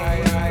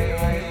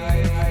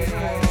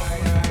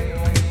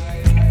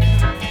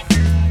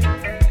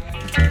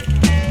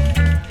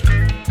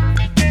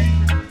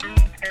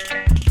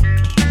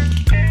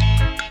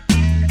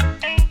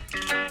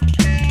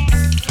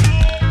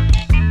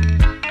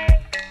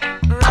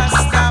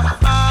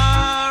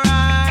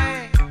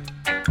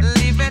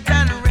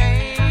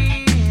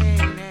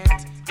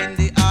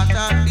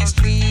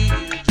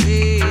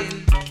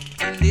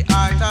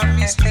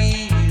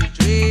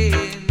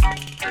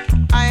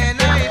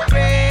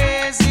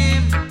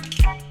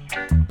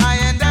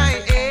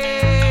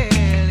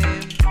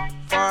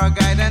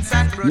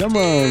 Yeah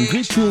man,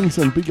 greetings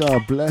and big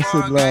up, blessed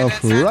love,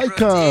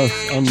 Rikers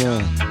on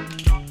there.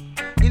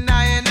 In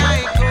I and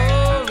I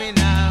going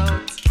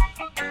out,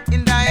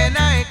 in I and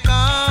I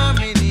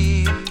coming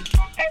in,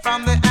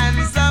 from the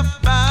hands of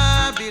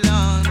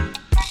Babylon,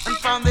 and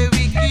from the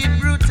wicked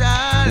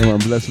brutality. Yeah man,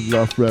 blessed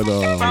love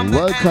brother,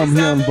 welcome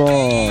here on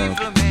board.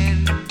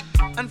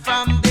 And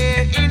from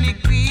their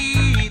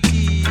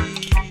iniquity,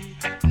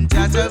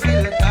 Jaja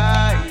will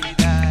guide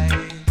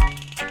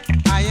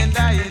I and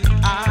I and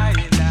I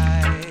and I.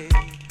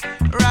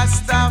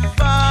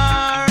 Rastafari,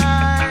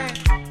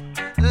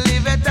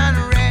 live it and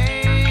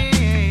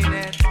reign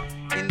it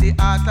in the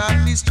heart of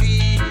his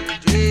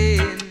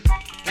children,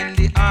 in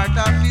the heart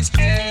of his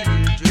children.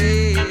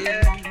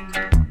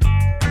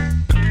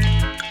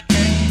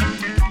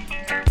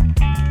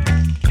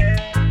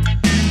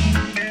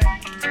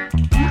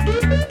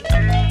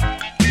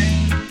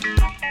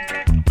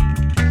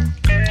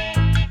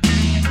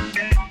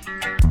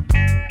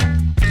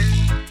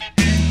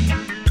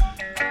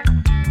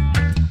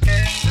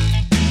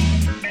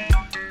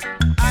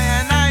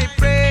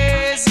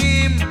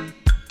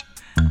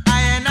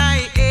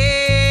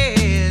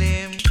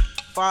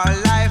 For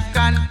life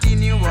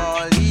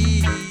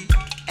continually,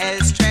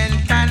 health,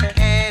 strength and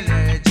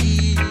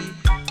energy,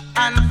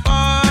 and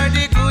for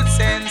the good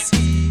sense,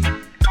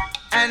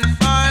 and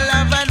for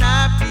love and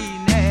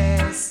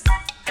happiness.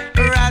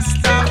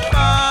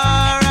 Rastafari,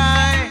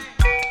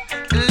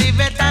 live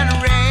it and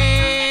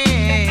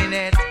reign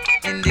it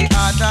in the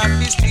heart of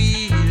his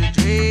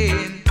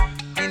children,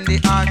 in the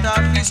heart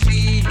of his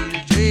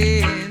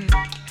children.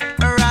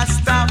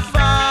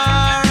 Rastafari,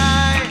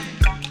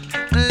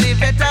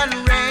 live it and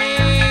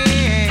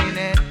reign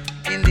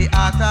in the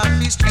heart of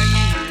his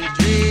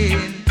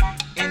children,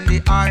 in the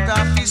heart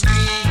of his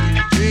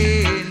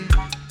children,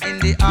 in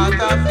the heart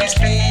of his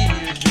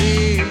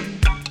children,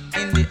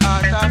 in the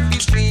heart of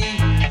his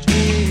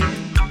children.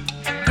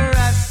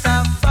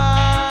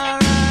 Rastafari,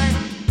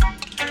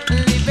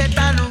 live it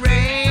and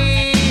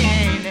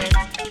reign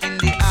in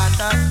the heart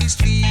of his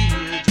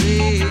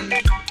children,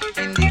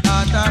 in the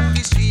heart of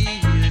his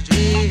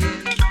children,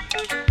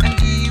 and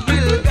he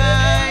will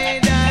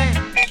guide I,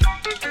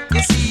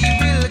 yes he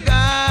will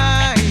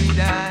guide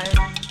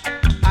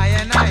I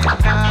and I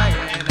and I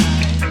and I,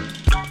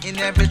 in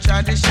every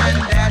tradition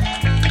that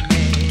we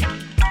made,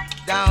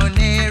 down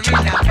here in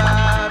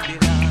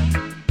Babylon.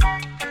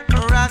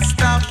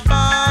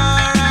 Rastafari,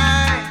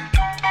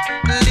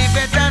 live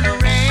it and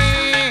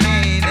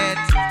reign it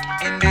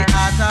in the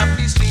heart of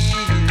his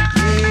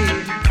children,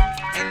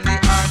 in the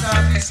heart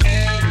of his children.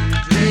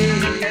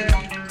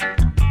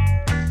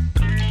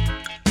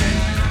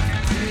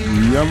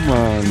 Yeah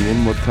man, one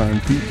more time,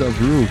 Peter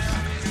Brooks.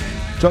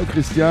 Ciao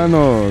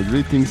Cristiano,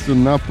 greetings to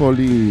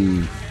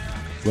Napoli.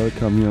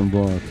 Welcome here on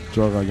board.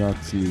 Ciao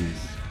ragazzi.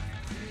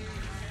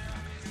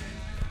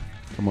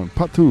 Come on,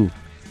 part 2.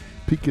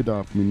 Pick it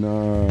up, me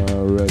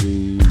now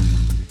ready.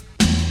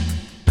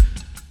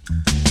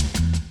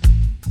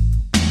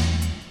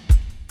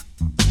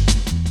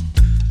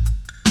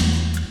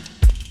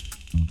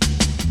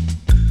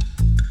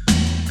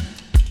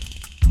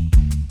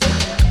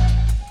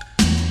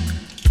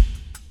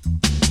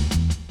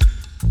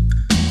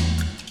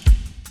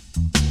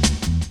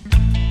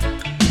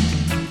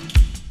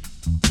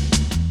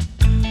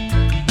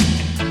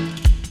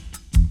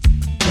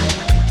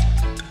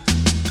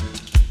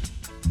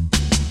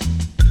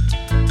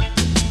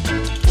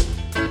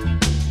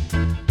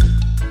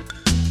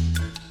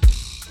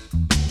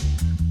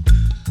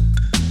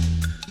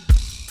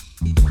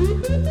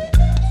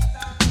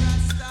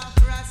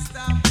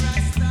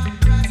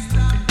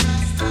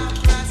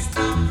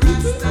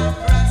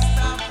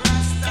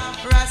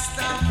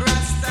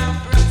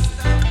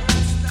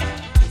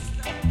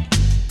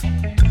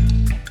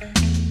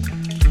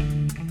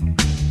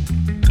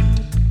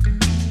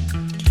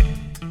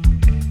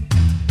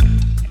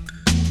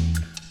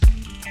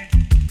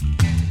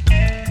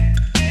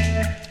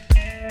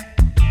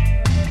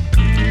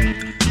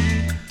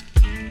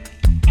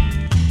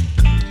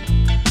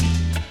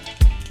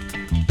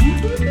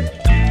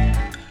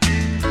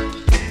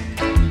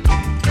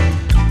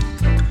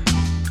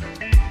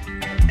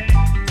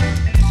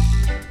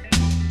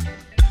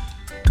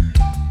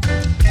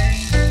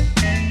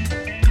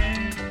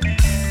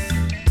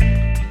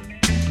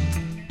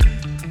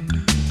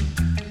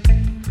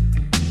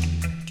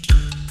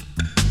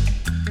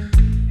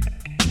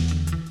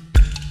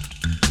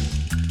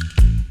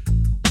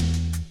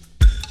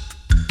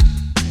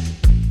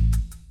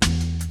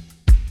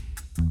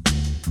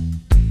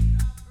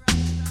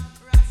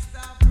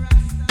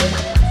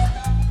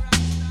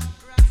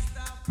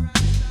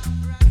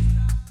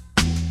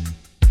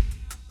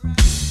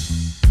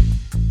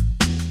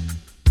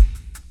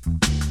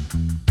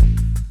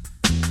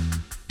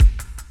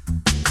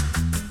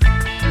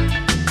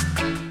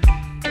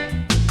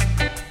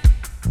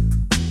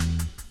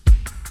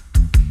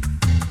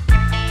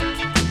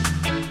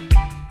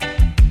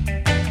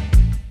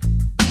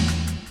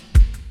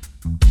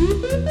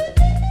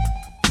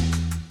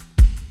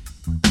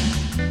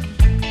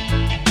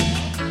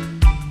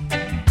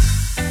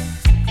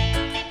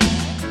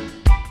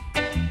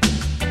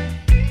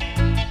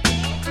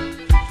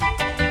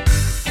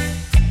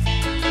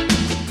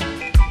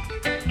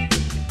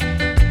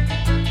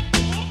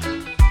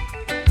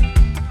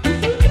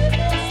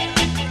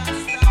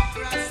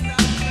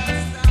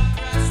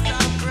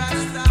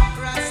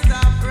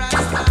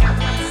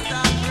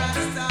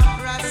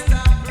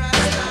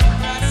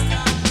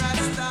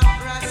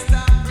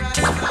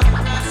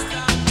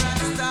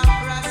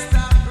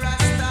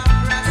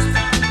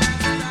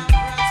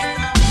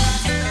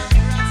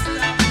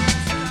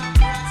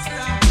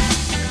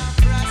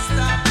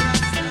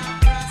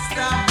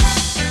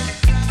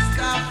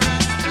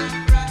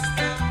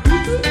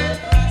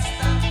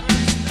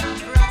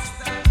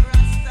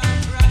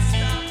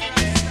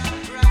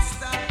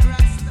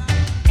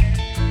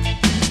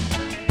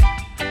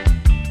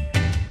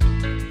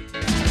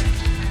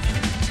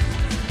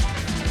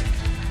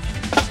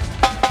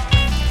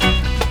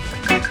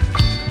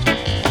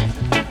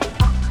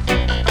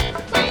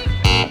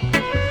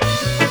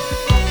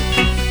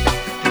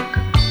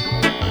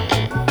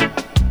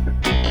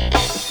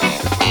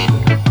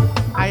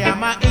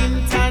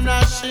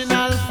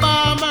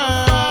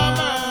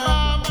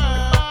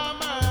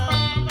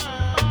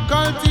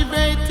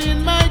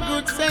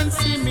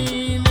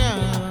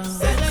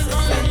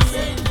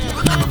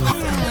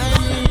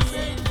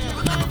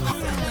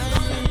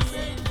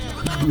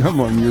 Yeah,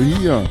 man, you're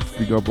here.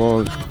 Big up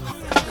all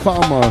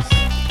farmers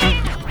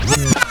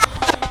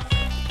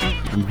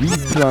and weed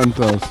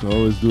planters.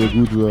 Always do a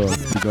good work.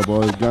 Big up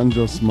all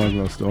ganja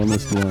smugglers, the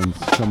honest ones.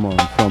 Come on,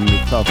 from the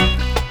top.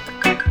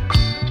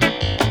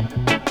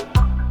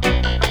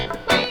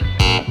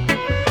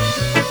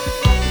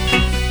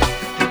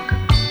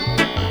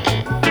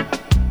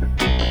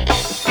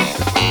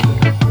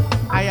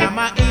 I am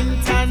an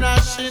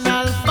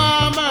international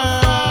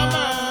farmer,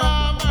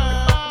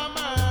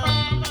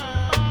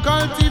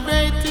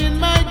 cultivating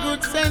my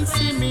good sense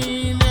in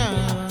me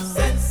now.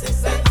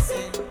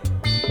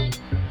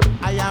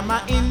 I am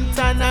an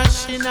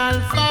international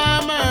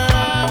farmer,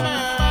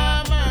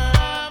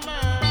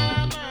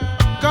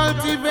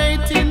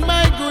 cultivating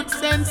my good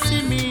sense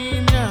in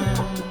me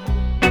now.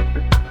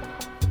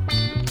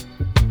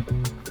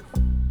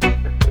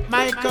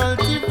 My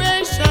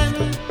cultivation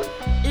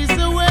is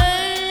away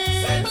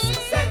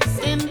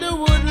in the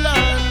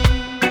woodland,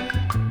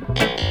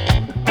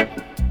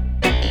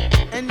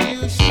 and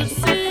you should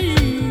see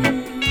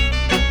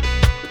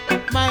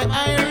my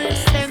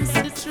iris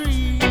sensi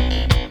tree,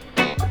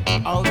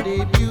 how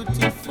they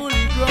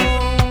beautifully grow.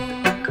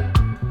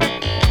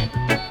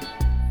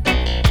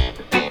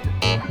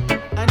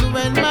 And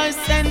when my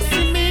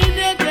sensi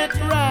media get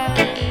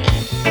right,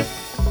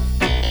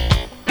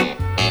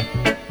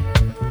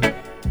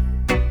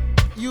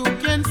 you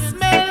can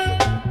smell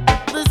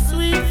the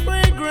sweet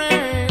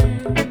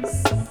fragrance.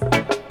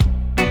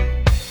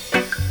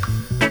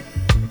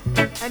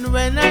 And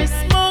when I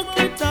smoke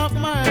it up,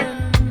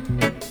 man,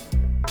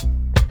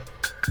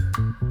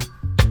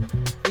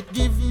 it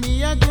gives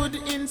me a good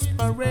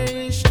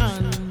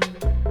inspiration.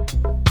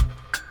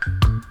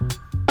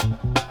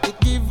 It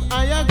gives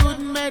I a good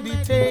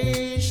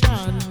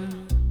meditation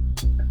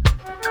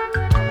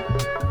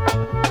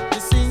to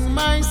sing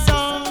my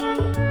song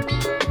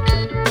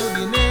to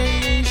the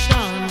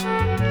nation.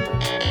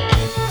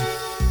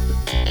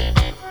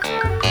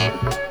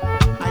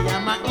 I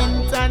am an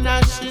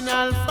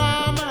international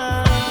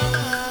farmer,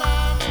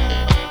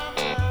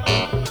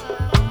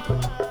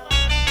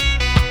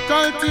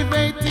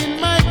 cultivating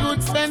my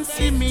good sense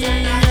in me.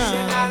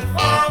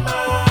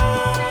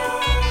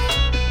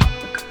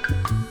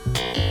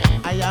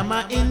 I am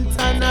an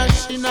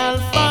international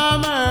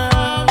farmer,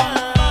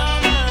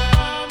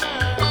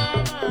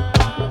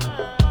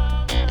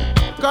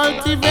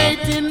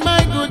 cultivating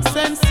my good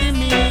sense in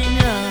me.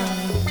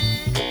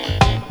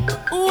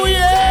 Ooh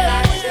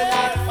yeah.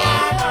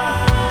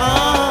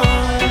 Oh.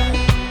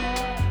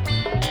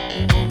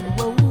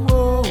 Whoa, whoa,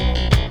 whoa.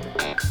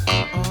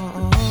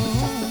 Oh,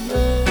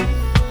 yeah.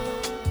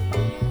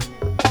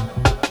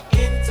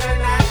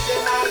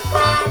 International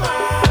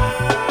farmer,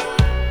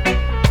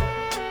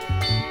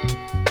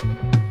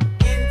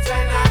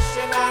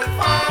 international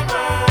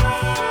farmer.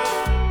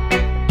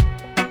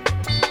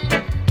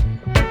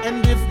 And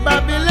if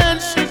Babylon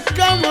should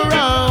come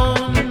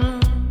around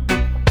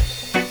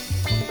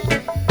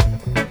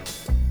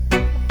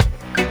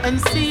and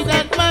see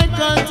that my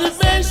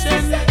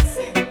cultivation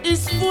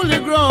is fully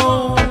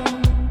grown,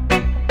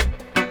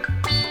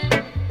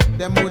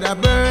 them woulda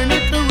burn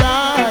it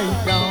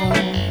right down.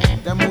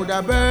 Them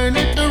woulda burn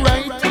it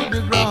right to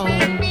the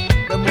ground.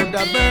 Them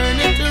woulda burn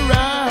it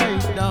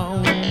right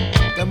down.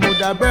 Them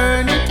woulda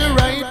burn it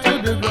right to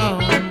the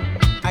ground.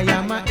 I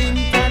am an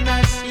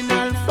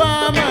international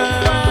farmer,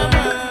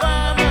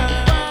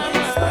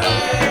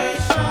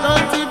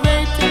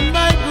 cultivating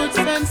my good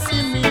sense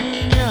in me.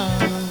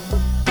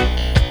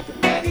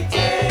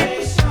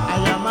 I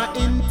am an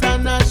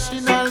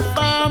international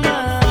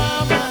farmer,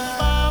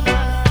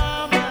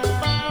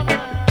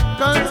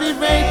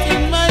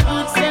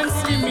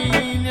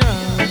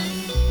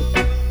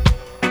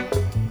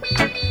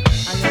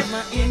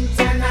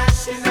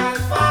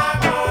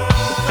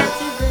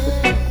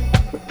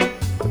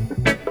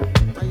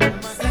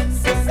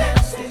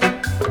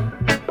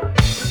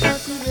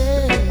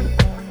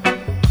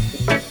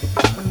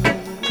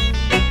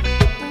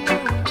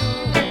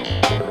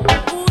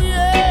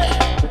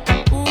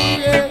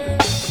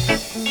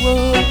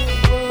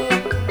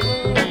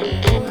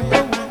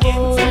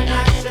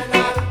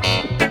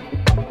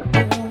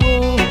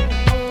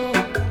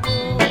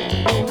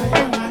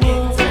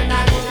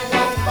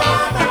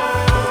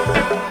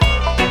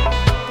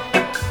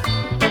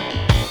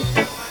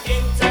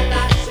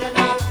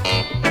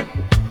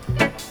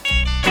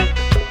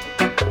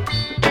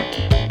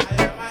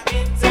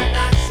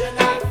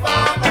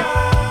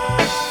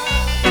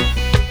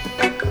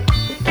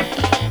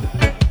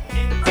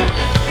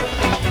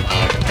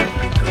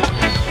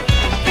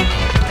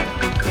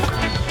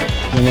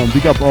 man,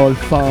 big up all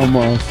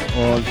farmers,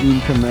 all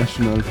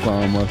international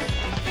farmers,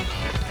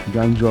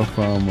 ganja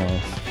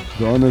farmers,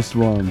 the honest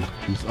one,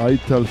 with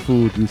ital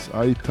food, with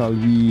ital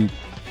weed.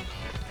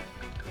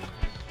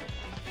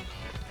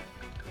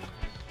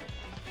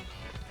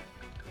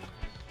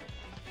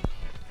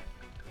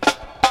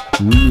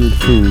 Real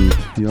food,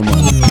 yeah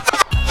man.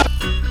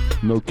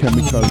 No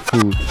chemical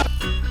food.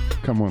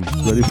 Come on,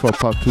 ready for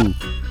part 2.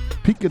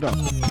 Pick it up.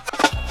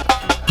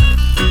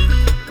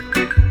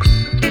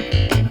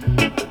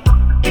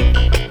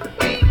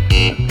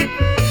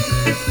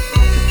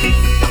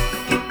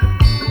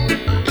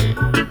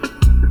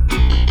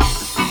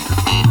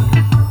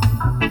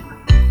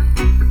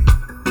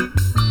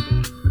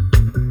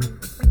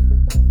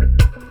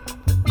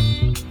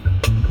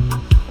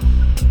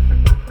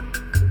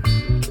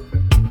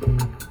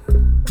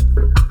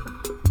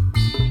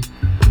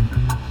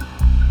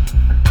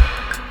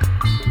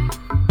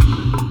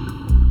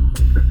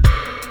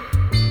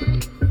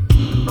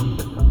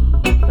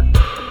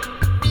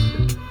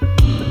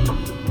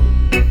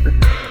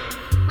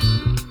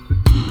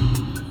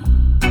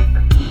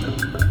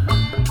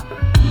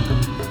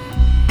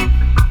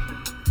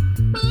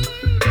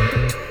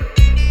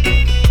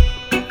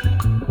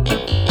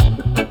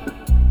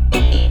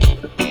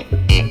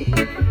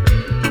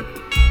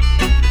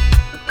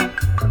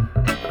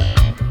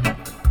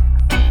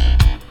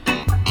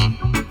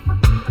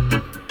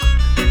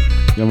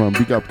 Ja man,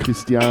 big up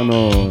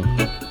Cristiano.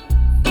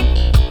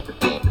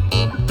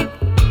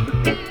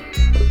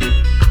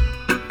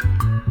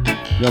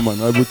 Yeah man,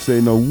 I would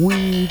say now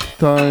weed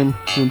time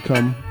soon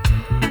come.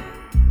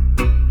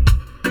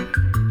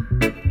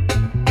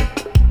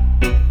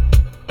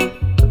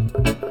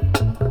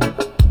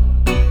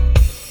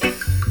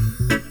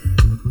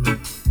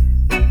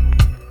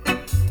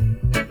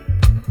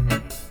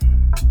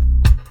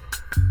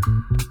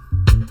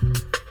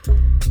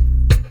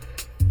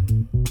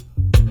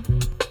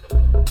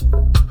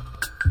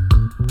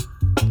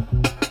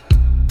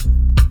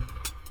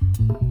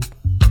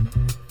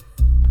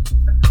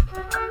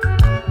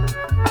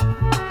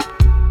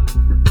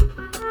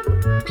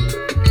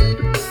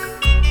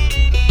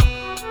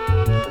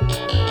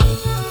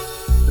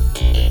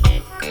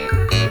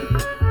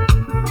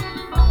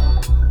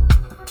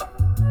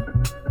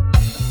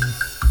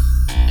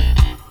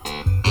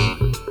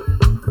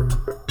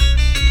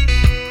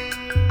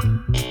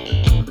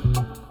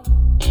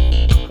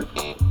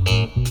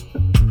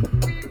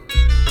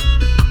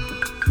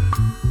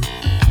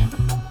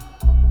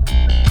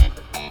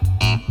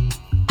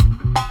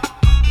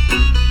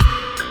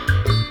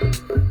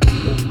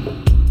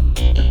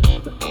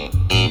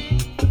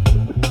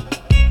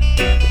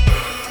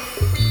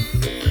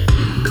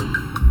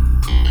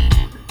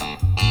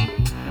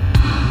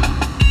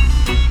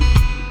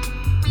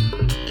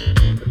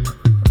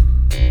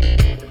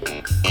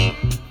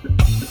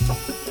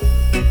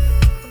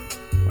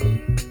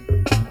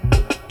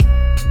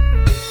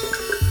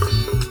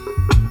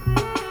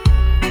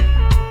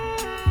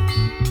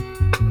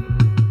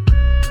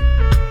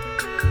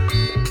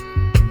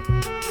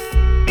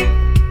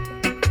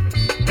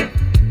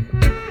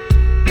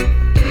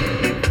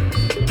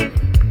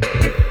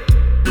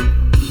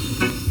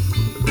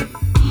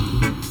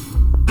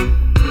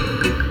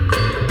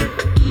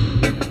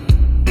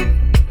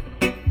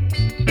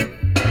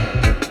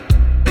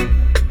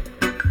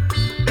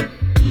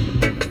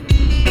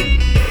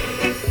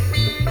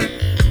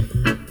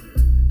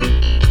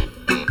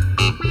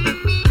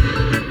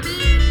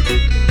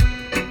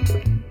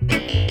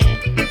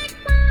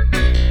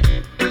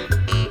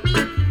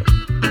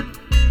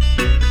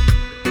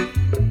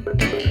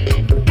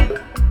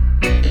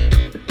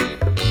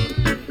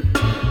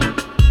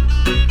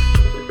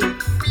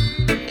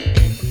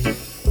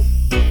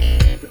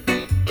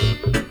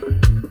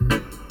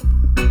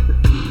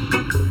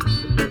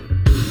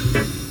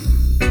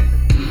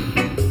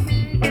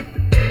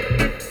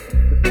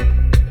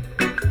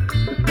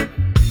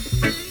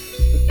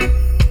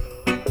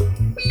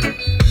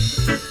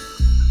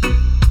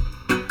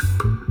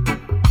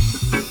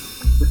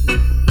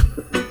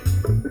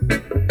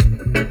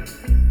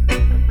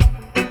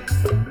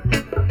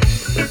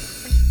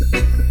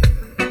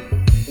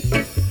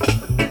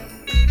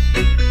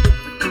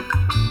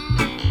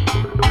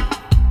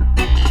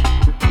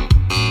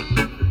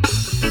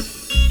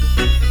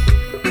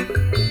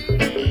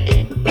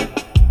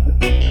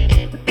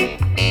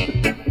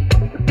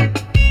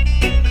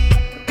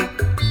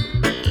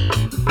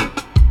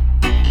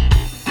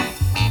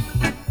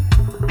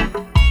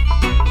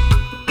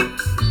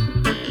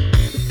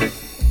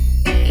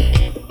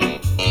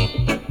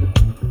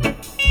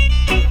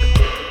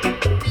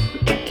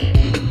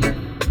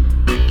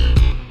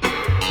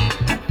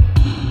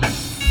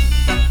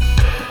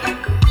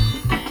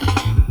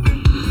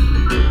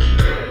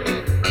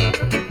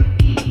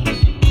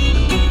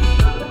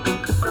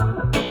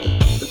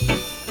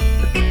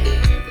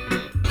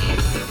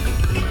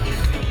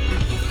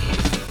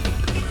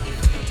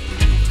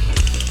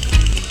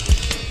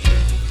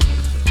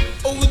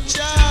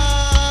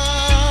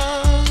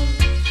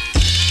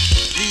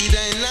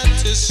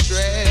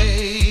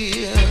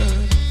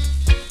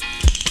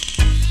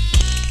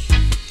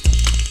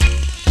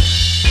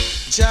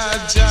 Jah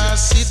Jah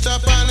sit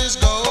upon his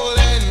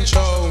golden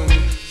throne,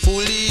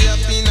 fully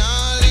up in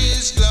all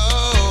his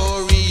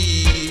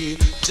glory.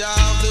 Jah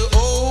of the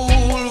whole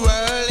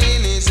world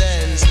in his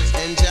hands,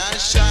 and Jah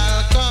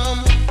shall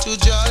come to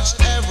judge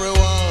everyone.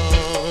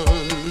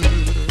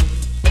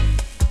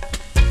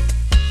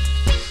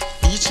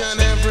 Each and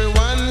every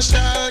one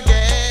shall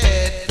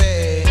get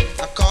paid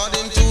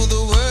according to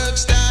the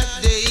works that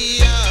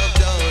they have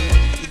done.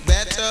 It's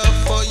better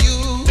for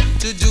you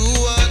to do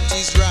what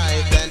is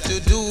right than to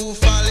do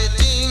folly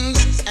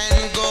things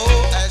and go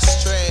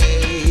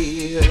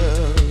astray.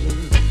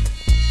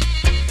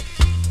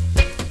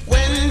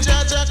 When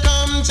Jah Jah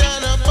comes, Jah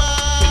no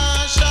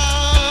partial.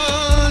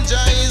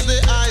 Jah is the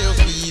higher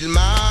field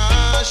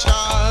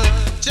marshal.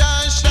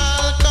 Jah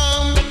shall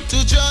come to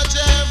judge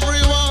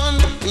everyone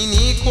in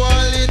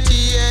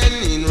equality and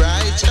in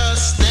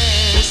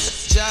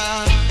righteousness.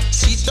 Jah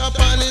sit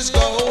upon his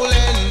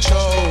golden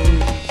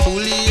throne,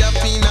 fully up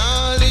in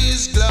all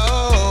his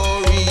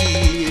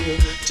glory.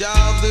 Jah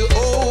of the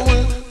whole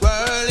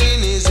world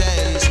in his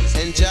hands,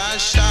 and Jah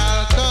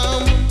shall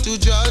come to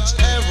judge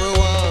everyone.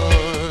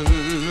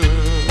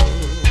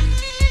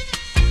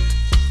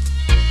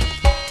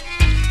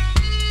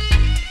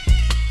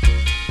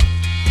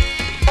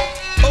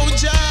 Oh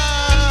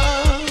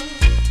Jah,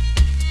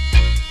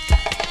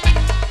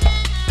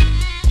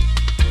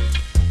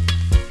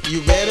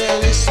 you better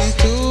listen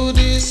to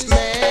this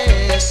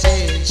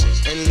message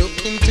and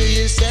look into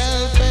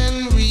yourself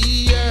and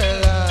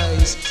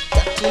realize.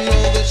 Got to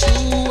know the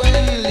true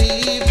and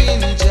live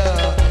in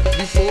Jah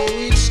before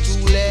it's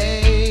too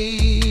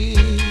late.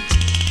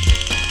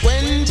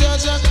 When Jah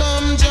Jah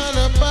come, Jah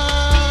no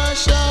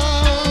partial.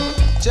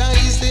 Jah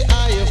is the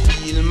higher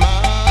field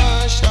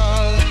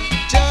marshal.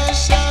 Jah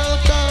shall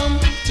come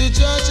to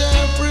judge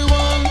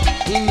everyone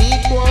in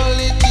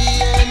equality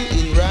and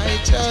in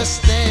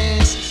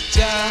righteousness.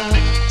 Jah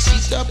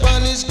sit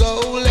upon his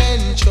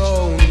golden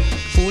throne,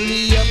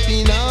 fully up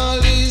in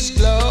all his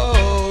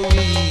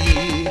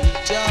glory.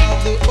 Jah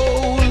of the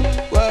whole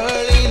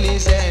world in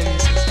his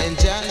hands, and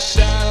Jah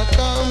shall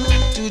come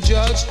to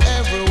judge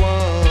everyone.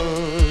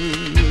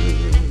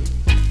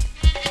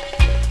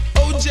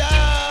 Oh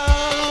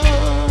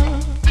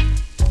Jah,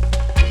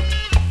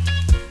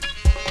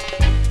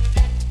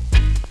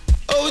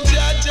 oh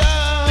Jah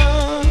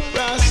Jah,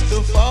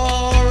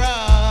 Rastafari,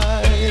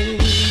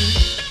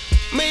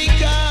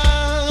 make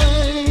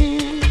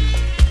I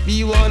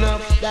be one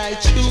of thy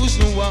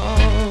chosen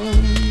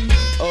one.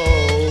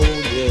 Oh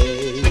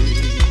yeah.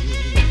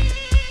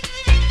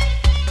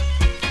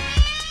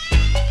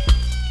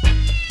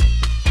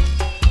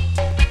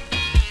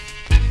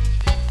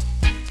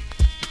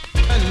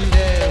 And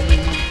them,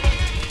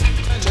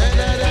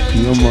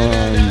 Yeah,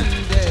 man.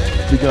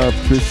 Big up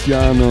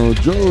Cristiano,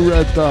 Joe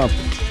Red Up,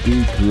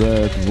 Big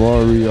Red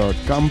Warrior,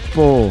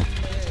 Campo.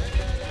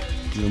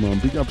 Yeah, man.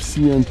 Big up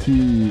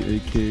CNT,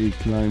 aka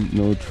Climbed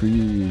No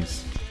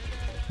Trees.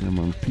 Yeah,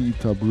 man.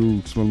 Peter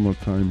Brooks, one more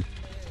time.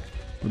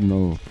 But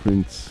no,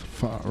 Prince,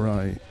 Far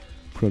Right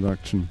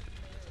Production,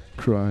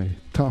 Cry,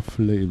 Tough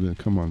Label.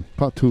 Come on,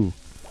 part 2.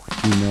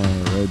 You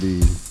know,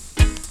 ready.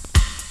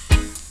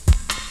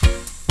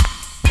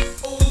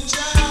 oh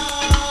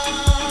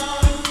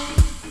Jah,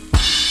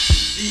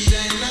 lead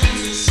thy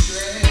lambs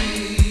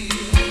astray.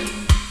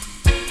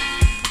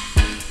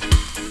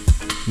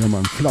 Yeah,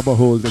 man.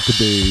 Flabberhold at the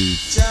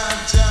base.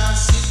 Jah Jah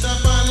sit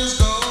upon his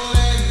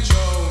golden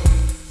throne,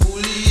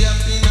 fully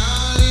up in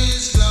all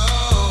his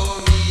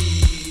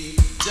glory.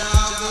 Jah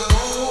of the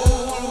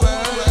whole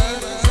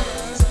world,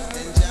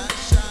 and Jah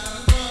shall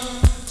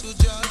come to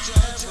judge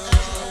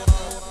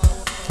everyone.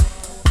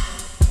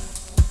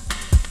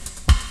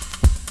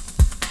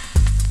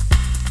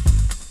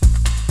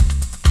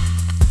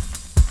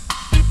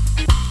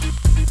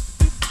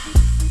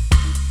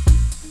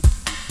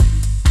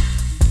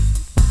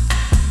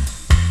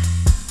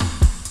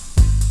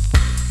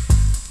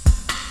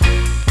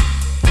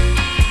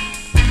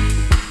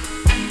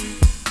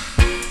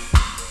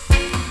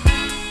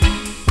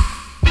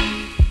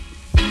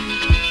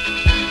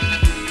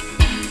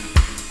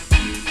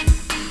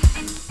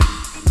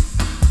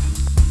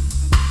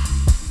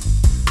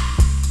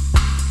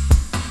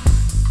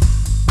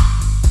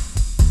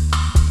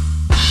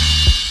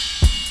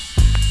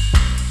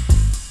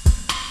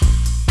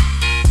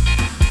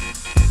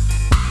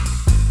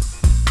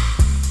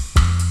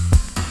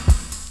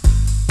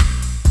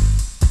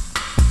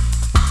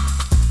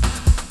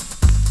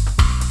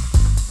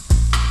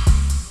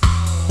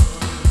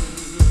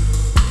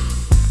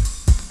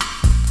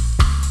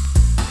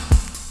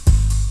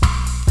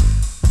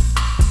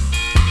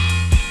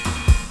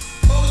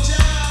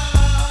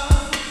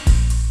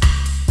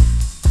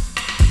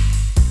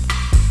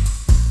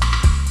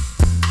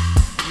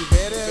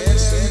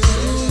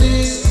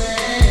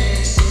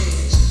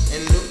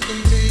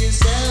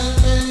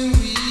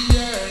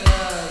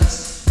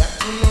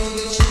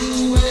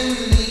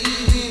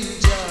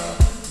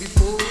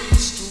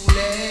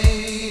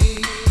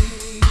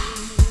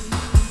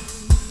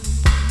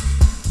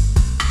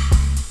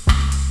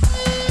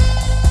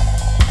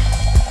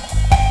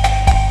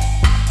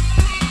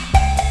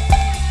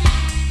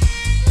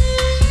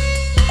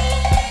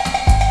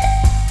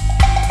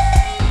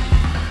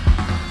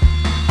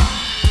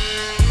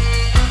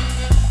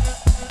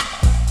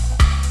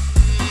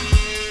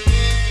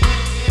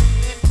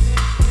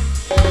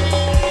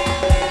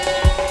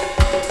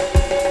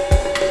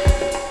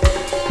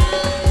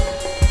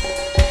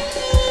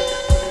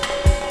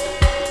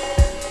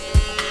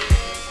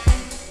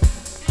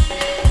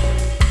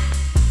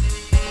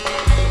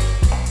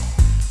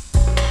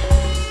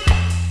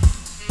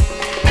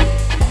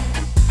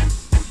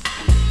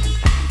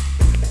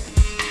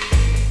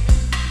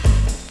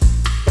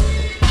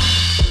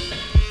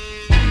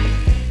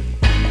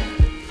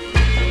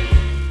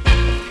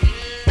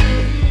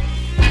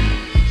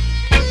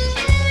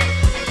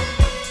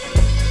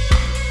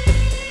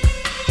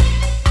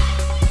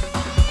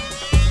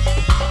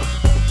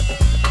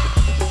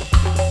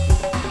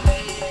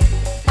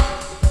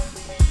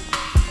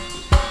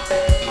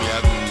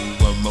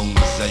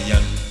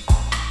 Zion.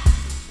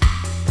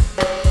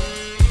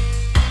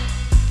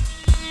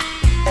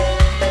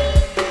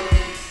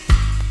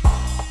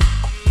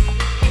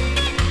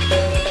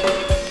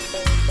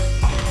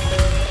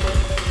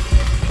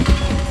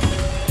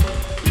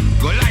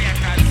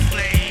 Goliath had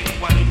slain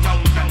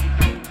 1,000.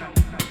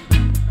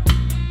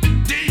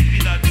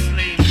 David had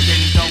slain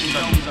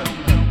 10,000.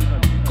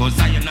 'Cause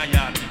Zion I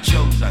had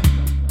chosen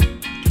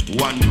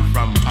one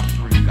from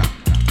Africa.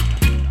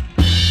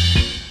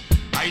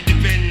 I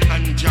depend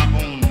on Jah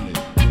only.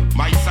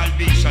 My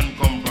salvation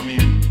come from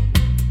Him.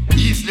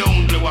 He's the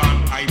only one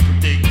I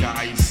protect,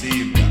 I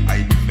save,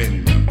 I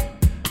defend.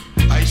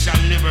 I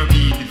shall never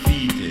be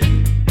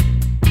defeated.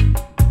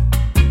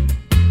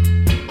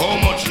 How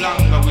much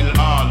longer will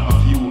all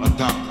of you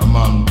attack a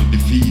man to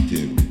defeat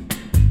him?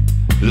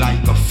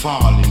 Like a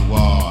falling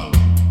wall,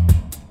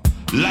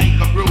 like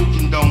a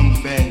broken down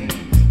fence.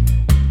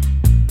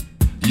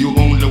 You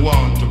only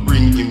want to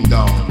bring him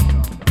down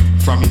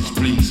from his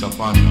place of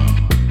honor.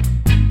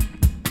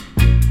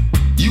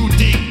 You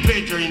take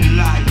pleasure in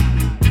life.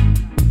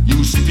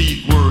 You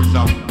speak words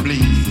of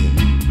blazing.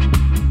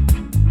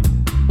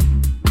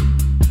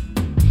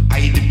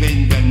 I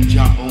depend on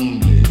Jah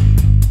only.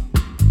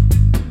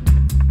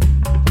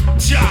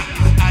 Jah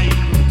is I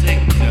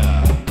protector.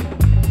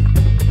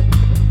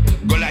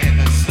 Goliath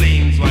has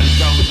slain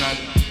 1,000,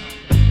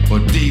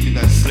 but David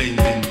has slain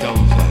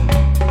 10,000.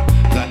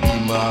 That he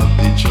might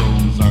be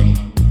chosen.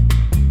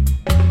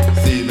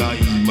 Say that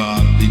he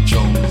might be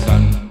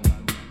chosen.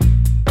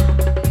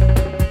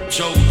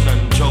 Chosen,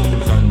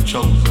 chosen,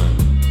 chosen.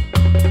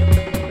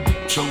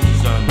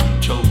 Chosen,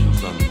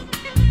 chosen.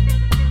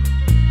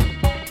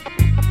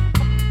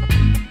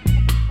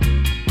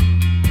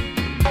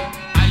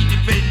 I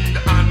depend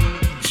on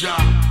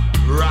Jah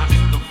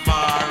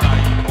Rastafari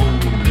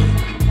only.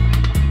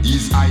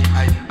 He's I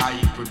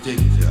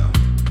protector.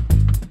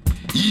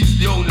 He's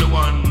the only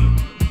one.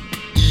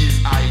 He's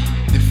I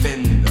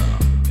defender.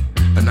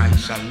 And I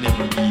shall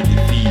never be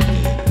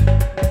defeated.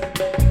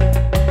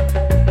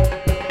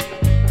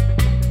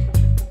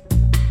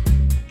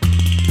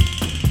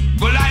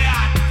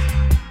 Goliath,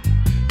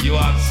 you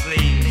have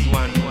slain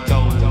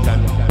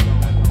 1,000.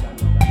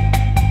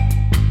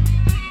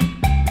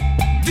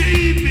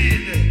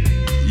 David,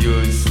 you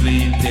have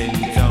slain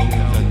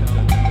 10,000.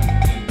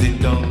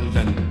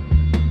 10,000.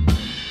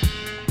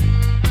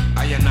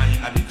 I and I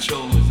are the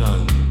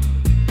chosen.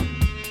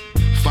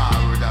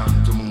 Far down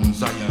to Mount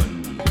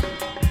Zion,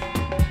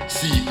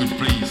 secret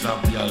place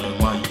of the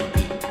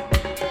Almighty.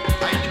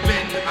 I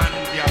depend on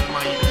the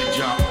Almighty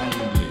Jah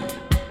only.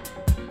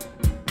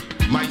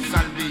 My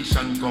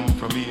salvation come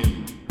from Him.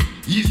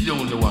 He's the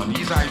only one.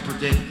 He's I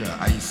protector,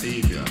 I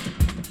savior.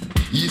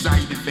 He's I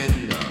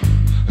defender,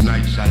 and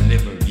I shall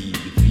never be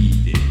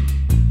defeated.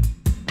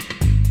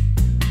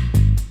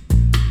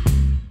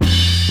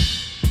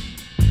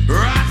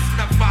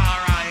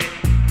 Rastafari,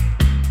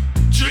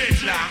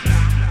 dreadlocks.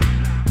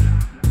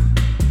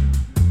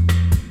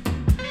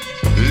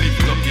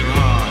 Lift up your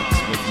hearts,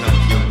 but not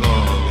your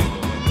garment.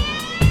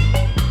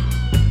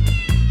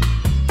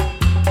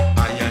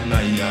 I and I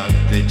have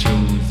the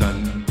chosen,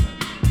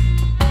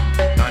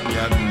 and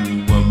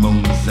Yahu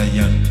among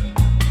Zion.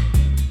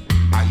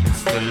 I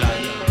is the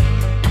lion.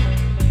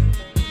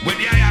 When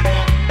the I go,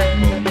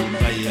 Mount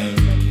Zion.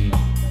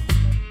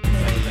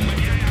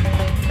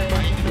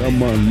 Yeah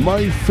man,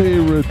 my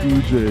favorite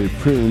DJ,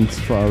 Prince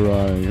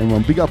Farai. Yeah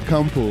man, big up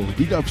Campo,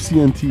 big up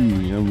CNT.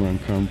 Yeah man,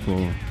 Campo,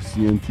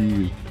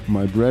 CNT,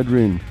 my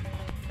brethren.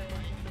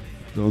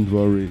 Don't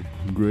worry,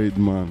 great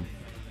man.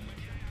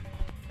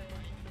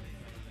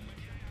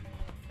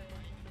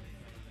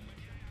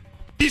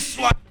 This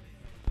one,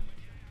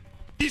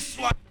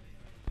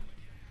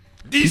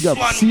 Big this up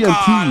one CNT.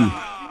 called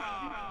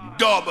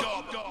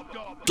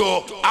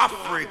Dub to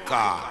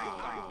Africa.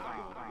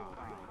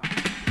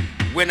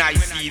 When I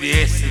see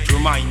this, it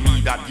reminds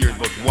me that there's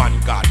but one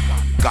God,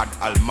 God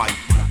Almighty.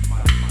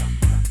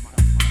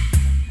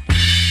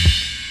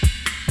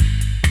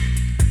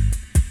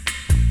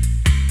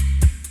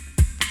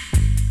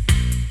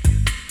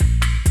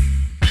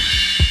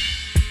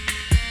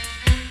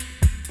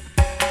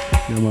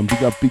 Yeah man,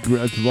 big up Big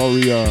Red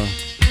Warrior.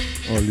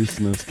 All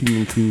listeners, king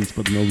and queens,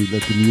 but now we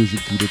let the music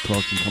do the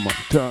talking. Come on,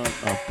 turn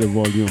up the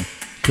volume,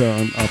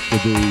 turn up the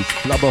bass,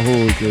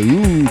 flabberhold, the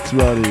roots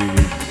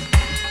ready.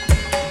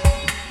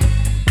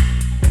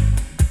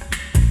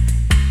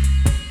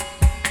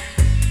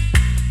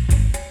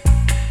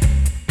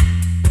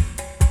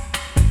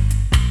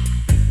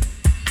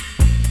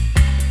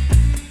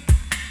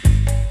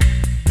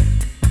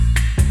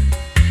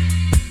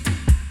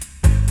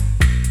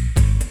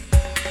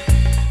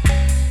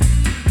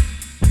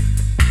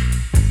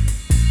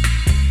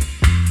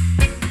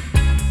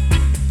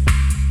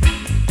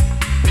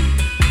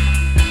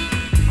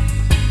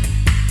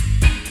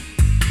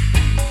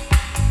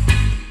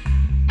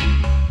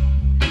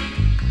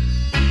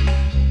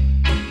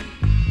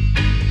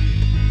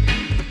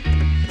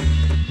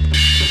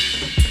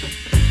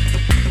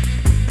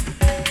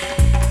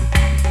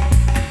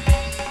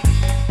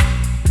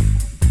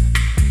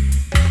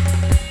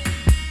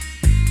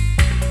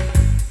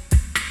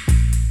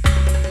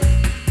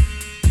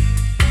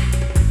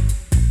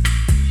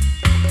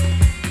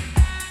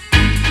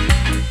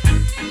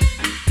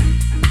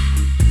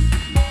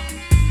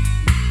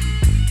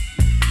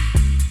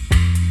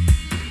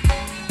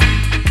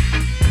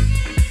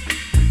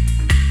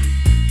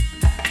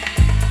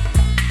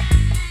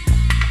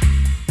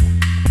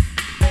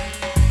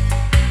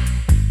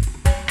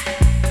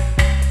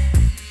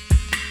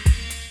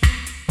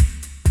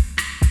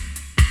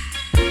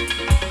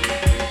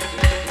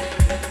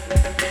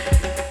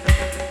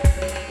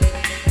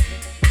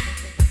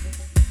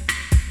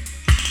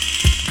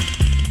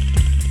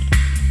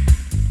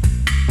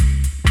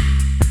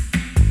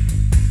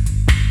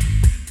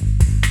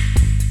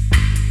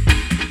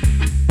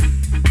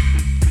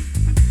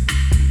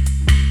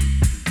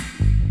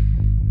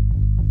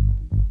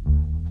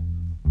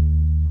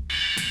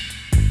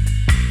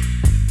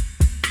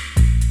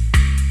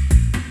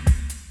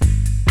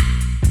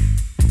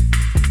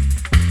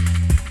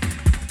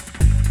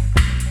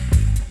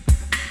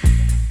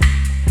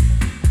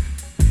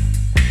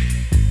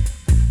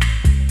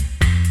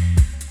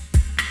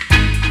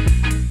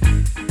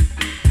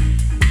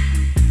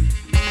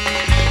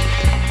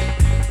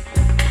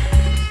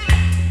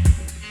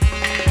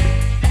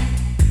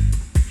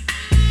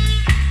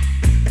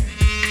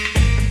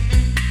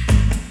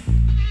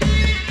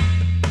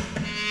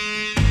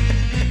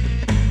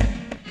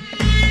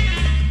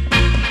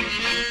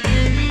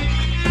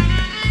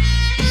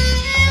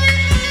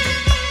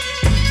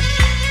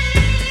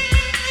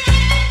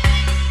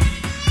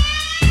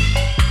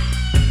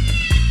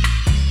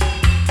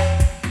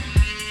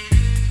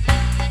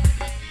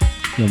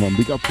 Yeah man,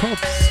 big up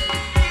Pops,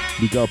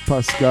 big up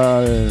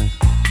Pascal,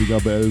 big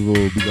up Elvo,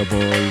 big up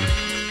all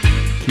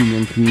King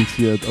and Queens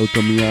here at Outta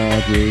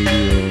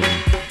Radio.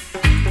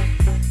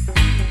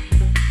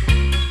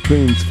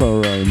 Prince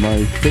Farai,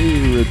 my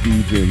favorite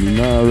DJ. Me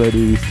now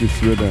ready with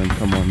this rhythm.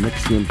 Come on,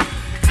 next one.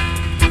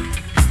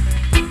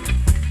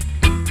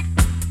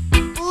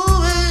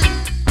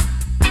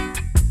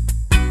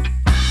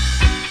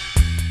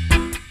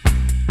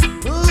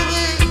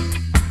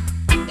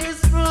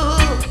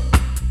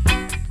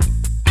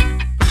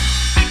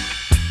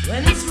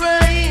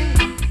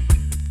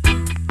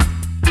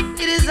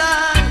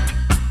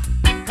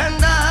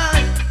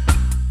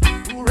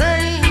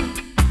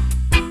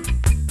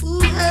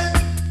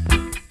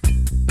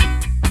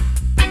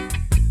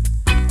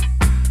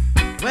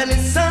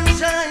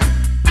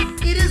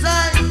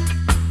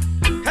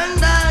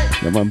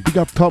 Big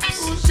up Tops,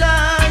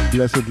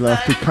 blessed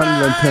love to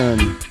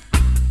Canlanton.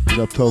 Big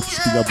up Tops,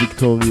 big up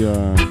Victoria.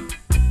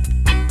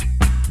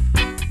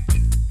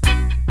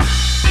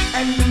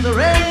 And in the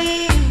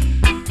rain,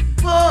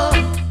 oh,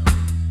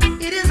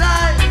 it is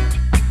I,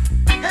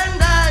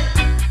 and I,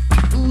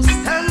 who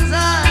stands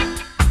I.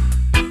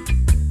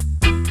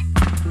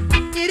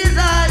 It is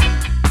I,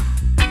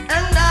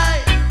 and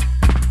I,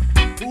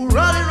 who roll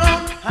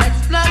around,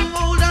 heights black,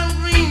 gold and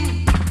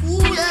green.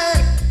 Ooh yeah.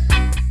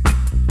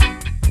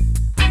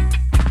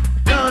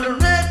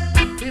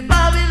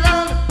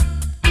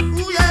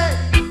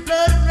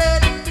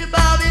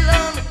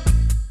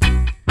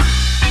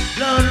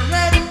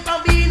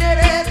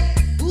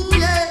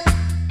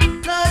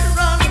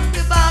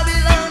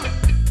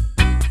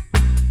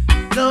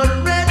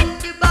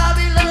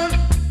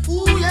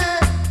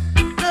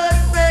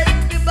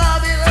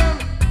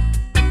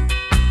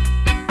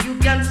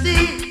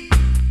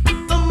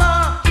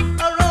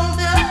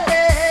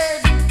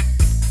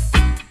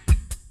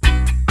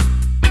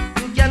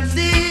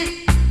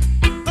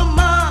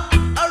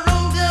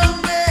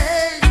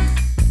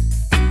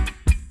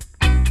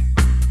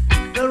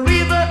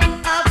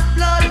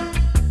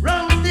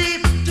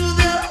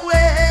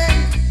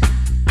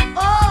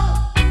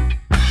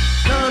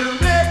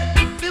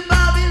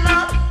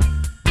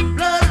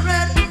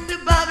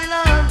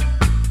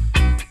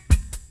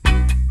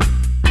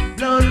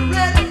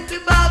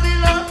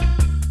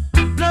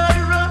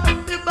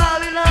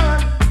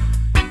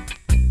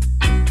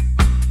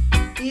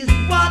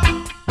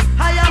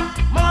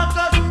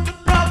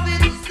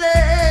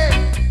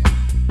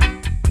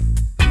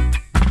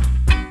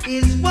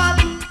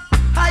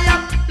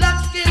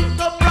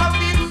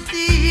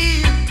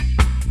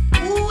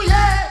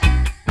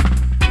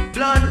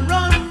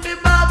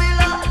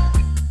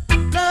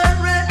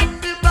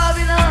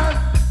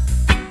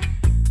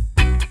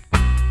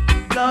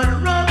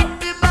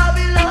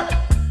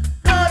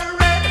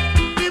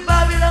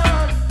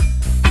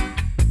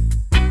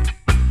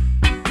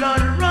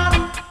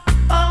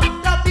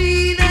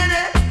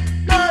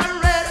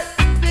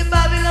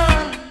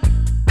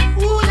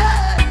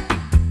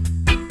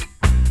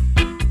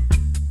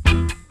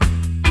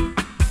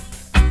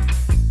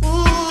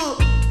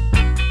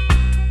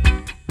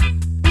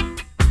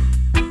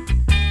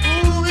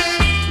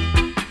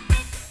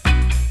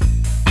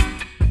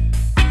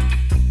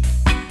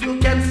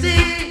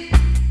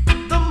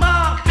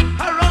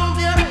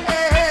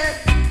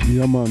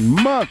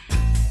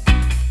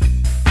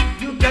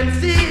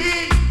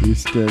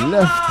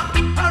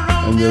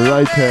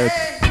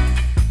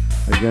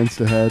 Against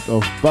the head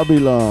of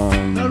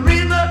Babylon. The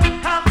river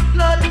have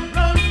blood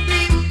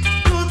running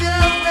through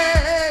their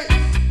ways.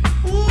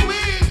 Ooh,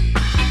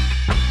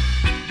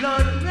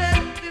 blood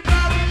red to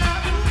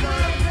Babylon.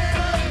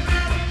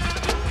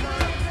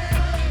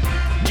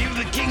 Give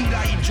the king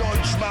thy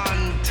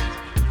judgment,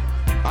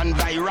 and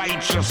thy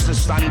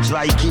righteousness stands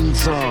thy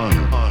king's son.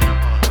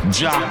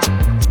 Jah,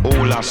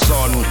 Ola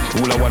son,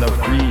 Ola one of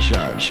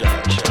creation.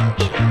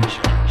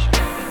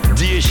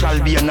 There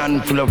shall be an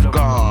handful of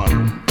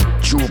God.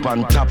 Troop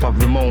on top of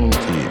the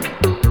mountain.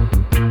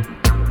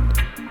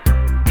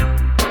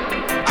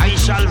 I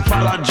shall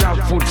follow Jah's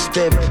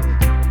footstep,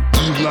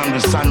 even on the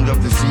sand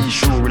of the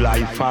seashore will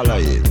I follow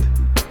it.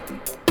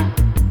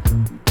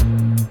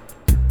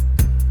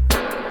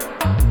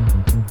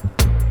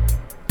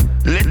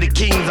 Let the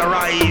kings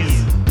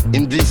arise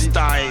in this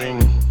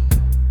time.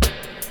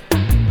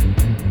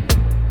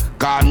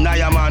 Cause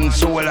Naya man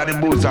soul at the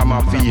bosom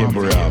of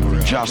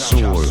Abraham, Jah's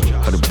soul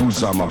at the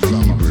bosom of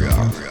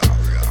Abraham.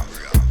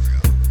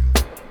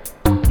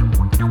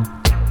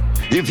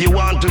 If you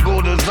want to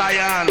go to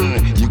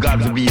Zion, you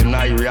got to be an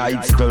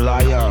Irites to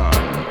lion.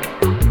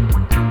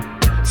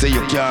 Say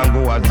you can't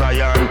go to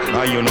Zion,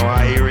 and you know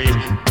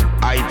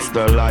Irites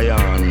to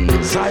lion.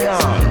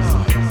 Zion.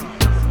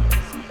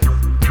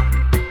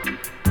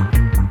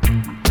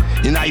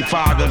 In thy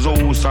father's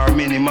house are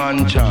many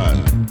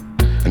mansions,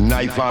 in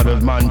thy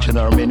father's mansion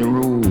are many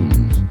rooms.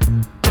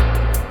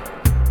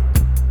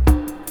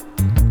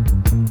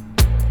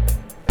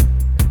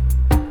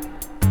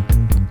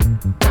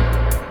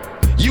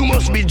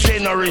 Be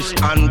generous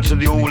unto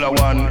the Holy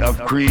One of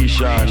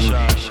creation,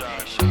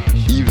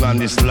 even on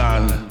this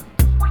land.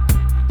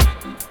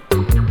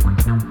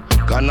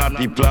 Cannot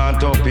he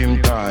plant up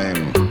him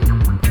time?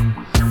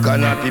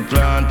 Cannot he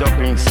plant up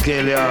him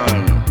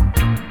scallion?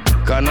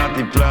 Cannot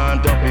he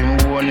plant up him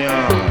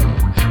onion?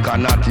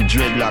 Cannot he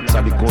dreadlocks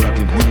at the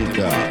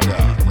cultivator?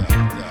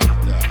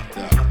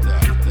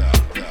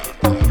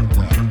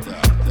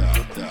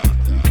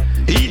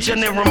 Each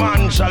and every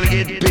man shall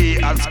get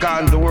paid as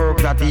can the work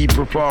that he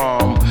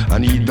perform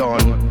and he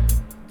done.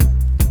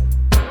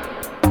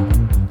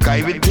 Cause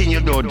everything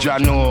you do, Jah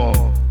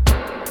know.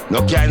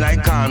 No kind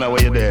of corner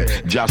where you there,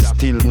 just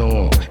still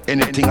know.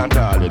 Anything at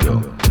all you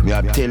do, me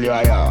I tell you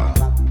I am.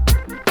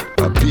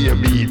 A beer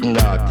beating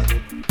that.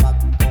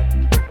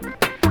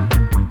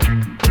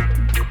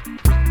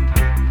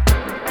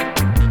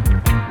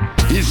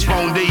 His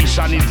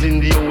foundation is in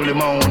the holy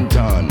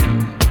mountain.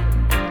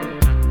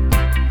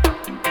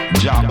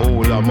 Jah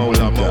holy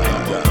mountain.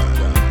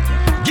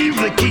 Give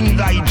the king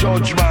thy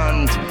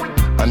judgment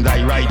and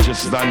thy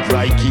righteousness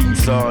thy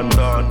king's son.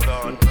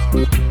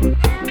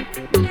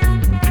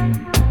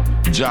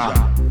 Jah,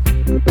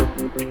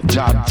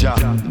 Jah, Jah,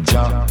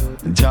 Jah,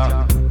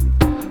 Jah,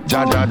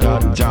 Jah, Jah,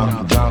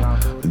 Jah, Jah,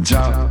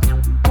 Jah.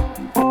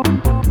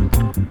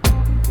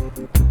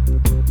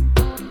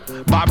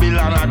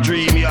 Babylon a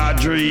dream, you a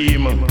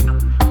dream.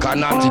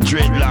 Cannot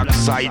dreadlock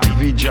sight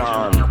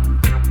vision.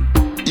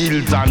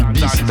 Hills and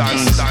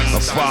distance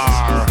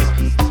afar.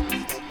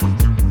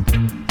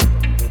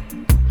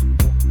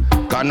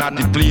 Cannot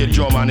play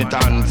drum and it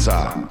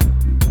answer.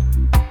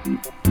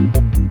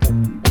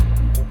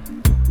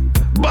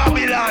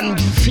 Babylon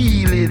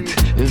feel it,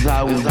 is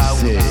how we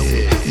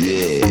say.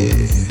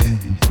 Yeah.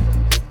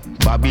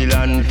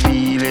 Babylon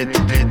feel it,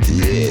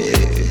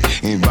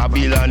 yeah. In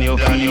Babylon you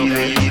feel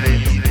it.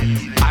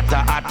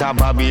 Atta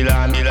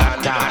Babylon,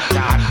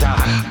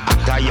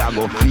 atta you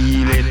go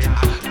feel it.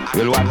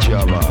 Well watch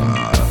your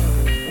man.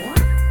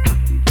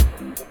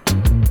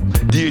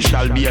 There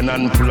shall be an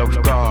handful of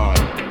corn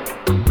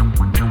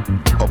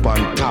up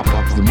on top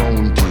of the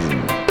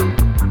mountain.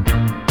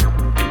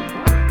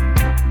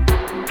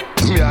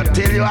 Me I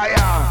tell you I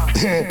am.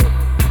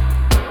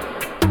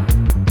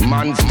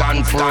 Man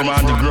stand firm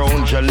on the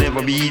ground shall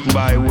never be eaten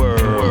by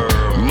worm.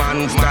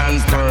 Man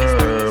stand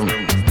firm.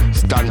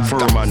 Stand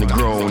firm on the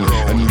ground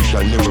and you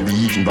shall never be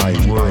eaten by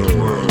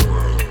worm.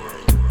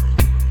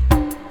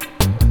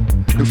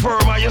 The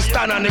firmer you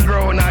stand on the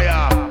ground I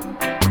am,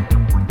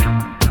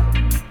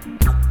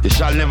 you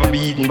shall never be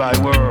eaten by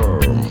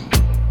worm.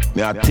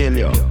 Me I tell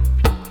you.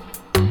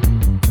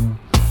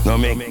 No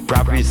make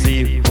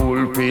prophecy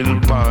fulfill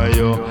by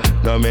you.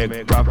 No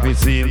make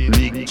prophecy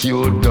lick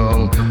you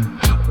down.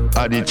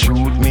 The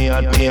truth me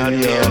I tell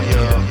you.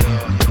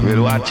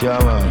 Well watch your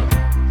man.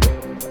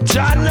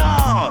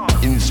 Jana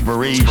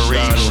inspiration.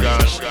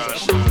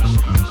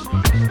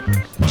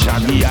 Jah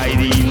behind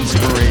the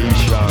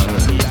inspiration.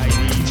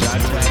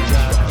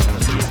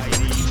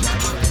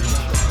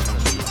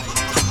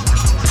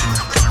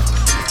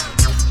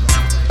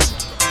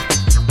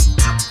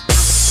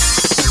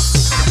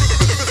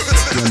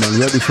 Yeah, man,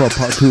 ready for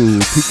part 2.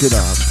 Pick it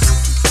up.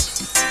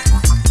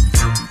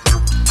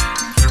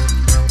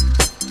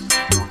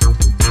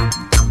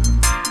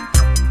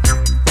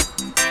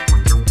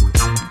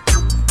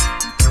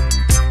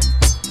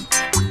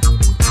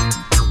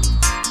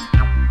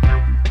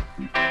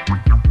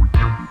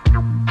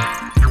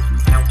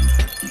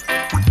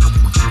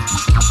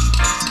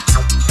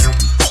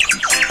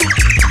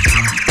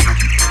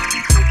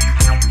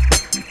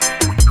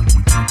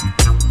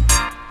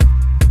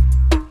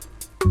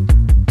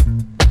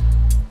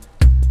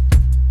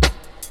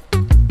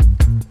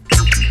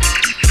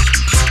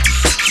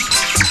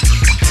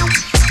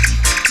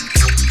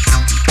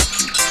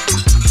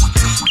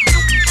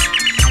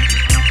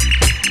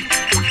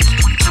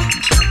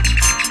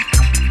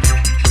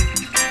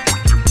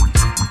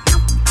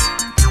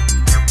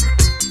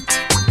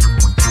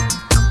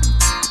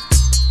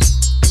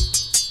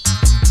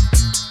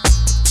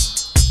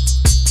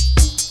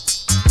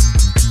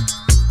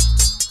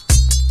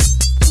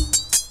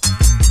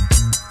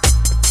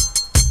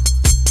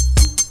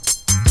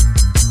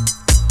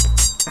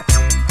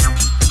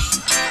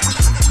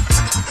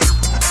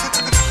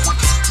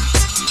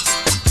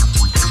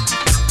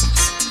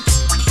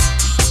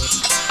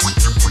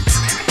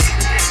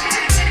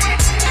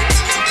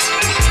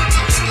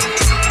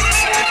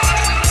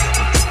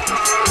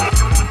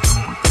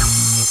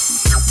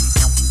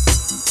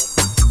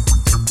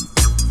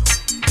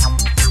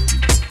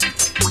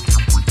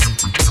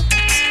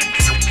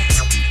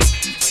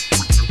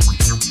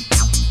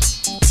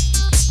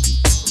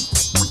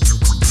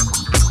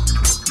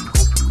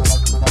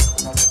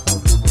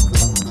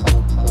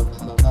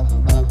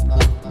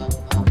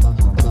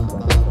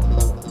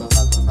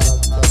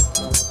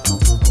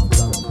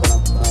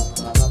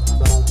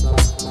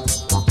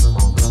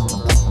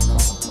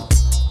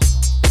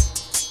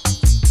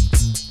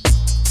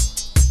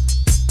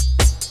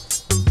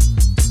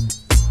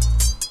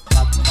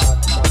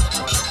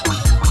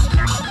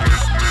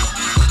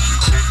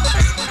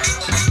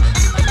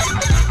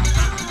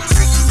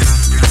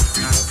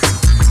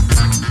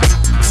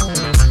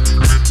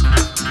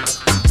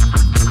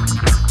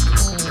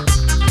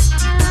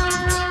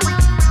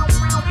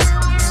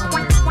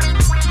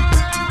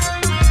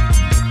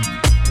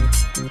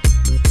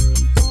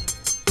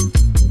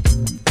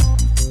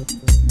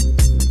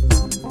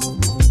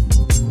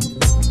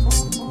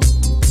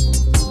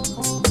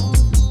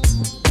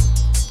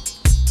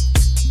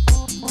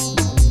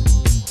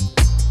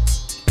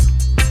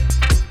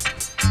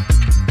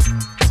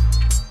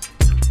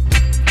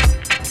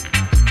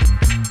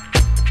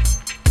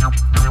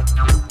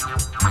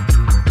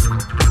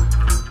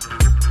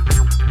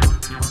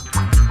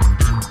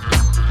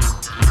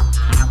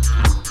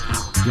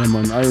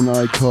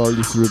 I call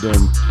this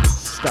rhythm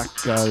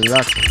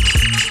Stakalak.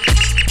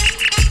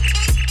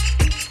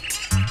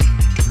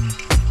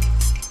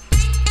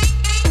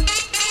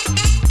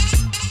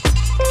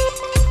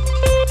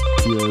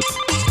 Yes,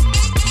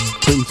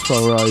 Prince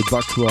Farai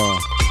Bakwa.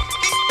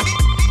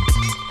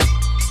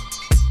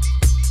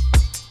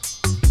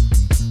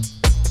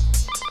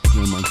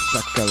 Yeah man,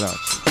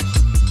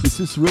 Stakalak. This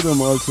is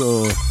rhythm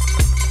also.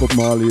 Bob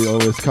Marley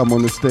always come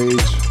on the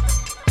stage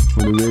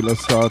when the Whalers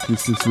start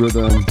with this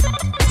rhythm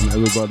and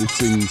everybody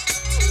sings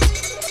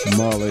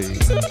Marley.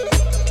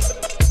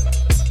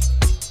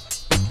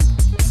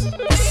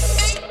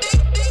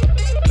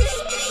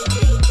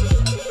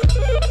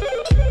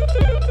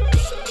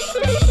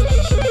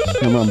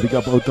 Come on, big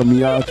up Outta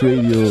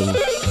Radio.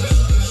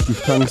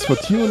 Give thanks for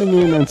tuning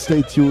in and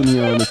stay tuned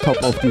here on the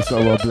top of this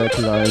our Black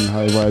Line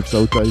High Vibes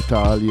Outta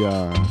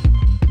Italia.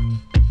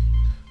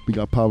 Big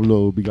up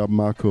Pablo, big up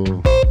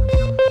Marco.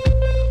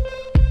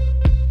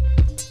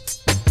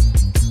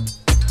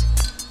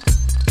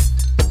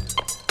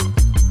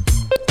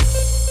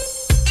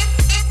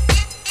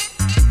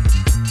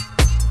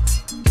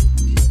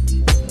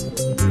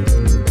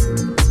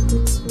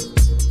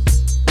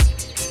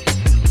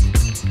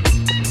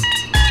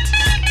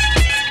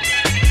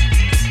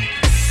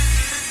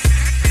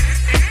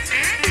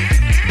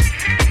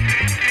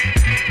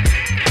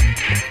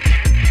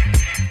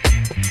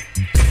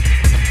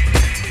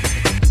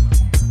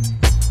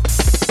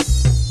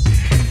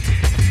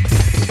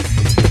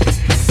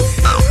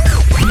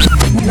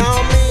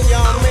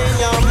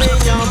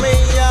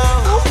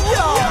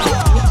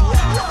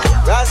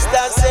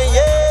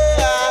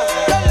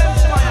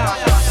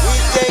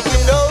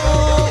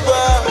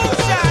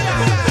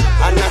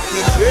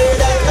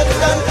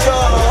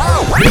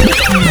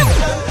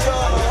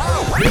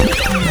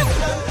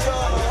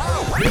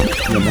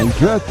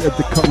 At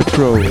the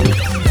control,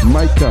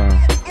 Micah,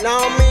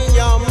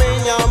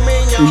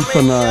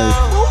 Infinite,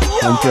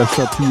 Empress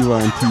Sativa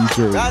and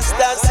TJ.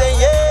 Rasta say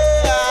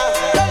yeah,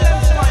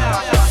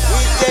 we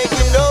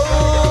taking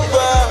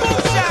over,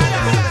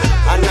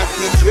 and not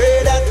the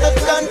trade at the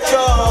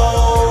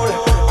control,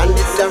 and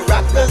it's the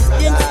rockers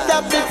can't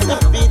stop it, the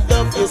beat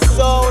of your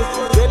soul,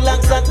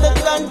 relax at the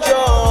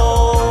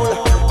control,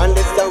 and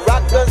it's the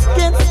rockers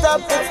can't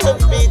stop it, the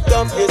beat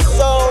of your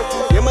soul.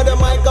 Give me the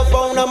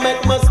microphone and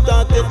make me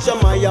start it,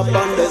 Jamaya up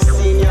on the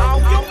scene, yeah.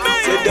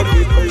 See the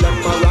people in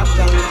my rock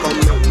and come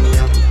in,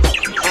 yeah.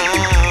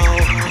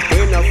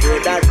 Ain't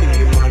afraid of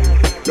demon.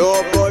 No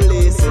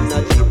police in the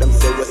jeep, them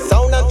say we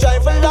sound and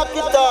drive and lock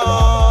it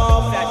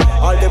off.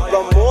 All the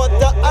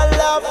promoter, I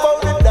laugh how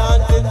the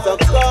dance is a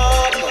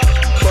cop.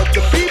 But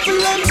the people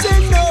them say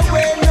no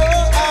way, no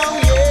how,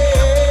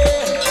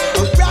 yeah.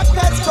 The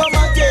rockers come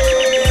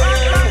again.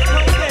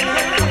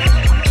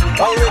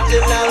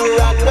 Original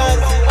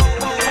rockers.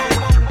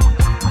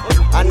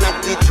 And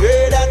not the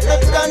trade at the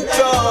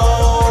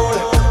control.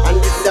 And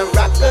it's the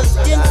rockers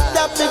can't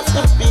stop it,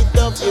 the beat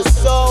of your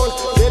soul.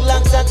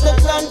 Relax at the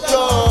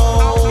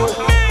control.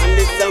 And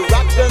it's the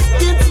rockers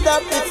can't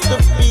stop it, the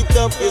beat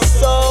of your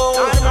soul.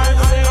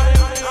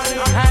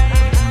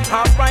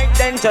 Alright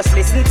then, just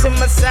listen to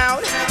my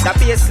sound. The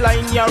bass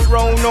line you're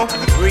round.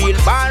 Real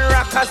band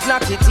rockers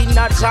knock it in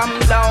a jam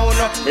down.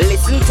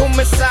 Listen to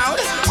my sound,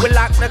 we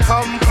lock the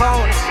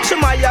compound.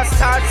 Shemaya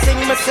start sing,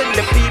 me sing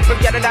the people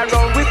gathered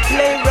around. We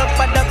play rough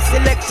and up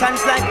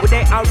selections like we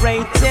they are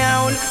right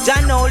down.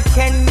 John Old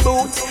Ken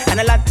Boot and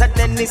a lot of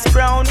Dennis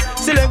Brown.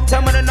 Select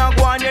time and not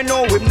go on, you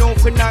know we know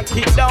we knock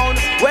it down.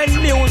 When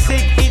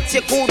music hits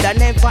you coulda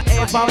never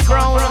ever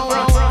frown.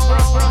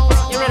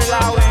 You ready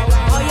loud?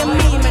 Oh you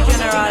mean my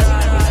general?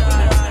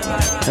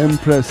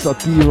 Empress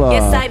Sativa.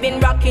 Yes, I've been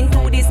rocking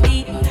to this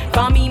beat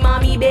from me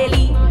mommy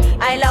belly.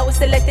 I love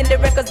selecting the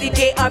records,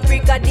 DJ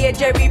Africa, dear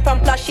Jerry from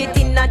Flash it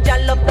in a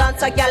jallop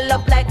dance, a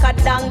gallop like a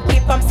donkey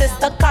from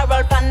Sister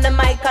Carol from the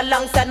mic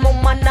alongside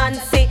Mama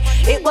Nancy.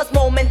 It was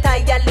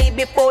momentarily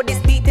before this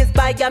beat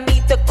inspired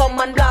me to come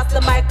and blast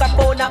the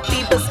microphone of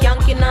people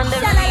skanking on the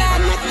beat.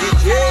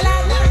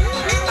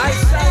 I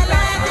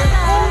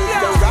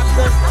the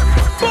rockers,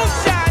 boom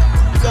shot,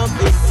 jump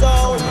the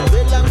soul,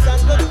 relax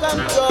under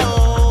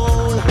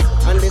control,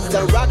 and it's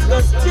the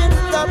rockers can't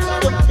stop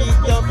the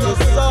beat of your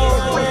soul.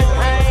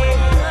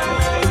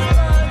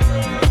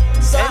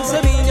 Sense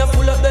me, you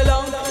pull up the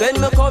long. When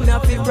me come here,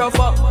 feel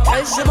proper.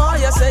 And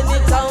Shemaya send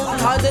it down.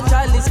 Cause the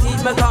child is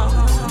keep me calm.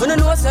 When I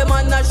know say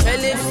man a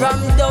shell it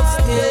from dusk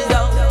till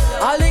down.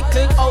 A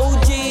little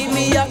OG,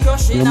 me a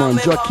crushing on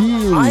me.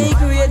 I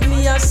grade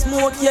me a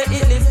smoke, yeah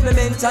it lift me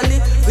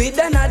mentally. With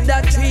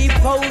another 3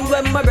 pound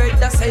when my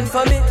brother send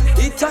for me.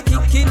 It a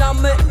kicking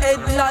on me head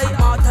like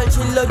mortal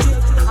trilogy.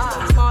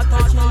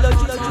 Mortal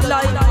trilogy,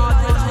 like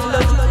mortal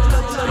trilogy.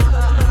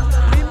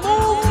 We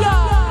move ya.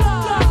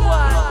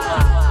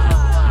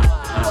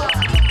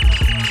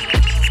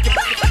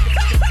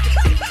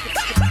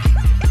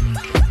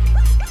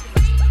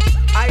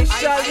 I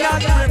shall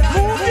not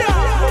remove ya.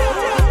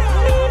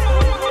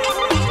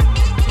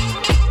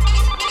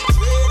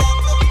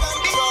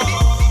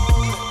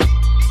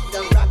 The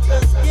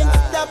rockers can't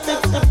stop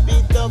it, the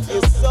beat of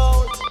your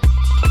soul.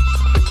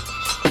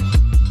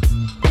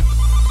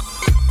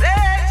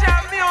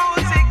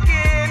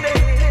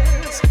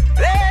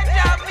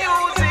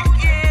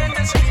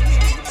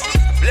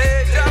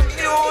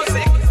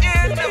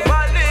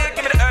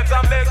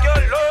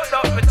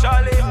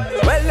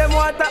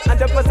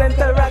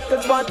 100%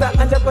 rockers, want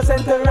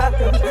 100%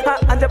 rockers.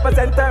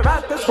 100%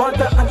 rockers, want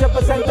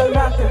 100%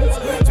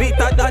 rockers.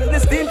 Sweeter than the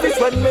steamed fish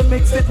when we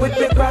mix it with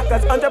the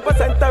crackers.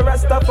 100%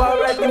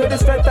 Rastafari, give me the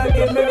strength and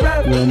give me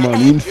rap. Yeah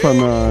man,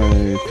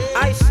 Infinite.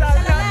 I shall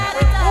not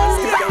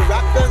skip the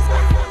rockers.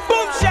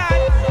 boom shot.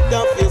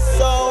 Dump your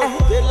soul,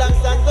 relax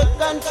under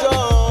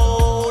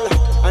control.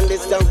 And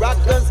it's the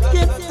rockers,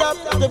 can't stop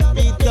the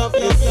beat of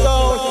your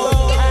soul.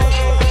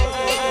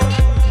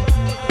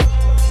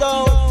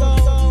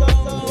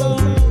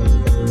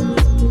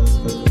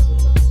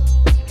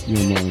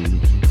 Yeah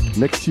man.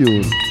 Next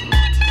tune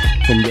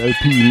from the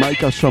LP,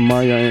 Micah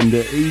Shamaya and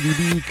the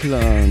ADB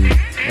clan.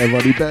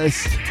 Ever the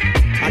best.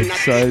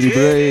 Exile the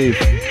brave.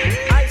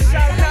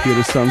 Hear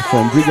the song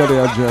from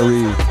Brigadier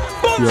Jerry.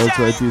 He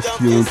also had this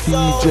tune,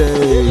 TJ.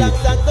 Relax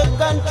under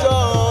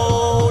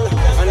control.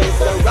 And it's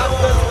the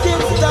rockers,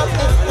 can't stop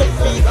the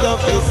beat of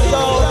your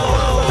soul.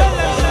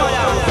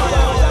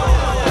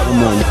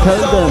 Come on,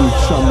 tell them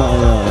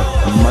Shamaya,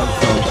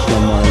 Micah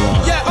Shamaya.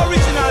 Yeah,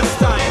 original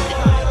style,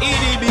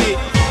 EDB,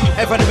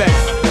 ever the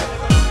best.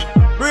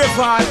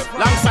 Braveheart,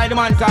 alongside the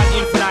man called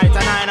Infinite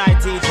and I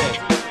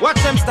TJ.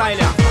 Watch them style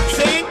ya,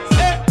 sing,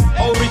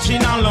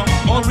 original,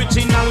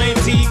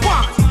 originality,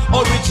 what?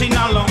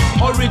 Original,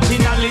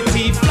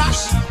 originality,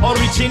 flash,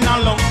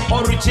 original,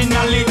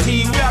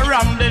 originality. We are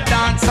around the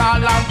dance hall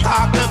and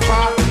talk the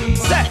party.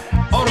 Say,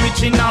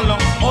 original,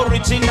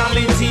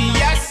 originality,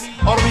 yes.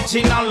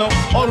 Original,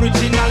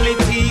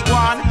 originality,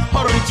 one.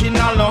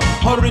 Original,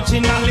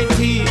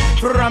 originality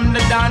from the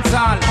dance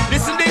hall.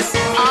 Listen this,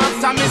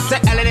 after me say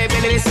LLA,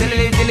 Billy,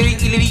 Silly, Dilly,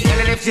 Illy,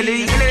 LLA,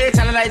 Silly, Illy,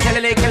 Talala,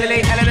 Talala, Kalala,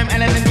 LLM,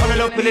 LLM,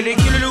 Cololo, Billy,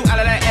 Kilulu,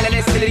 LLA,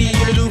 LLA, Silly,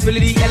 Yulu,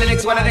 Billy,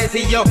 LLX, what I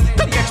say, yo.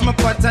 Come catch my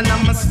pattern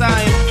and my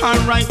style.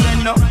 Alright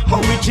then, no.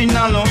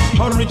 Original,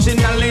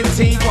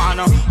 originality, one.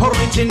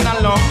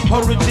 Original,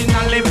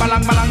 originality,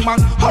 balang, balang,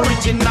 bang.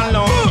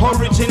 Original,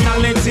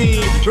 originality,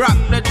 rock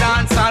the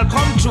dance hall.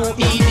 Come to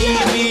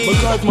EDB.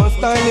 Because my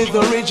style is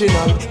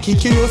original,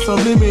 kicking you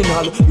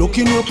subliminal,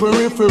 looking your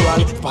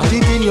peripheral, put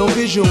it in your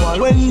visual.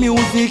 When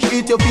music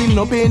hit you feel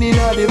no pain in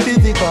the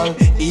physical.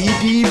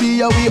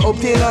 EDB we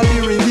obtain all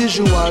the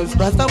residuals.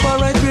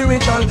 Rastafari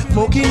spiritual,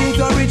 smoking is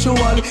a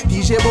ritual.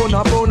 DJ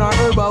Bona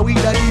herba weed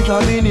that is a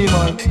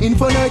minimal.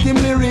 Infinite him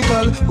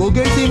lyrical, go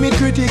get him it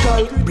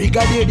critical.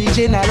 Brigadier the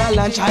general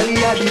and Charlie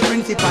are the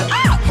principal.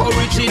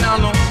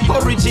 Original,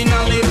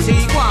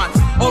 originality, one.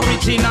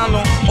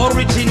 Original,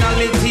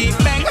 originality,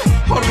 bang.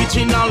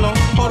 Original,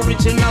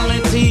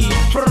 originality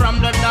from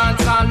the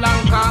dance hall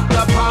and cock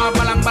the bar,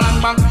 balang,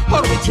 balang, bang.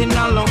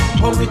 Original,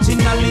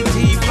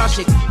 originality, flash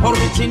it.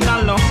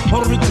 Original,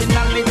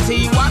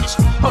 originality, watch.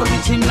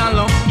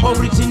 Original,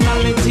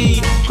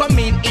 originality, come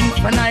in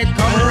Infinite,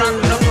 come rock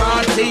the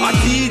party. A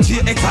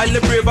DJ exile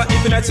the brave,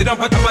 even I sit on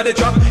top of the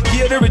track.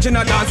 Hear the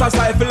original dance and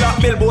cycle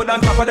up, billboard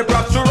on top of the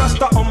props. To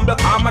Rasta humble,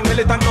 calm and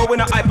militant, know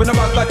when I hype on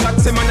about the chat,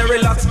 sim and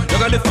relax.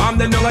 Look at the farm,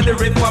 then look at the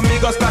rip, one me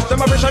go splash.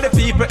 Them a pressure the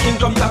people,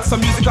 income tax,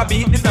 some music a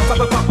beat. The dance of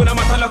a pop, when a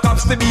matter of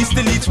cops, the beast,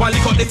 the leech, one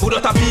lick out the food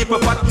out of people.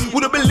 But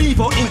would you believe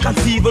how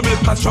inconceivable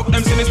construct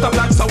them sinister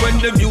plans? So when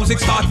the music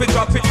starts, we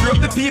drop it, rip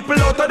the people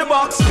out of the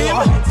box.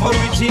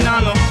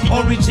 Original,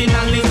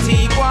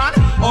 originality, what?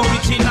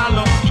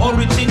 Original,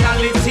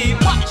 originality,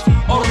 what?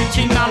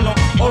 Original,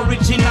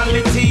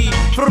 originality,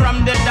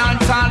 from the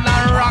dance hall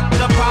and rock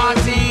the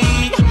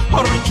party.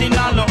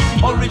 Original,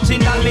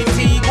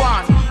 originality,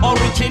 what?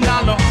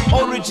 Original,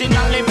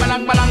 originally,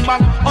 balang, balang,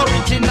 bang.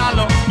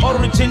 Original,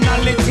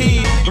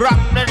 originality, rock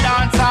the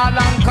dance hall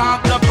and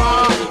cock the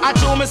bar. I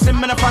show me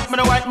sim, me the fat, me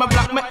the white, me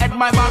black, me head,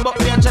 my band, but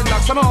me a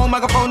dreadlocks. So me hold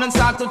microphone and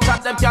start to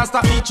chat, them can't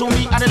stop me, chew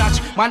me at the latch.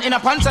 Man in a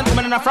pants and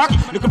woman in a frock,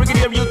 look at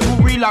Brigadier, you too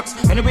relax.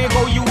 Anyway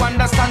go, you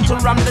understand to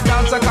ram the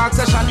dance and cock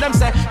session. Them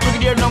say,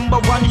 Brigadier number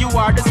one, you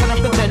are the son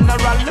of the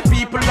general. The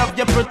people love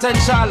your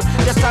potential,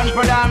 you stand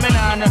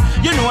predominant.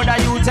 You know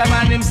that you tell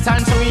man, him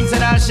stand so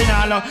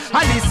international.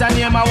 And this a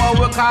name of what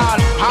we call.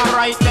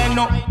 Alright then,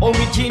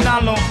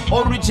 original,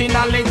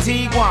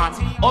 originality, one.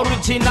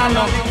 Original,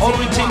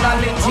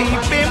 originality,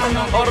 bim.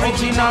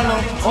 Original,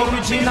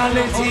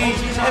 originality,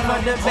 ever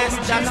the best,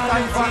 just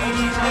time for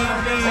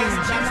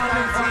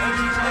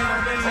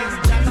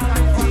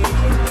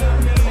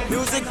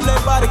Music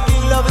played by the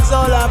king, love is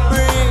all I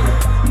bring.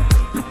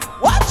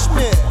 Watch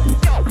me.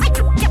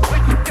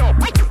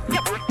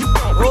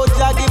 Oh,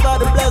 Jah give her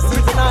the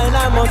blessings and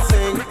I must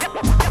sing.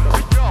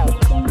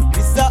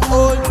 It's a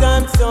old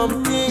time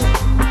something.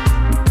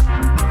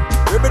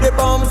 Ribbity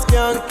bomb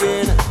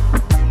skanking.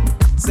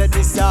 Said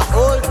this a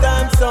old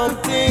time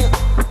something.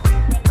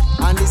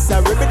 And this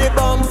a ribbity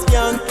bomb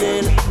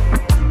skanking.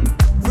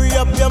 Free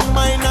up your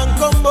mind and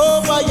come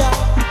over ya.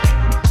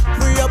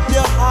 Free up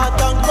your heart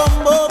and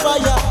come over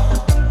ya.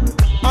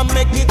 And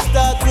make it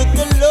start with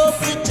the love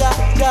with Jah,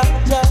 Jah,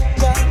 Jah,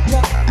 Jah,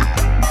 Jah.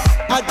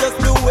 I just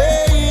the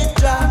way it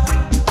Jah.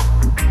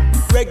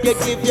 Reggae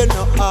give you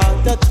no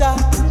heart attack.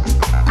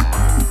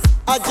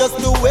 I just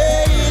the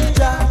way it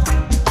Jah.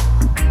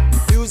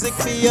 Music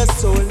for your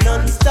soul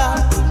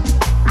non-stop.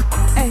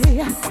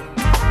 Hey,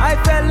 I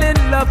fell in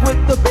love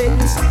with the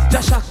bass.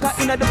 Jashaka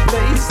in the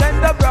place,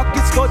 and the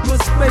rockets go to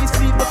space,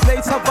 leave the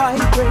place a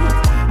vibrate.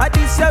 I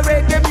this your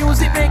reggae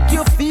music make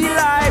you feel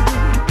like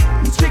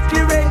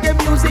strictly reggae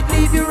music,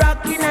 leave you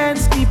rocking and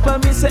skip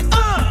and me say,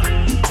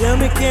 Tell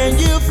me, can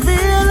you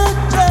feel it,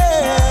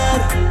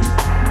 dread?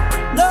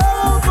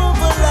 Love of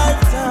a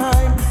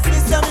lifetime.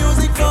 It's the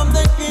music from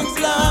the King's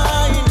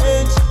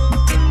lineage.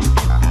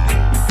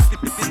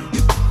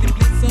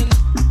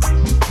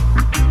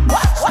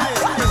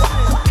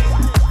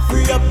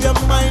 Free up your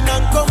mind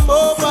and come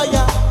over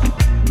ya.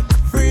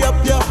 Free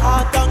up your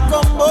heart and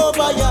come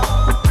over ya.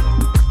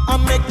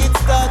 And make it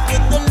start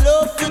with the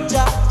love to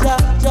ja, ja,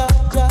 ja,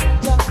 ja,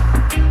 ja.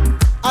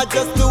 I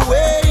just the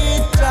way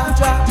it ja,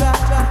 ja, ja,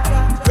 ja,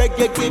 ja.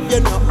 Reggae give you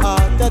no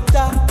heart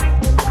attack.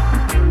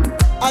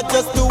 I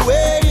just the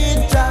way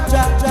it ja,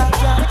 ja, ja,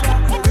 ja,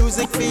 ja.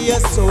 Music for your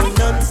soul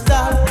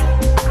non-stop.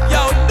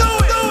 Yo, do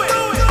it.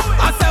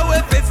 I say we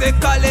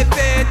physically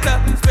fit,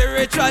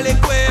 spiritually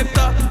equipped.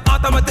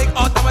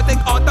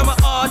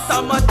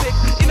 Automatic.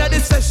 In a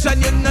this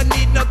session, you no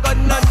need no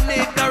gun, no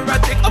need no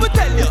ratchet. I'ma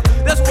tell you,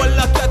 that's what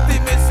I got me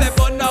say,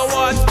 but now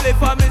one split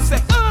for me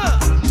say,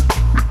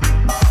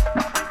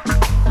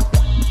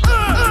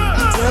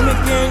 Tell me,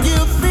 can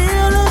you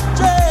feel it,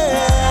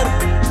 dread?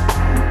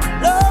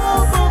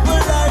 Love of a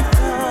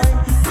lifetime.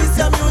 This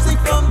is music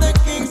from the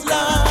King's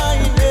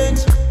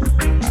lineage.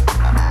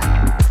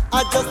 I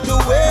just the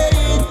way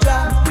it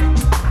drop.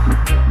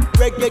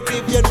 Reggae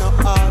give you no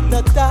heart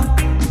attack.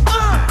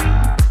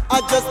 I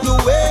just the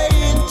way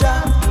it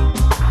drop.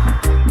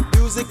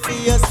 Music for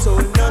your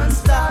soul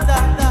non-stop.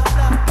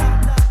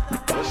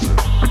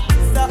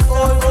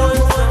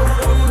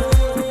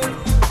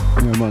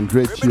 Yeah man,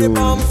 great tune.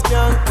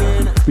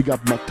 Big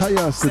up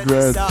Matthias the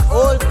Dread.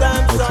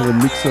 Also a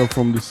mixer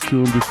from this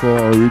tune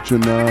before,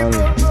 original.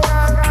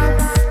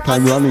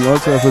 Time running,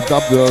 also have a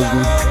dub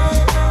version.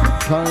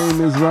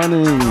 Time is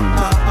running.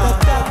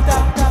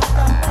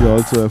 We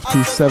also have 2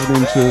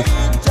 7-inches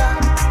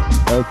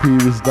LP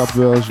with dub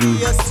version.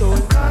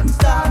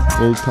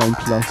 Old time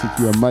classic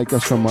here. Micah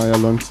Shamaya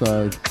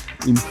alongside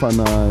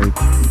Infinite.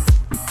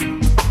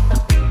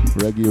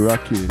 Reggae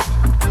Rocket.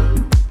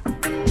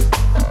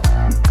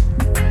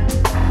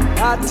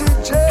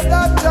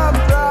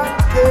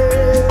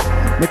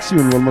 Next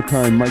tune one more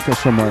time, Micah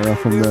Shamaya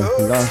from the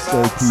last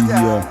LP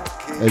here,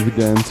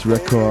 Evidence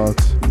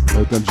Records,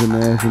 out of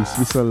Geneva in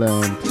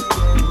Switzerland.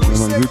 Yeah,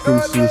 man,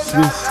 greetings to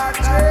Swiss.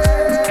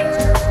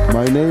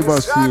 My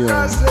neighbors here.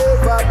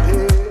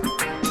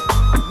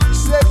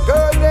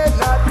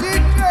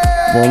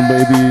 Born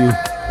baby,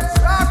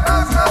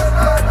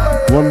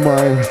 1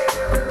 mile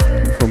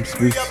from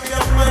Swiss,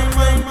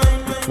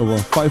 over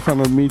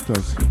 500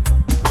 meters.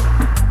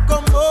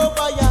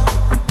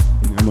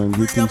 Man,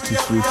 greetings to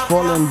Swiss.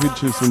 4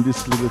 languages in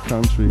this little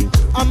country.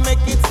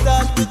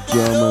 Speak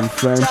German,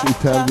 French,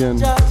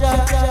 Italian,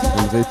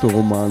 and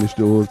Rätoromanisch,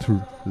 the old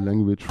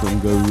language from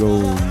the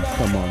Rome.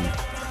 Come on.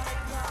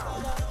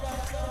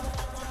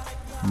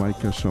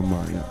 Micah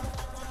Shamaya.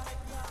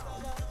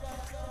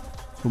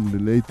 From the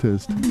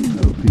latest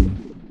LP.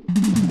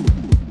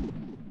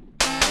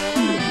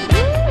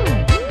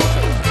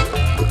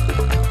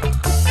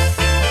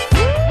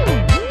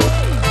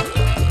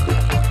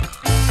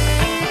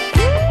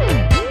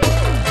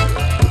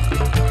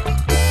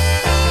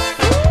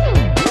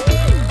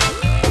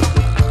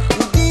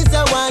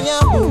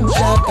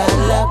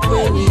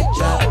 When it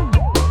drop,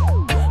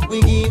 we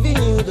giving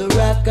you the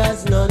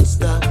rockers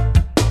non-stop.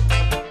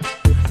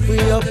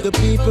 Free up the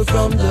people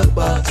from the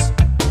box,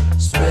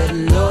 spread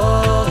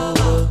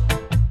love.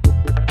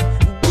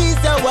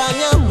 This a one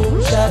ya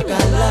boom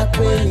shakalak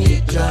when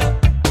it drop.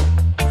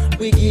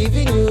 We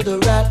giving you the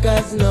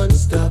rockers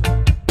non-stop.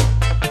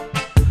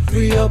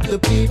 Free up the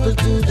people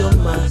to the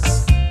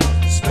mass,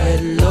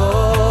 spread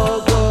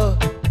love.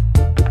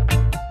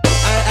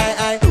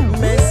 I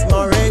miss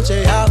Morange,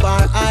 she have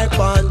her eye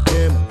on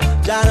him.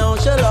 John,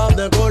 she love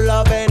the good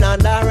loving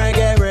and the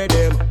reggae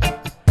rhythm.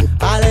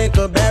 A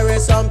little berry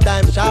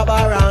sometimes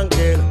shabba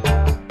ranking.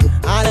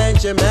 And then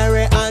she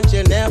marry and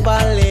she never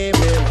leave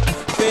him.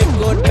 Fit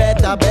good,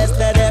 better, best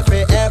lady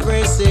for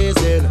every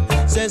season.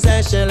 Since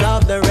she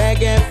love the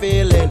reggae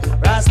feeling.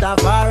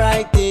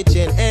 Rastafari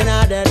teaching. In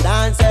the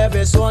dance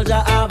every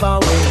soldier have a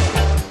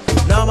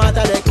win. No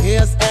matter the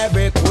case,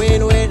 every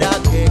queen with a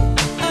king.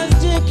 And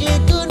strictly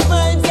good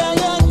vibes I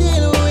you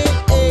deal with.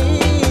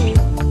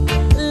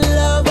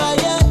 Love I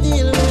you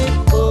deal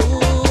with. Oh,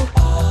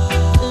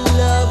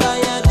 love I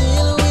you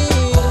deal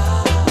with.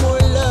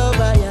 More love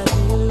I you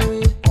deal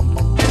with.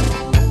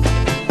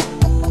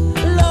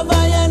 Love I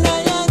you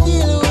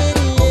deal with.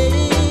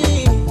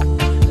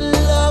 Yeah.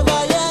 Love I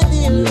you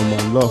deal with. Yeah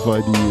man, love I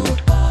deal.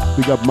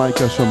 Big up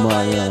Micah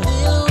Shamaya.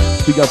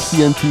 Big up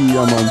CNT,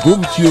 yeah man.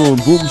 Boom tune,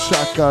 boom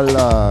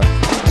shakalak.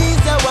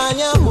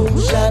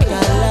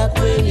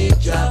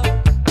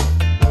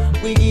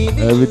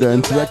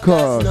 Evidence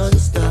Records.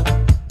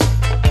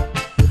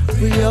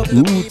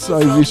 Roots I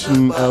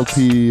Vision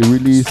LP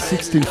released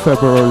 16th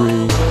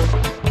February.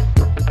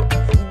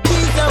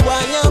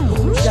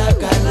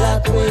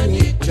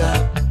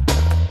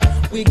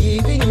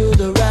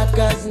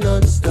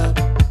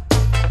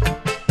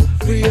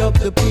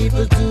 the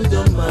people to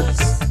the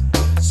mass.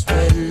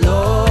 Spread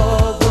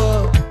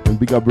love. And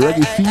big up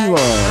Reggae Fever.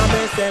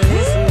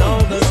 Listen,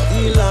 all the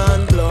steel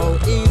and blow.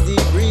 Easy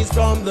breeze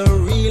from the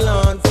real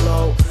and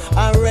flow.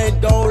 I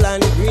red, gold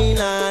and green,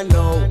 I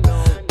know.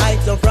 I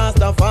to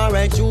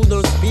Rastafari through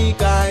the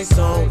speak I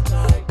sound.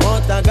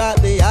 But I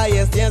got the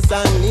highest, yes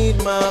I need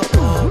my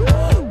pound.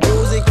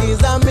 Music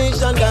is a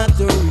mission, got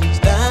to reach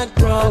that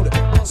crowd.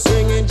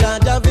 Singing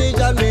Jaja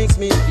Vision makes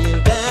me feel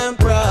damn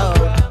proud.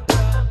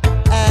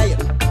 Hey,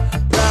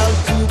 proud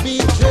to be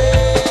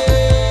trained.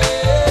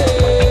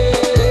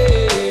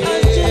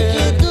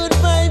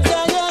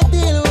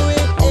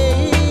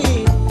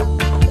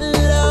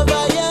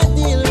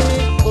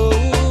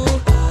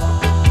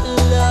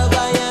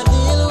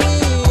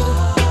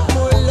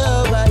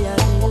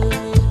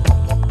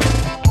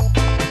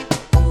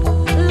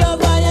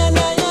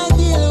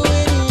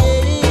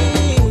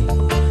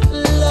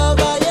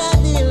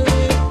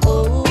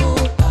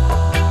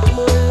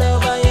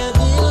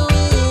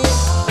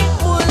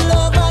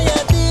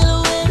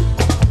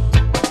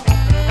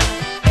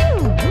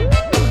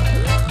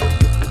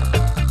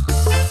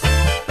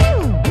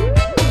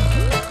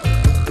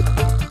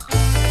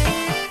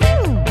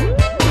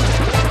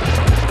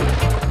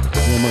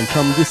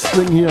 Come this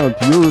spring here on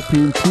the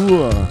European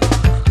tour.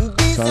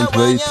 Can't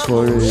wait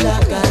for it.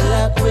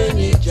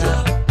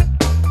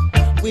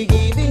 We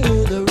giving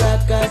you the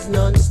records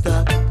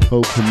non-stop.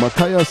 Hope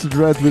Matthias the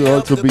Dread will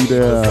also be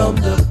there. From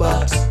the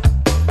box,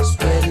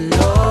 spread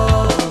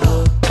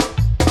love.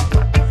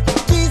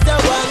 This the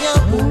one you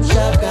boom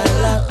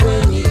shakalak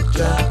when you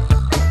drop.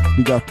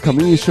 Big up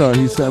Kamisha,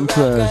 he's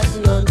Empress.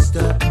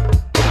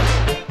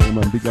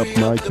 Man, big up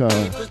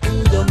Micah.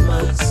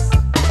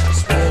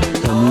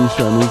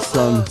 Kamisha and his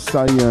son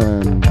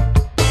Cyan.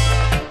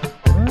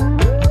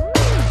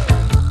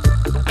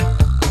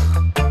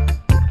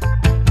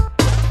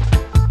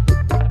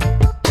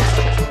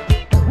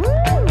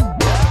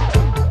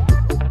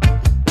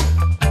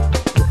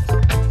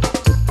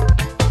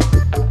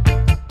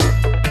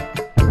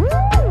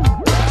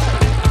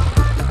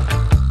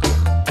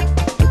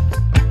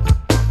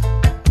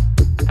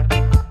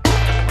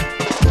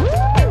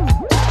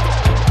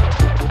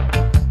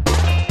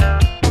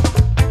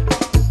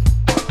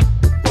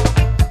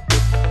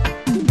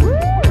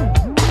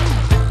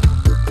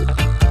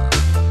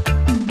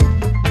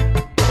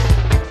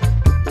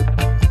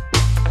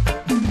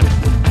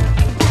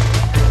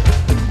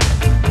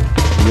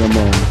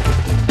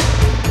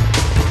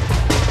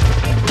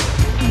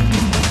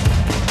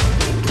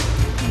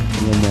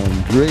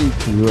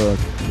 Work,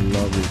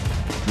 love it,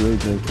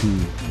 great LP.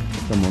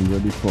 Come on,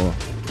 ready for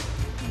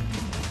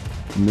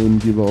name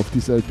giver of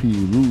this LP,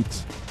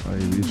 Roots by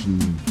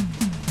Vision.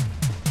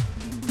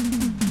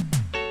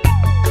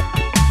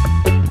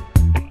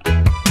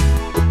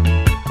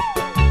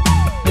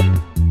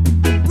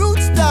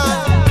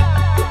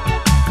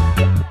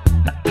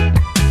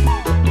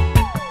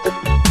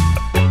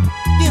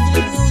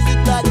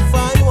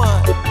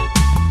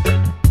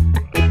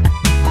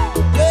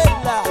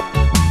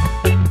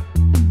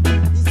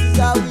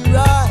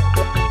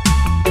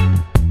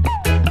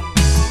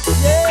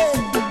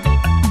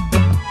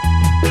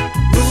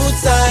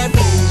 Roots and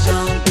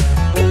vision,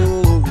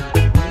 oh.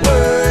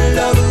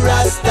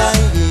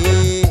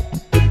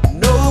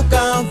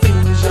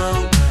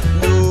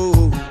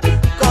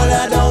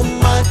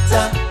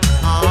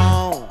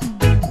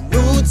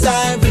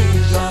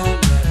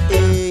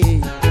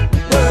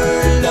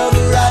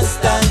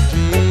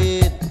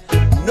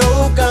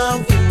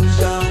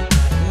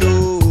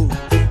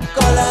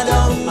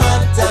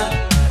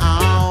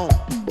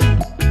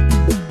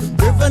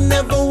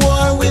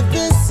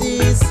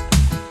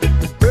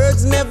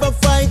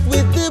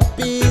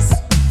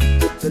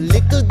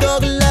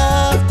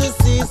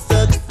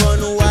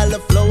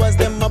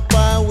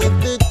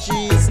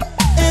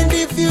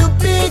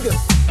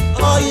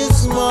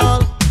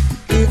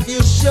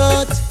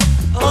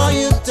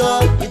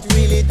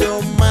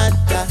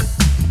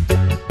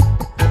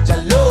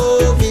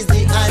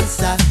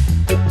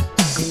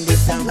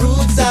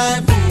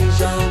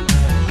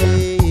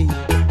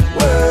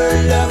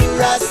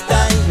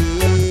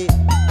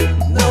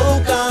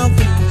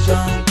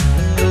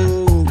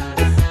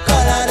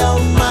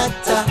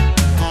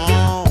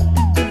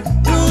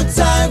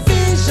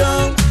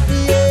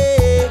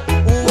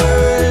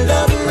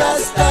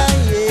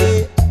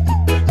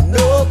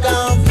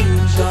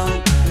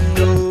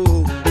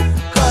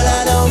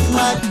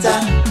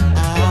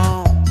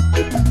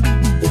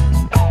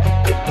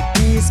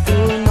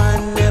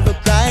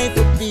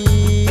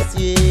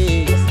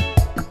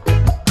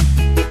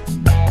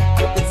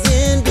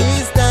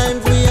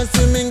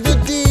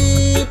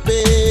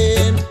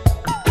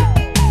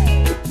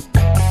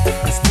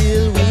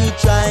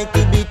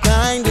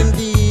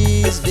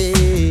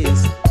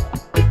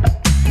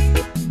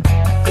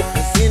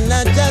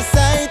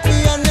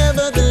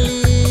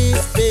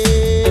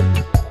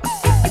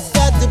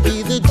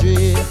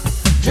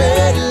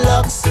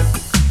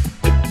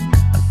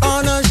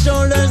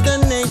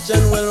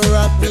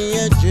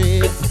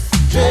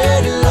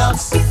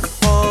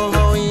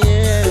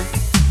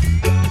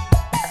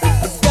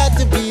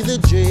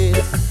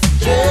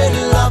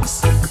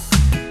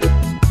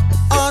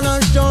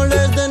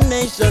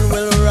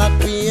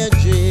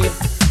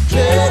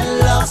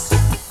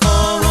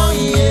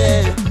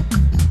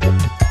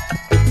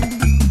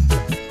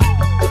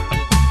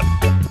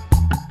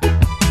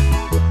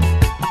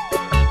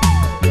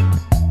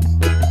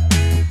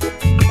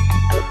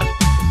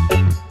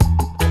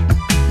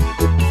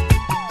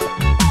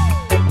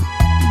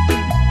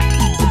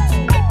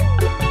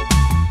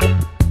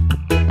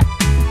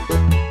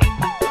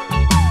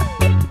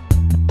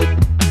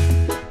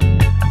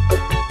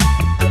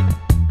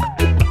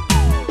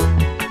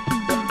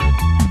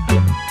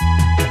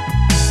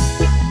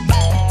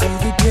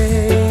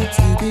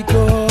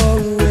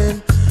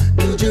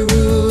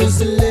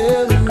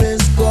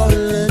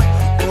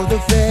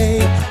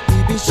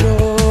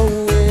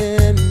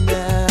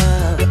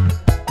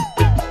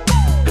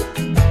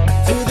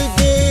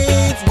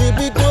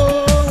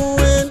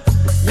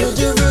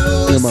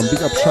 man,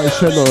 big up Shy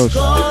Shellos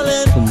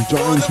from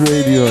Joint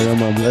Radio. Yeah,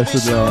 man,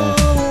 blessed love.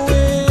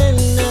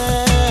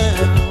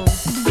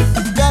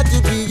 Got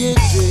to be a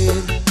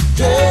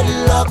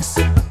dreadlocks.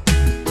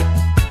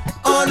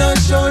 On our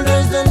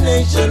shoulders, the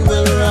nation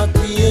will rock.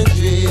 Be a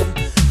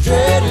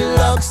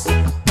dreadlocks.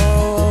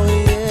 Oh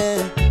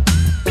yeah,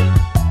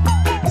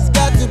 it's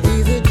got to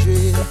be the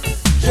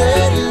dreadlocks.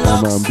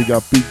 Yeah, man, big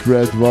up Big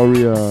Red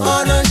Warrior.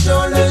 On our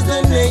shoulders,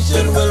 the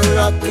nation will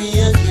rock. Be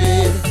a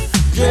dreadlocks.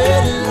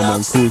 Yeah,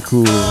 man,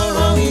 cool.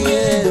 Oh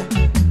yeah,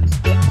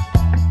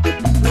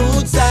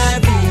 roots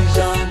and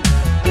vision.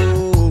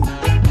 Oh,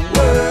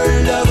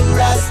 world of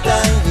Rasta,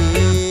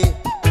 yeah.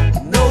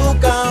 No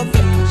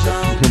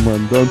confusion. Come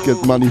on, don't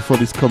get money for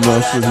this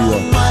commercial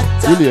here.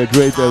 Really a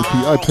great LP,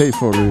 I pay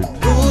for it.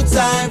 Roots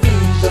and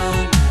vision,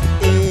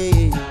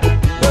 yeah.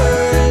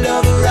 World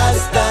of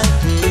Rasta,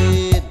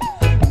 yeah.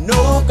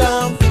 No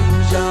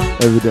confusion.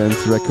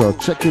 Evidence record,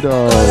 check it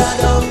out.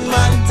 Don't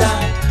matter.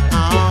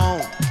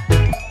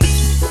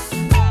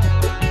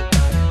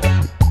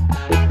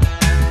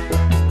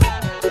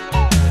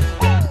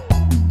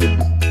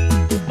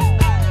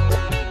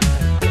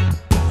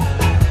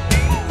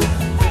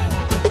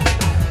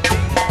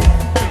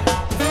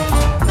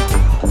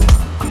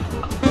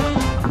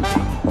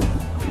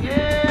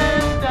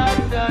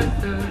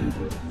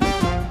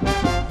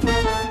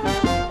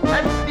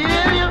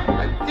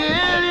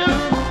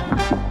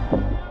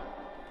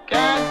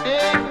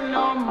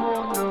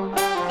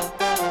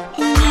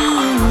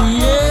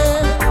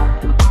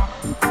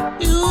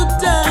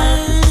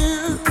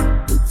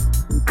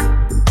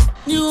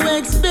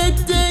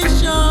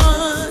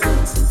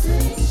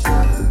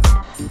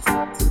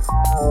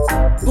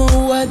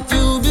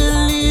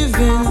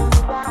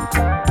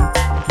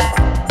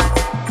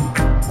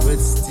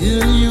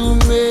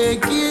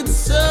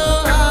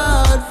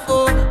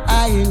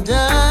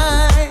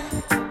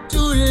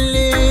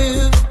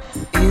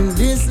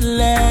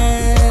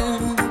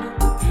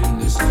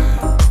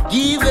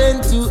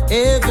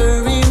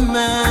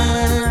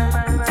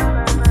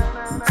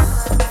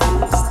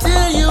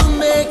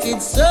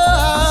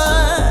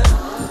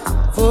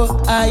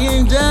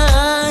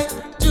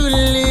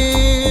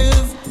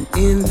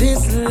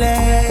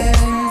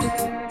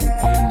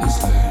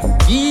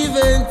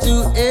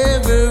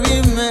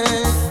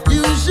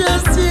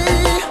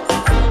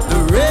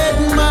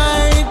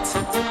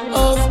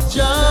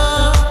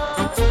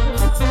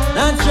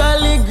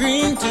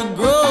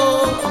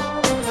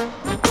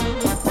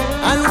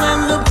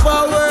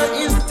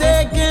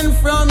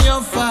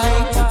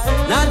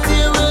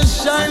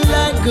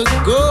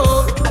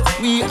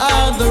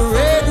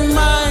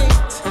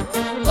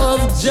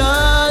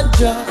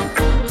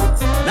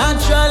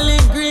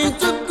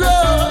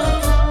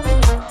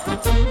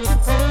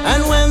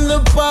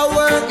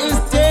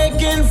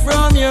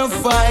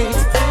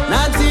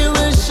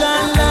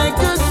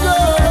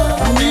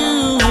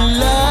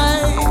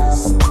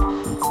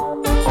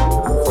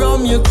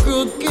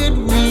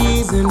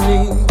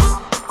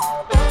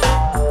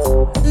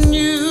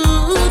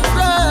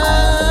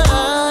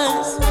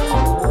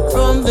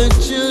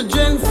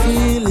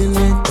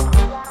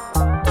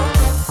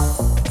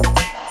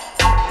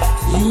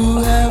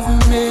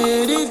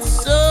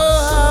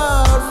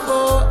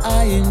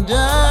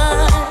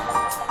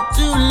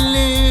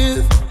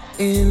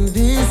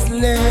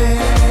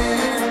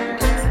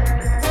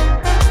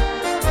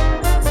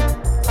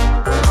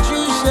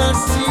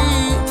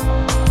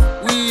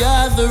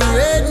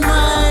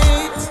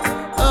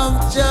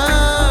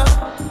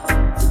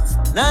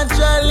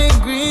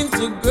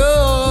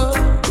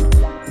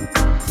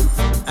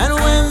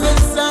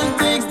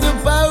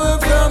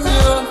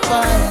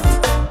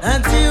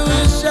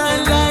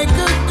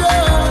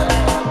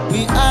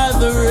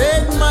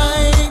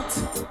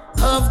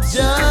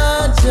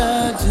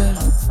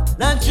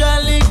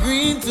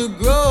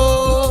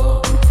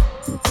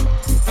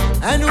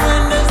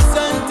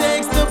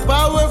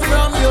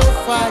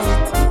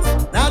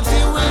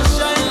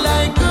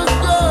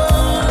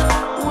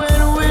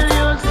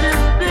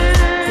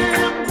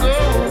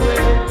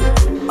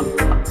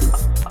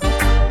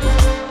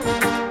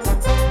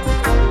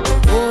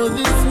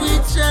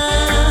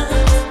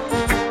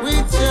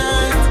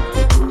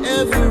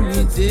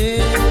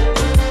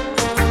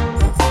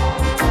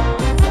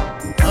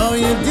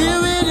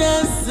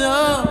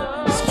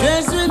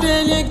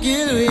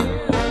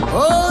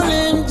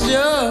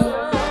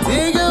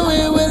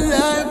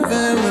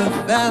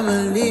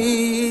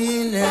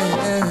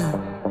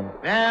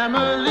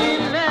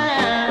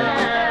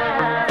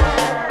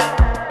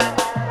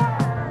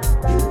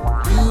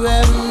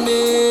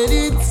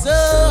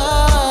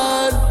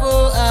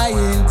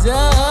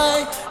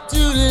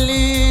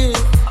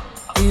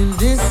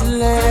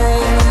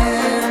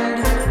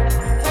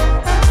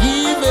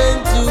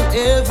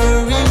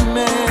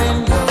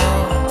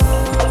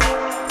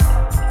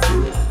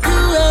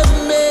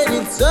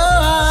 So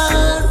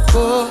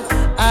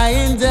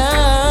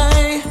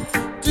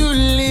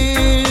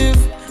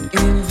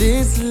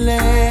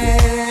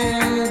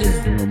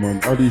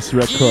this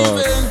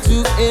record.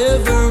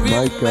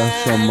 Micah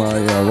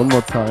Shamaya, one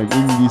more time,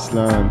 in this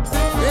land.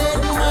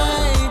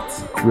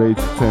 Great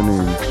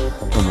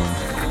 10-inch. Come on.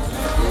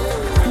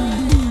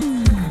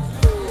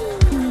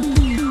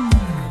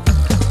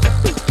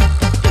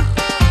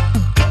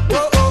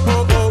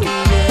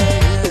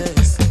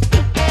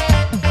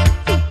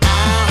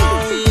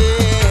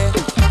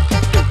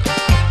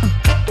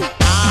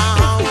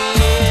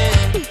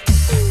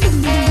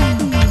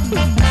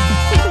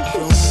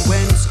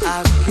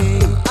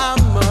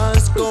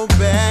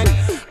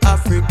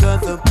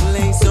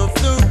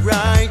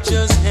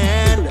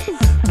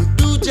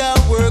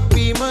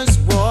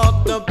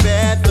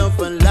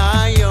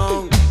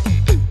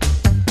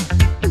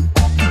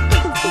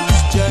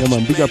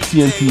 Big up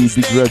CNT,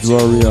 Big Red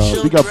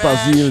Warrior. Big up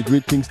Basil,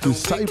 greetings to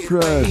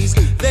Cyprus.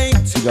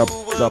 Big up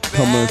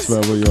Thomas,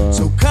 wherever you are.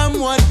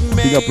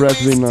 Big up Red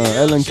Winner,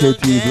 Ellen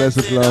Katie,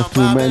 blessed love to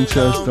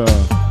Manchester.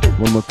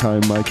 One more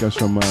time, Micah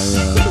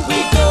Shamaya.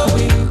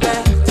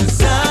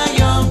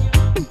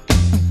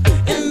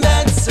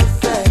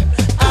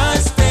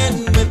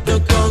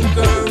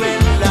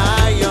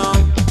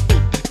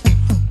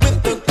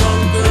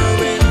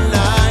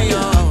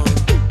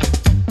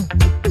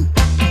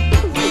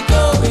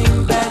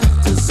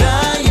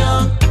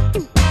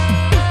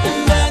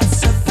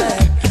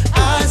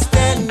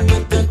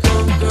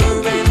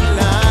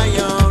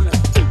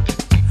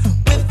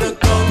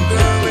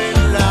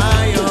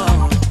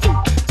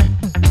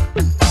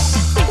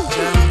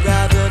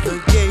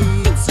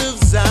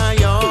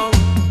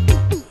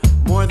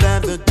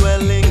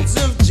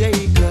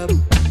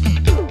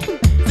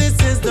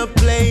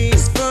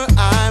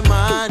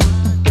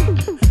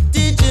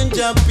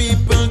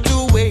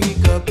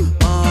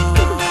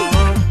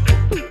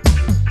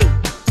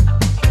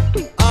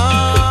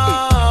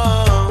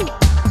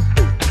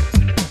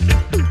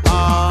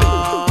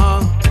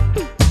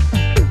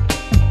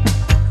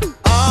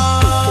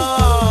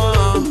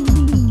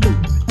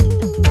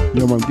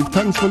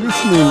 Thanks for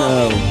listening.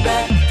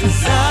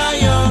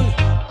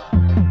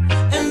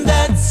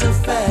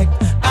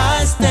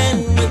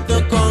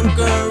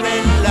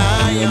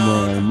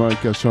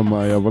 Micah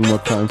Shamaya, one more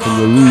time from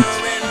the Roots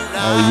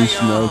Irish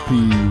LP.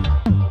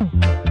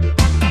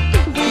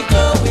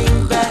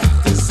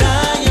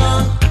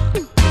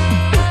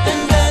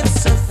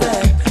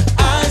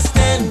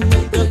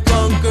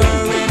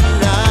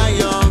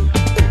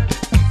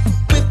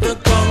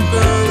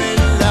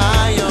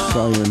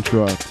 Silent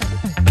Rot.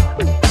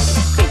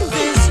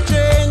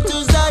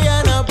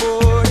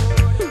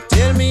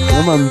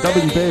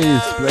 Dubbing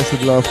bass,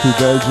 blessed love to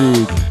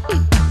Belgium.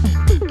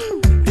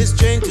 This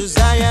train to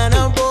Zion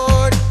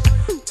aboard.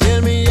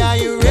 Tell me, are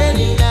you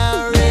ready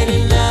now?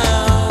 Ready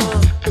now?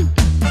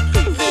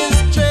 This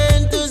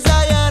train to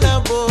Zion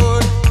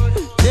aboard.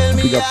 Tell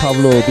me, big up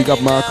Pablo, big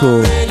up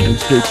Marco, and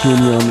stay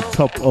tuned on the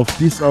top of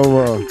this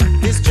hour.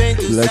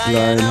 Black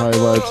Line High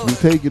Vibes, we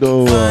take it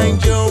over.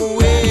 Find your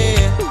way.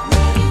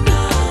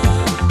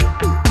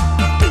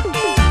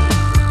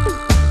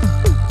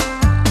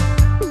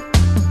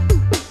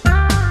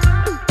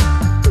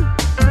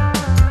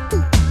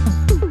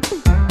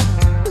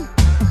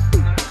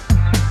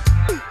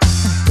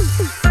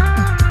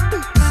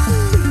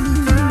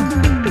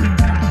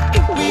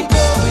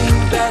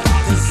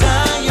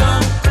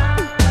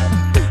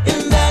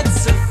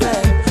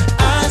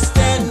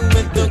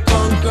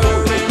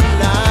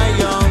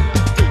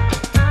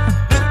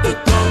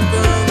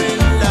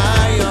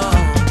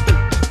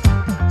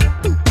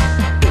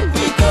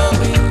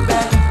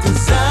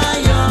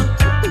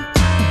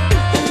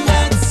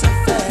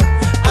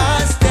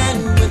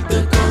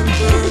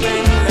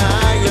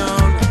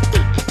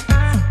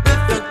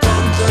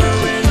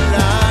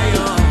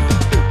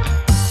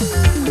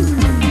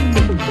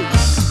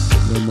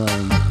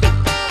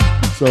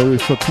 Sorry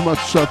for too much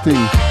shouting,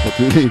 but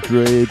really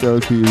great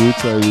LP,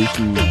 Roots Irish.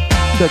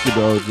 Check it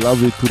out,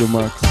 love it to the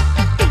max.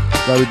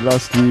 Got it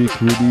last week,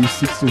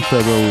 released 16th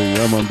February.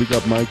 Yeah man, big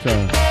up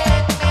Micah.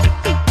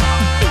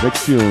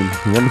 Next tune,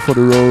 One for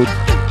the Road.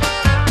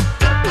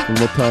 One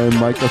more time,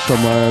 Micah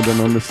Shamaya, then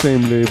on the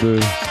same label,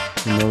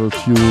 another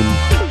tune.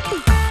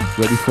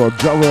 Ready for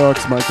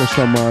Jaworks, Micah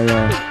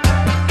Shamaya.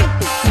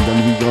 And then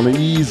we're gonna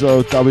ease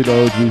out, dub it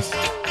out with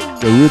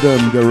the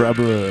rhythm, the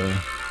rebel.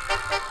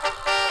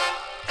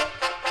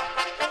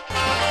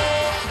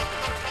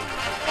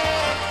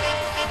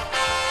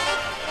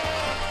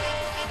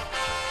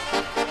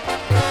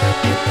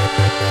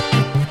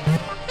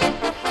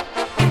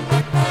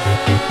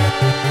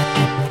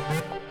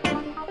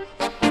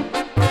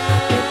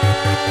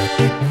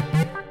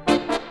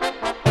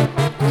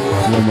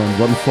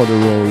 One for the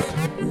road,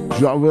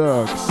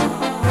 Jaworks.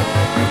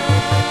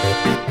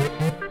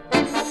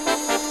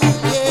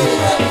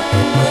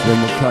 One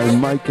more time,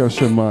 Micah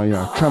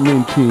Shamaya,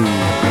 Coming King.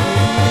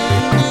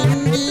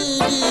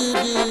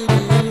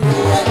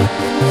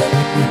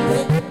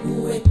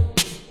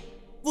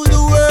 For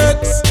the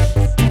works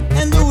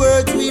and the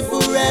words we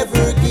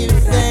forever give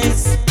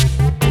thanks.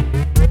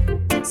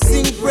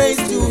 Sing praise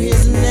to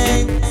his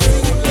name.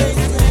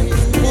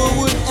 For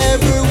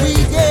whatever we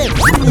get,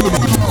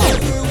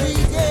 whatever we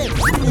get.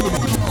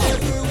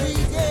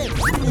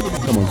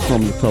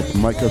 from the top,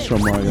 Michael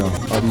Shamaya,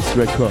 Addis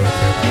Records,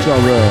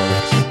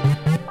 Jarrell.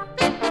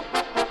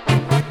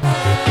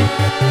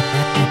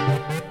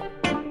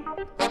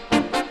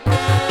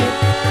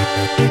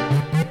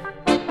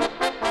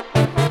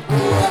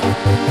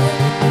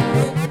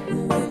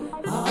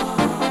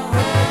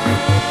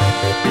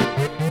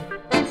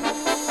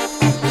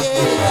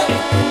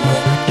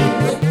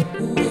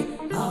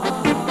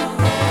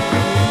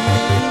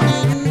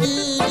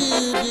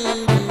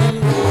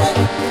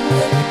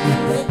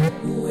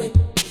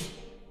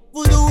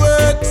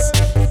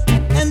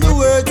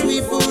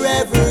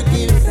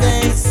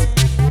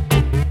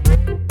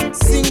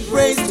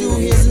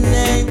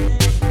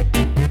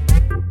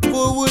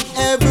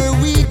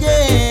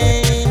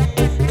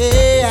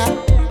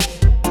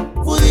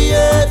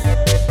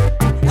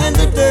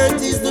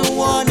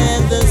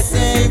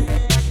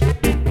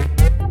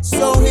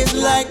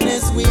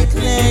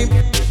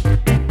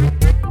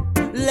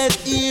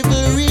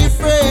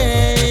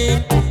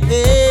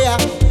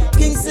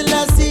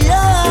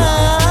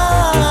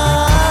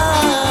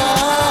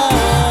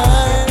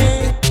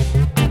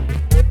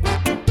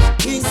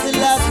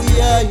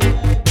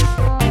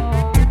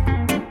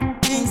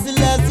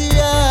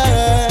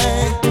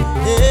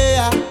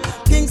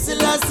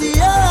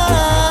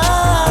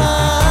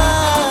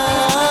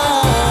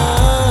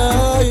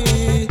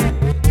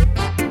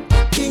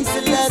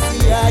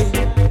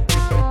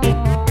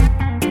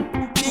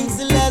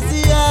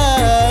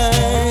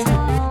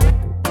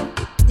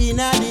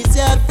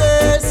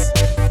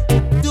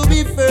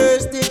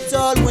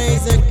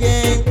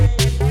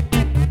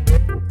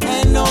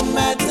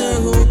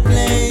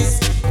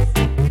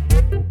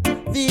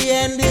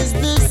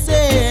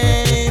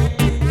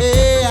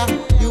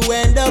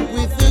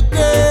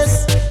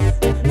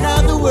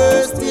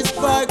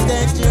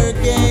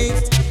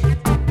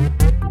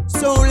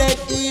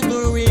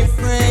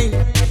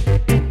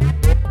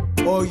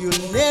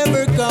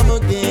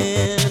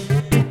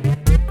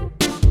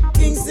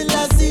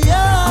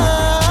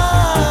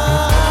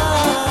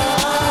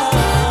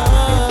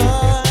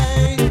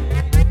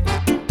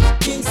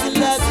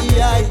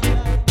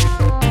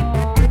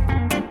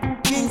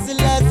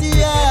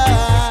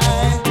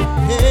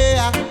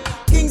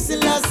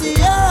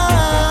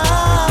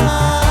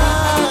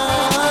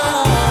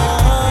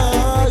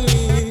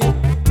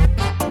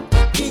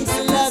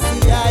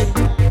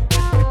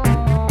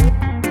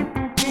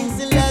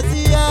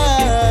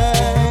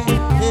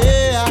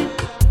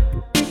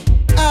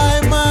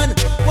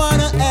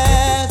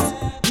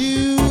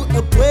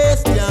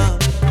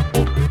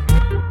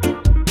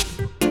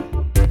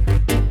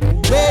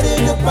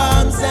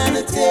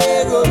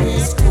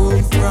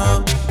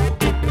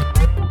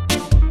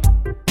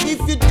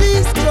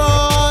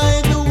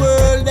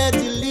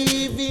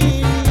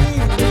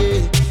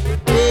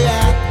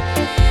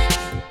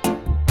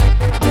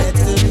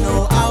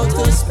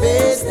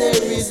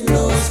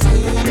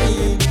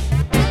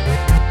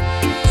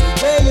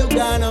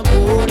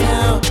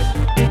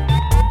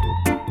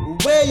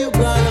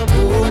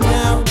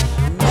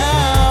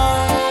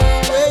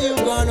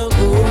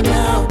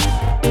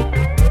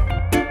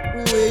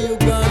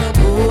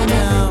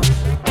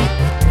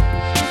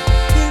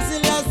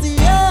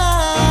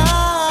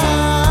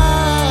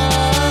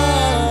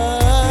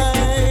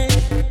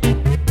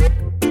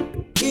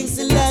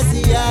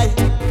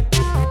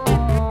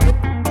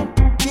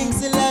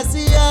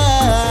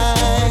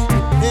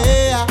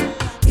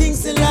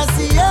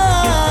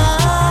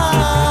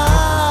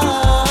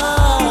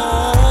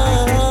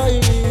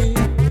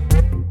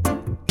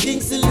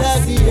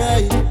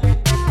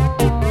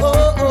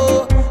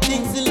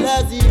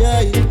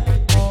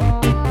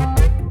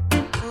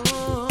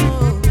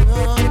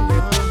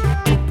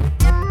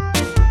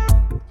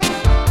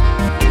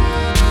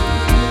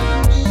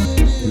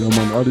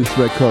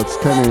 Records,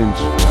 10-inch.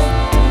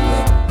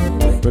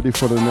 Ready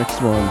for the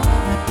next one.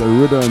 The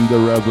Rhythm, the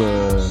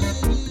Rebel.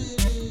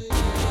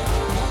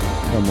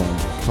 Come on,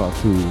 part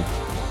 2.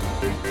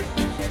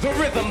 The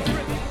rhythm,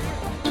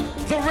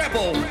 the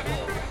rebel,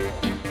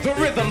 the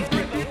rhythm,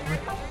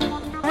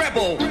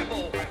 rebel,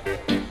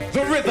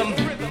 the rhythm,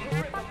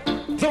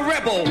 the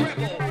rebel,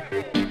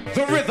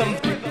 the rhythm,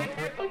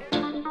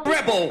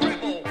 rebel,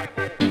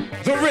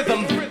 the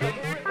rhythm,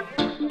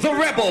 the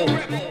rebel,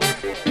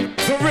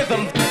 the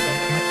rhythm.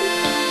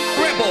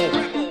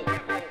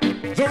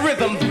 The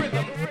rhythm,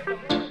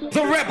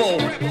 the rebel,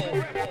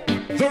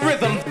 the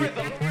rhythm.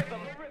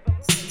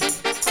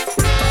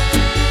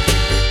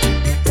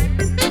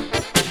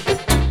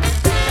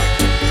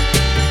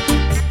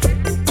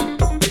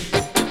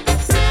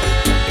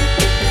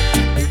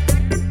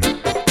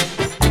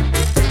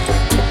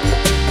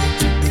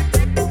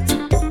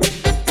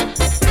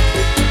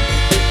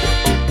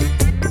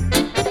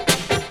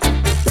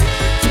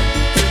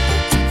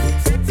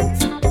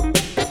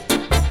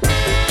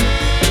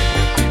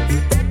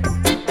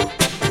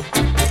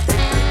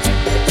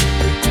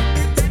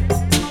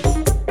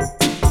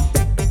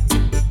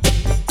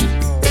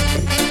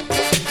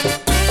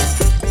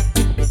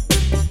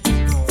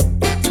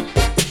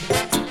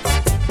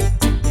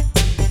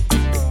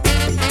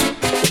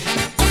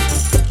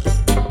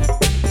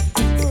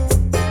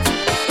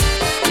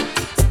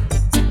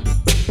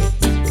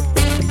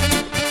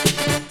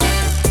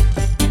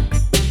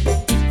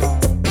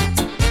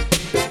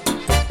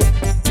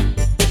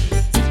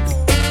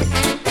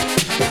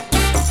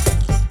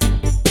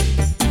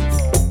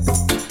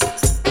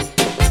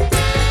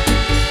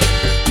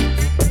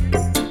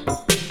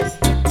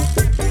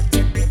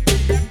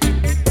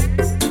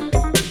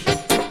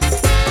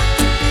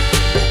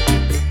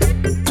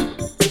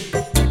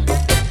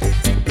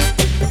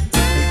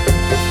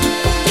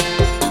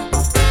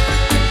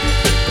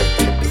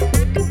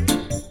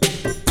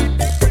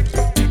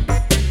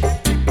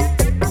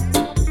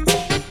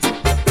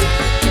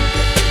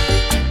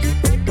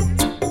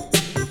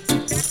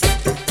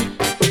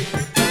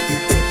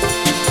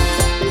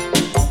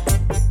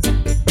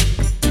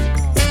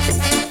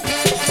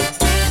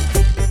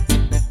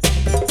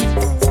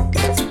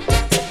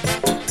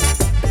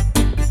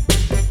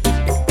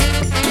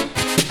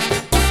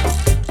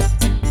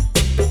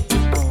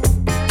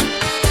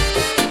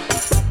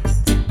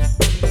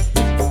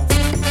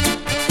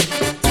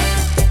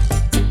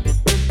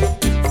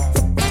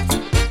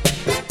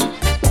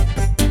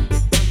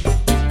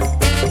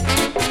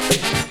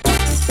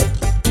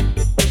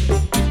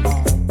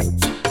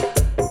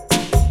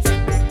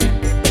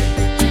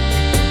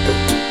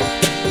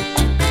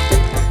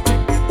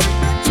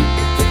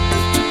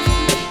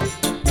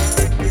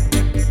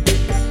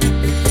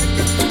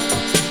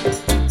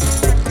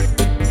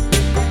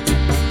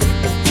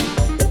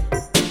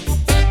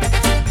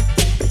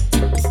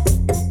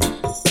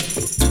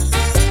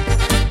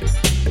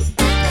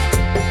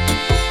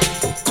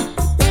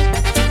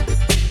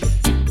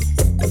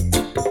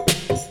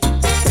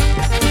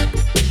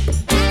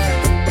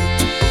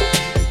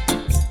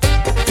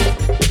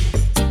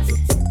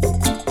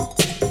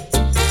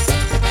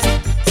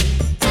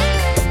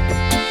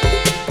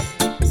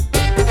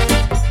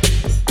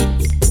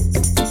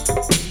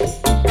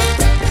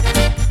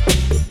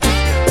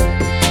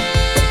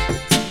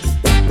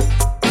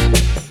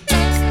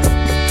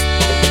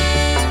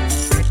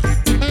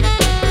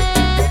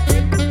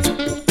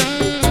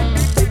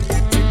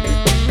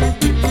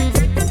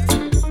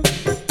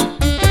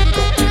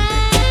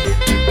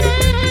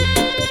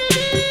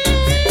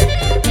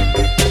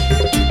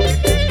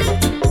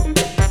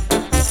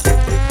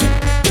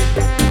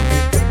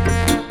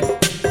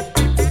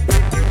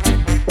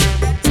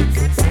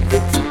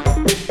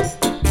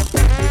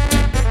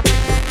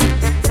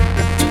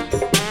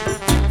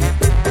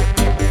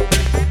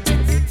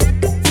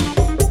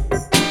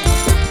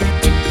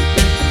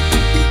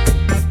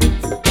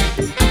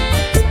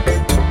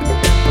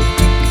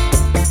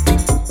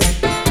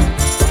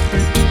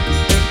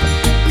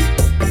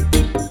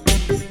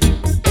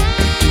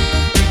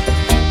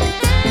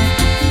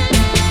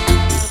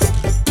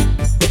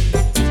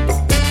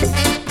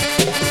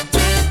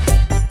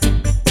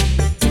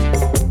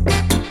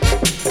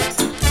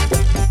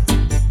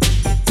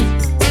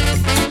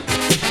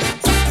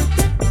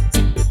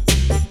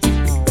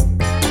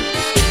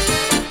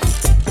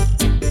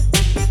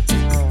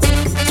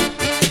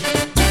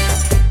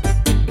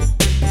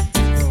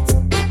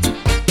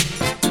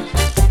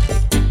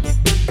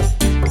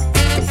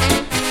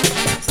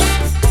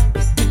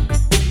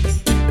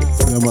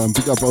 man,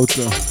 big up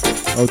outta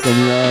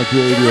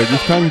radio.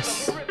 Give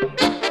thanks.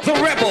 The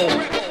rebel.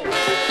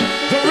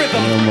 The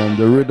rhythm. Yeah, man,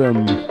 the rhythm.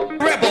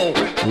 Rebel.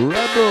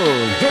 Rebel.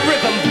 The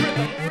rhythm.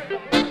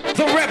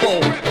 The rebel.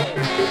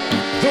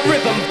 The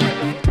rhythm.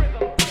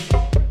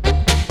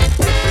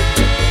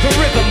 The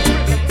rhythm.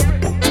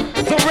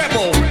 The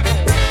rebel.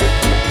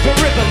 The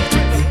rhythm.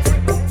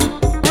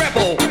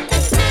 Rebel.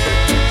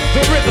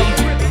 The rhythm.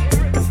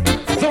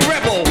 The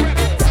rebel.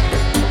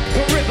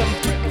 The rhythm.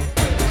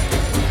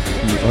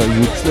 I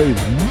would say,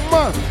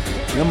 man.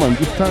 Yeah, man,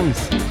 give thanks.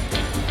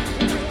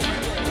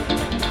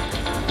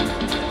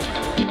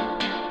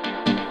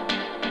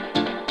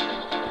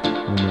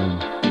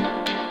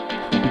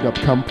 Big up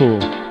Campo,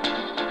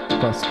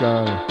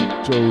 Pascal,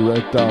 Joe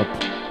Red Dub,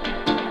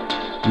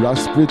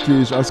 Russ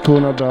British,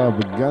 Ascona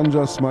Dub,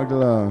 Ganja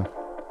Smuggler.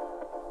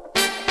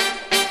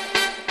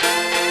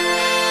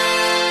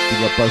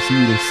 Big up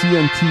Basil,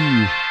 CNT,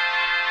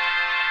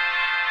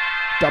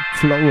 Dub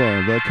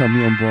Flower, welcome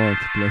here on board,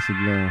 blessed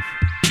love.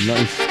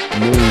 Nice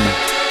name.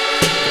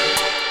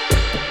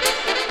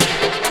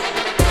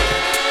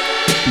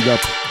 Big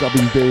up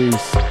Dubbing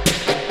Bass,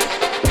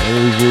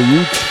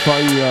 Roots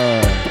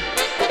Fire.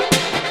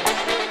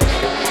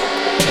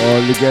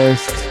 All the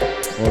guests,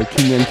 all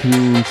king and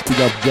queens,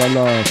 big up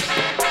Jala.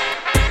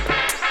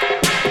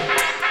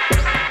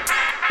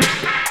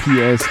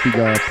 PS, big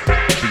up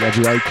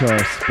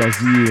Rikers,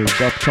 Basil,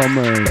 Dub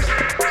Thomas.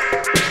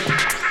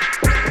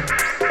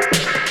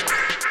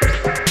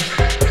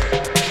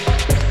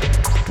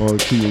 All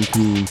king and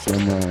queens, yeah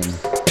man.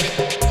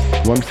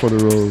 One for the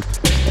road.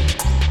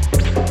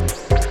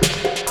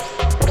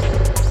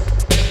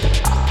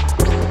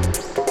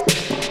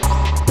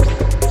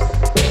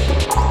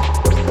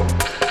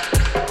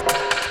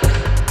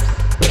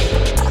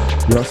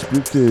 Russ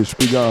British,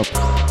 big up.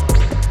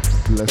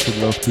 Blessed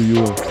love to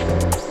you.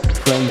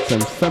 Friends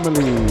and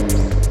family.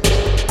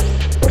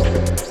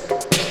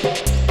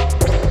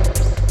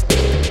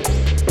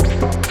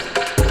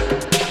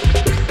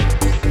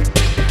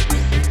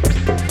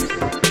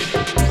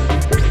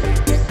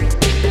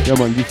 Yeah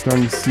man, give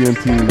thanks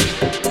CNT,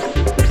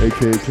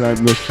 aka Climb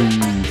No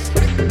Trees.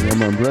 Yeah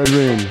man,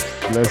 brethren,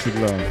 blessed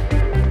love.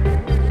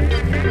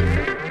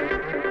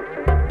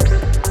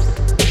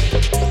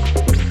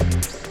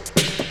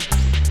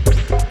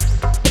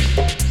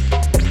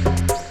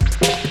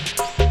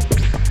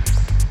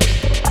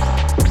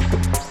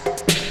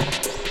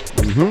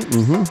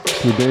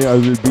 Today I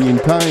will be in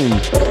time.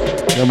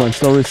 Yeah man,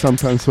 sorry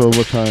sometimes for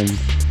overtime.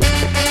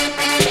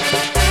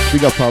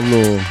 Big up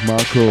Pablo,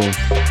 Marco,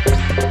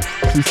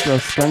 Sister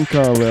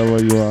Stanka, wherever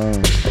you are.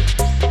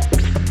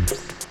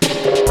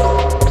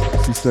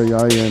 Sister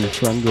Yayan,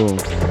 Frango,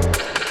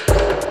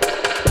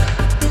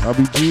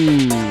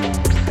 Abiji.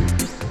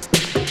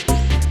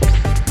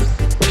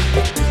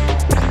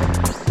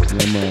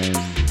 Yeah man.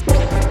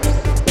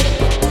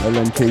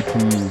 LNKT.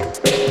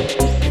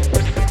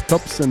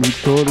 Tops and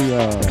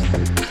Victoria.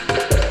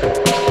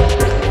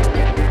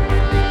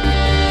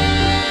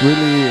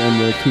 Willie and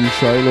the King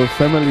Shiloh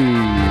family.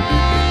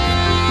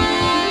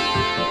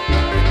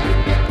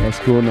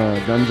 Ascona,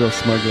 Ganja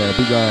Smuggler,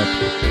 big up.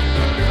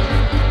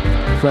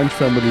 French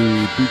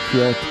family, Big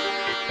Red.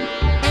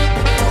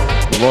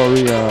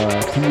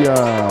 Warrior, Tia.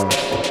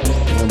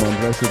 Yeah man,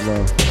 blessed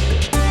love.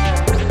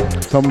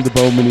 Tom the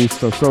Bow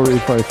Minister, sorry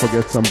if I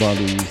forget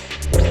somebody.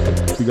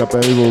 Big up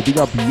Elvo, big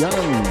up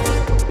Jan.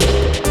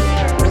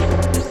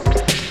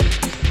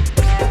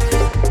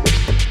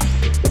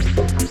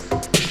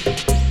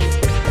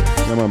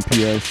 Come on,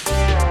 PS.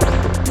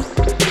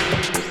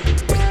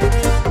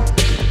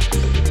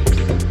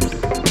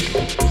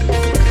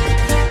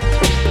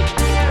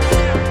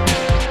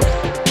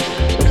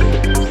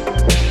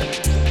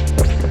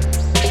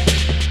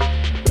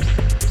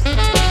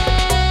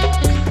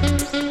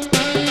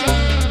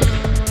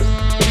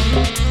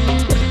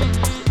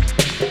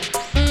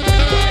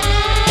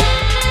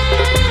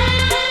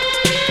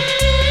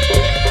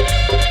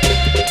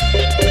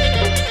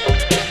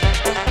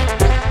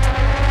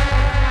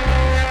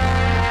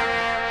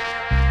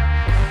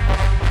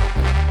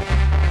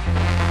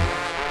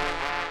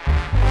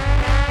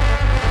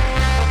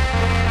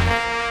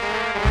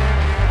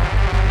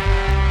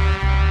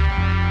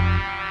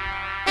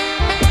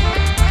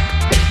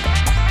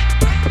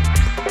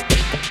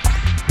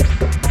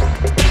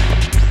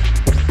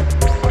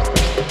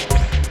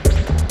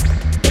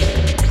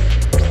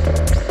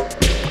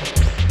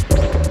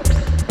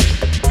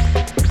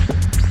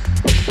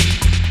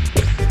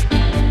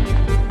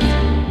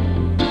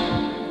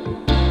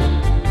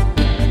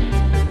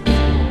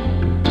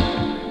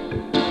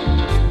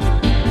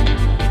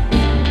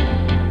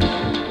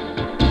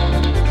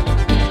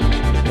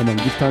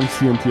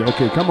 CNT.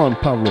 Okay, come on,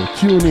 Pablo,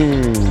 tune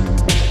in.